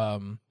so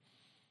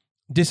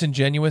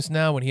disingenuous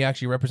now when he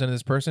actually represented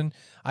this person,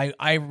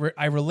 I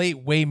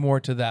relate way more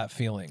to that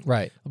feeling.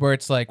 Right. Where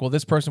it's well,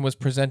 this person was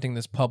presenting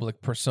this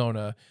public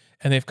persona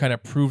and they've kind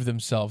of proved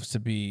themselves to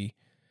be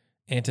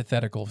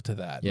antithetical to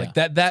that. Yeah.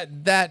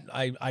 That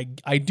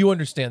I do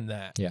understand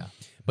that. Yeah.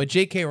 But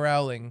J.K.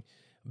 Rowling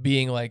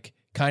being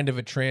kind of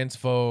a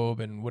transphobe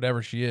and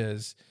whatever she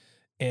is,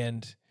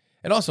 and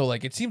also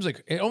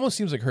it almost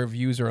seems like her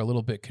views are a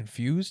little bit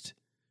confused,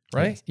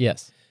 right?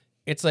 Yes.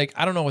 It's I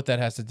don't know what that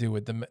has to do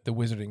with the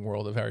wizarding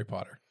world of Harry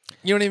Potter.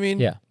 You know what I mean?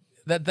 Yeah.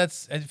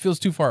 That's it feels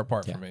too far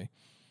apart for me.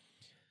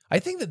 I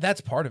think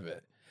that's part of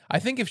it. I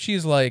think if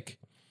she's what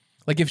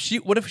if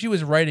she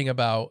was writing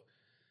about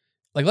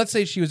let's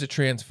say she was a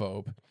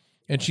transphobe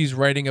and she's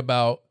writing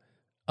about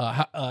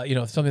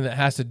something that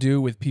has to do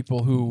with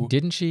people who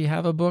Didn't she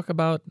have a book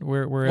about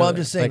where well, I'm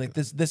just saying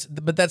this,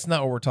 but that's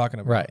not what we're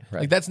talking about.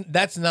 Right.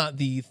 That's not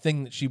the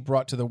thing that she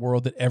brought to the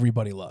world that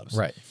everybody loves.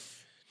 Right.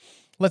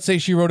 Let's say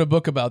she wrote a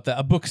book about that,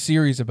 a book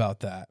series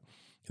about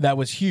that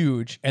was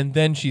huge, and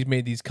then she's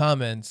made these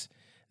comments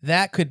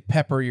that could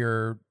pepper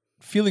your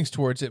feelings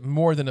towards it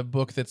more than a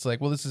book that's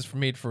well, this is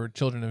made for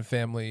children and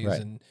families,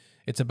 and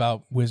it's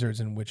about wizards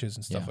and witches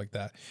and stuff like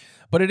that.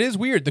 But it is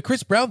weird. The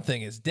Chris Brown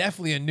thing is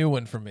definitely a new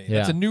one for me. Yeah.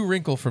 That's a new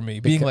wrinkle for me,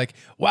 being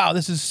wow,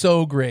 this is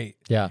so great.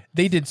 Yeah.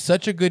 They did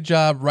such a good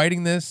job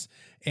writing this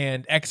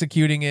and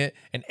executing it,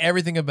 and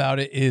everything about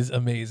it is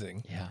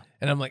amazing. Yeah.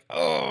 And I'm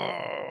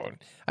oh.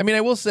 I mean,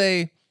 I will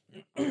say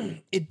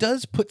it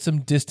does put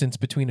some distance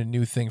between a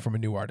new thing from a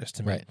new artist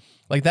to me.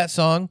 Right. That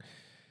song,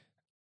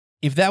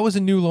 if that was a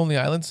new Lonely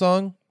Island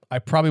song, I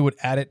probably would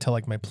add it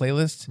to my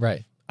playlist.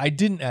 Right. I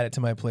didn't add it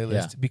to my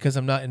playlist because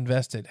I'm not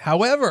invested.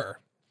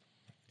 However,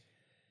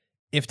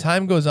 if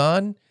time goes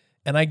on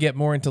and I get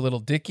more into Little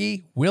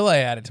Dicky, will I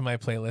add it to my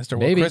playlist, or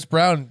will Maybe. Chris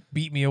Brown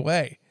beat me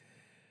away?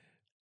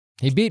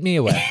 He beat me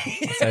away.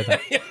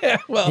 Yeah,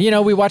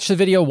 well, we watched the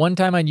video one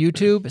time on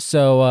YouTube,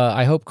 so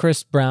I hope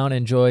Chris Brown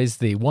enjoys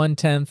the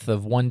 1/10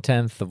 of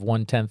 1/10 of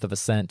 1/10 of a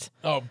cent.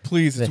 oh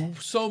please,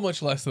 it's so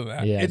much less than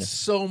that. Yeah, it's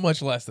so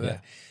much less than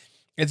that.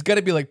 It's got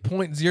to be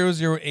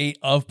 0.008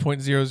 of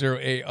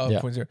 0.008 of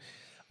 0.0.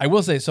 I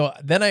will say, so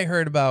then I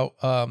heard about,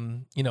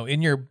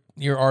 in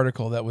your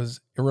article that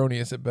was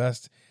erroneous at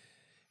best,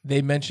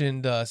 they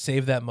mentioned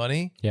Save That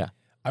Money. Yeah.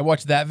 I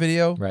watched that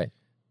video. Right.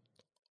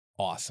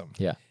 Awesome.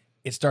 Yeah.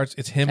 It's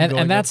him And,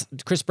 going and that's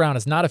Chris Brown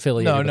is not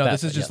affiliated with no, that.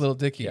 this is just Yeah. Little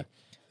Dicky. Yeah.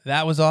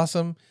 That was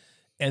awesome.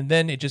 And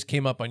then it just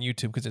came up on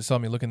YouTube because it saw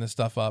me looking this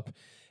stuff up.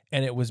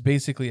 And it was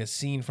basically a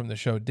scene from the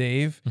show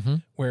Dave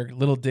where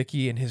Little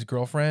Dicky and his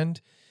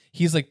girlfriend,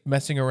 he's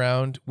messing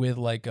around with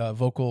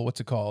vocal, what's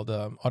it called?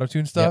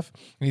 Auto-tune stuff.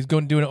 And he's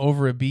doing it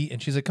over a beat.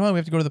 And she's like, come on, we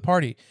have to go to the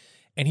party.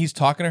 And he's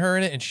talking to her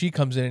in it. And she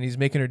comes in and he's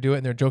making her do it.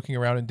 And they're joking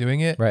around and doing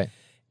it. Right.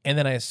 And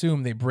then I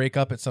assume they break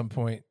up at some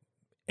point.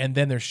 And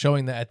then they're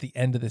showing that at the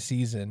end of the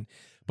season.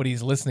 But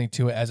he's listening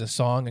to it as a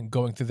song and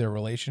going through their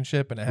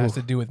relationship. And it has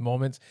to do with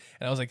moments.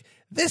 And I was like,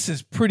 this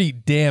is pretty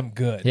damn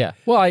good. Yeah.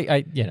 Well,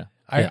 I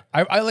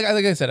Like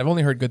I said, I've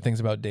only heard good things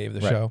about Dave,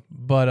 the show.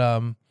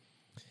 But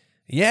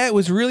yeah, it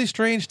was really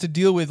strange to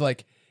deal with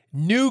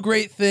new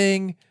great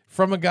thing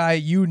from a guy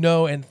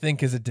and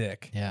think is a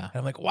dick. Yeah. And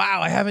I'm like, wow,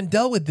 I haven't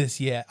dealt with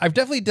this yet. I've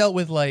definitely dealt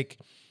with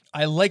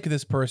I like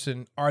this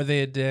person. Are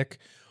they a dick?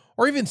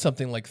 or even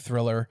something like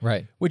Thriller,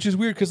 Right. Which is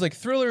weird because like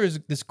Thriller is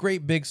this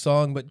great big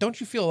song, but don't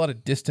you feel a lot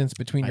of distance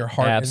between your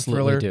heart and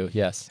Thriller? Absolutely do.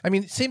 Yes. I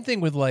mean, same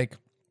thing with like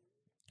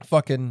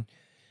fucking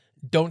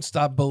Don't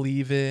Stop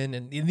Believin'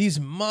 and in these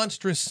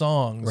monstrous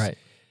songs. Right.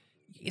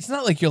 It's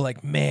not like you're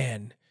like,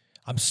 man,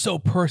 I'm so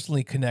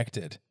personally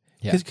connected.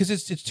 Yeah. Because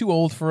it's too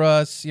old for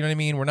us. You know what I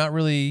mean? We're not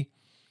really.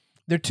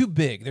 They're too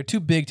big. They're too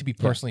big to be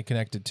personally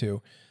connected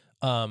to.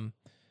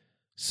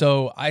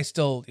 So I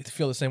still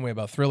feel the same way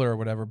about Thriller or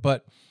whatever.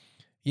 But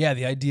yeah,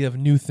 the idea of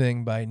New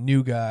Thing by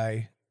New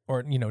Guy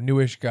or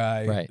newish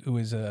guy who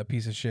is a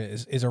piece of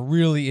shit is a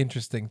really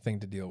interesting thing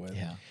to deal with.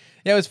 Yeah.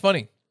 Yeah, it was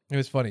funny. It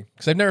was funny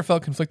because I've never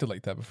felt conflicted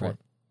like that before. Right.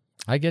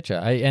 I get you.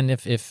 And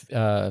if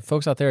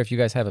folks out there, if you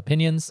guys have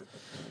opinions,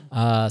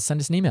 send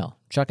us an email,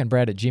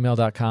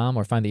 chuckandbrad@gmail.com,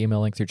 or find the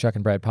email link through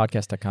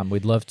chuckandbradpodcast.com.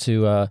 We'd love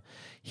to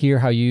hear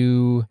how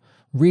you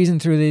reason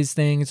through these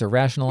things or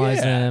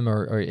rationalize them,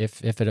 or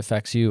if it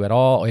affects you at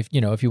all. If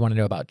you want to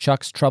know about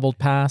Chuck's troubled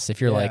past,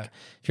 if you're like,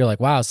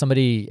 wow,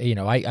 somebody,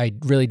 I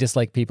really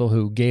dislike people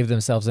who gave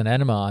themselves an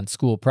enema on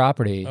school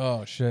property.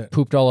 Oh shit!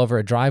 Pooped all over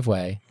a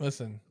driveway.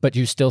 Listen, but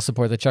you still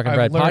support the Chuck and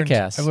Brad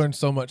podcast. I've learned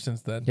so much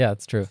since then. Yeah,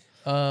 it's true.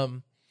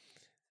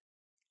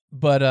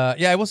 But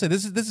I will say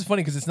this is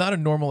funny because it's not a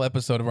normal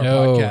episode of our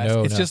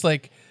podcast. It's just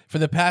like for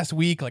the past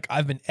week, like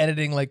I've been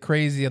editing like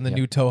crazy on the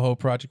new Toho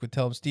project with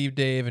Tell 'em Steve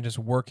Dave and just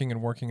working,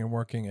 and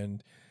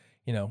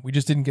we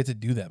just didn't get to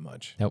do that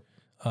much. Nope.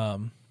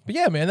 But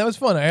yeah, man, that was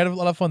fun. I had a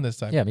lot of fun this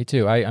time. Yeah, me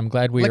too. I'm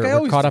glad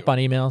we're caught up on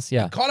emails.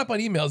 Yeah. Caught up on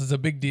emails is a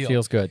big deal.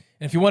 Feels good.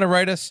 And if you want to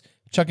write us,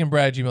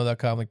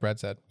 chuckandbrad@gmail.com, like Brad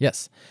said.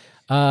 Yes.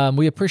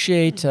 We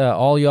appreciate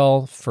all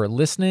y'all for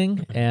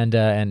listening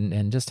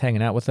and just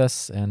hanging out with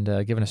us and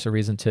giving us a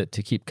reason to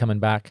keep coming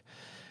back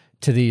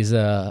to these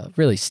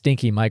really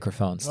stinky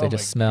microphones. They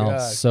just smell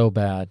so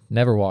bad.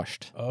 Never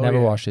washed. Never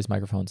washed these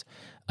microphones.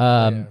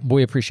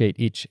 We appreciate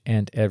each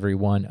and every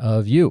one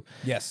of you.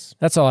 Yes.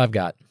 That's all I've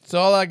got. That's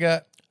all I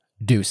got.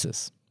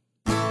 Deuces.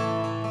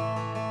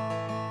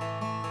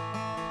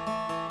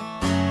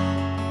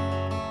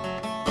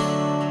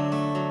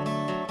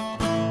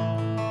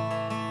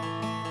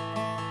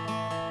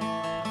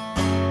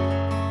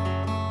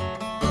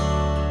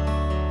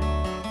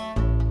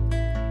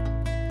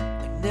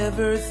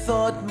 Never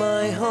thought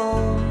my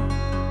home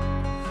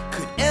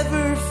could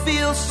ever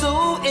feel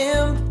so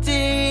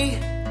empty.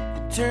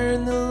 You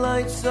turn the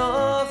lights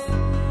off,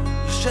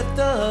 you shut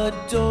the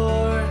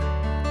door.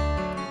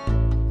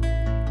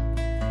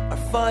 Our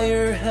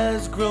fire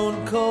has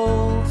grown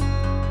cold.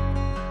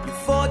 You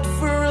fought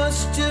for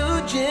us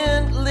too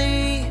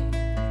gently.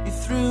 You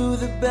threw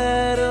the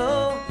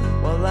battle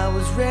while I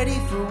was ready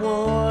for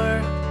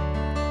war.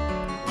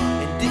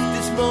 And if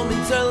this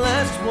moment's our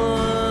last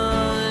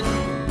one,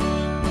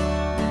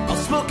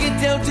 smoke it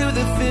down to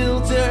the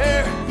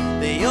filter.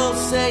 They all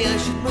say I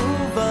should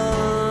move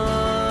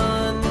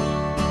on.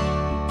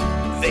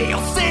 They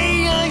all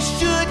say I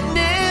should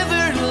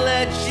never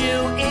let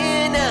you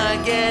in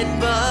again.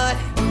 But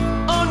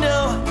oh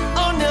no,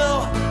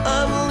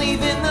 I'm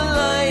leaving the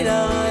light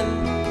on.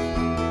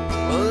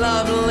 Well,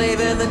 I'm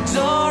leaving the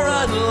door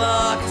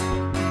unlocked,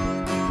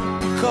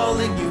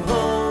 calling you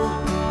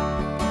home.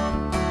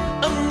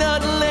 I'm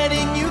not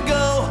letting you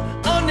go.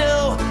 Oh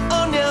no,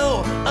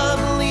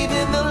 I'm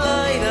leaving the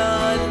light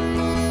on.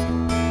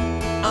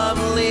 I'm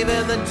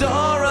leaving the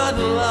door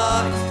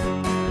unlocked.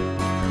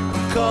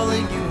 I'm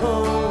calling you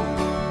home.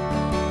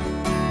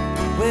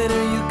 When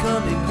are you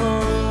coming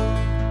home?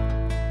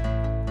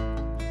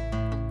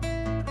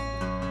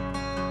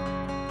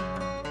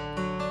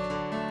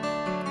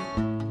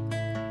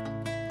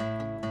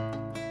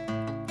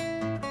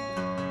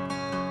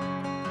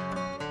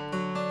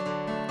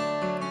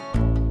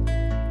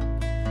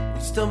 We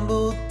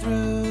stumbled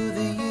through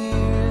the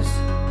years.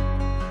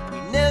 We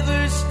never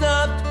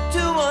stopped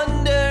to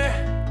wonder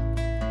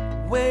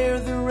where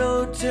the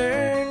road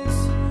turns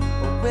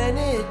or when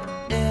it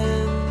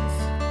ends.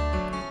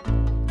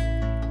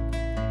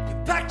 You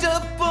packed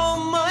up all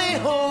my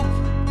hope,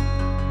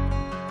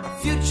 our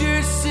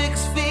future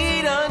 6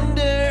 feet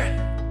under.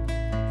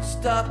 You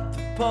stopped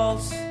the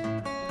pulse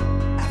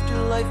after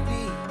life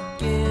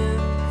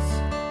begins.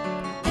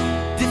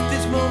 If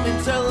this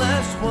moment's our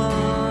last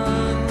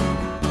one,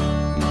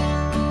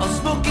 I'll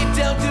smoke it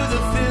down to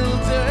the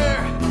filter.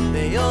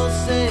 They all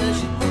say I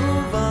should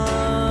move on.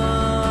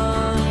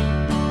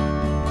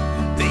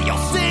 They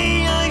all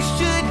say I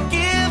should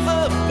give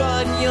up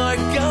on your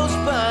ghost,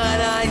 but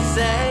I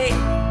say,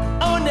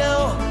 oh no,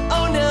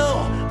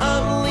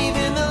 I'm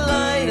leaving the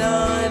light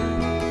on.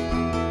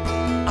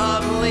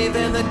 I'm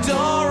leaving the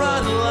door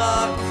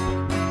unlocked.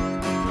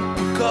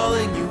 I'm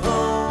calling you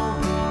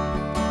home.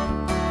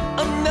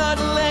 I'm not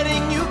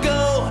letting you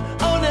go.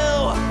 Oh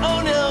no,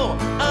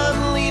 I'm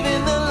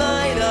leaving the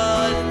light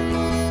on.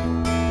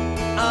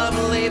 I'm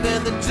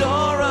leaving the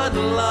door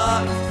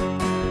unlocked.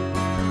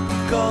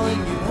 I'm calling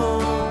you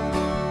home.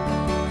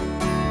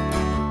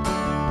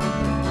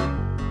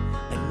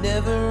 I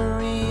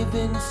never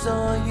even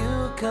saw you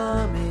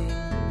coming.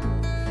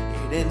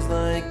 It ends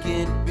like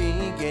it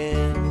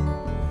began.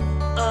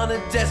 on a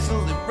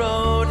desolate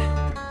road.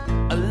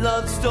 A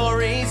love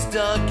story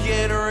stuck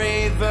in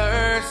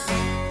reverse.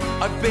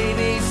 Our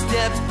baby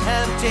steps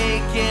have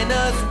taken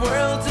us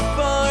worlds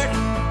apart.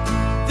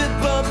 The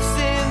bumps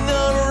in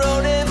the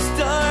road have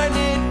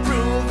started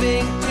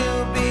proving to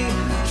be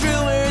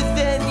truer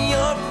than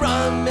your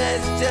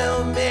promise. Tell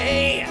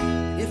me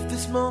if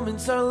this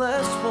moment's our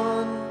last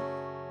one.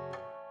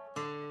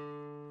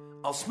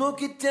 I'll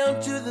smoke it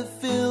down to the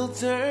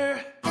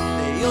filter.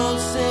 They all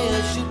say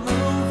I should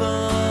move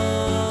on.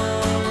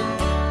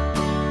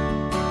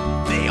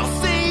 They all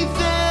say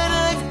that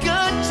I've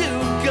got to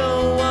go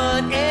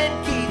on and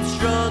keep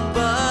strong,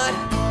 but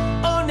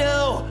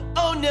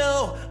oh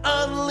no,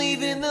 I'm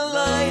leaving the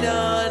light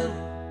on.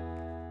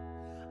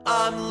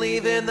 I'm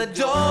leaving the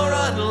door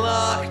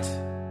unlocked.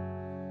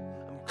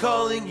 I'm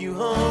calling you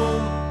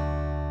home,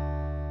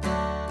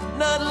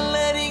 not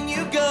letting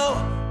you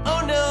go.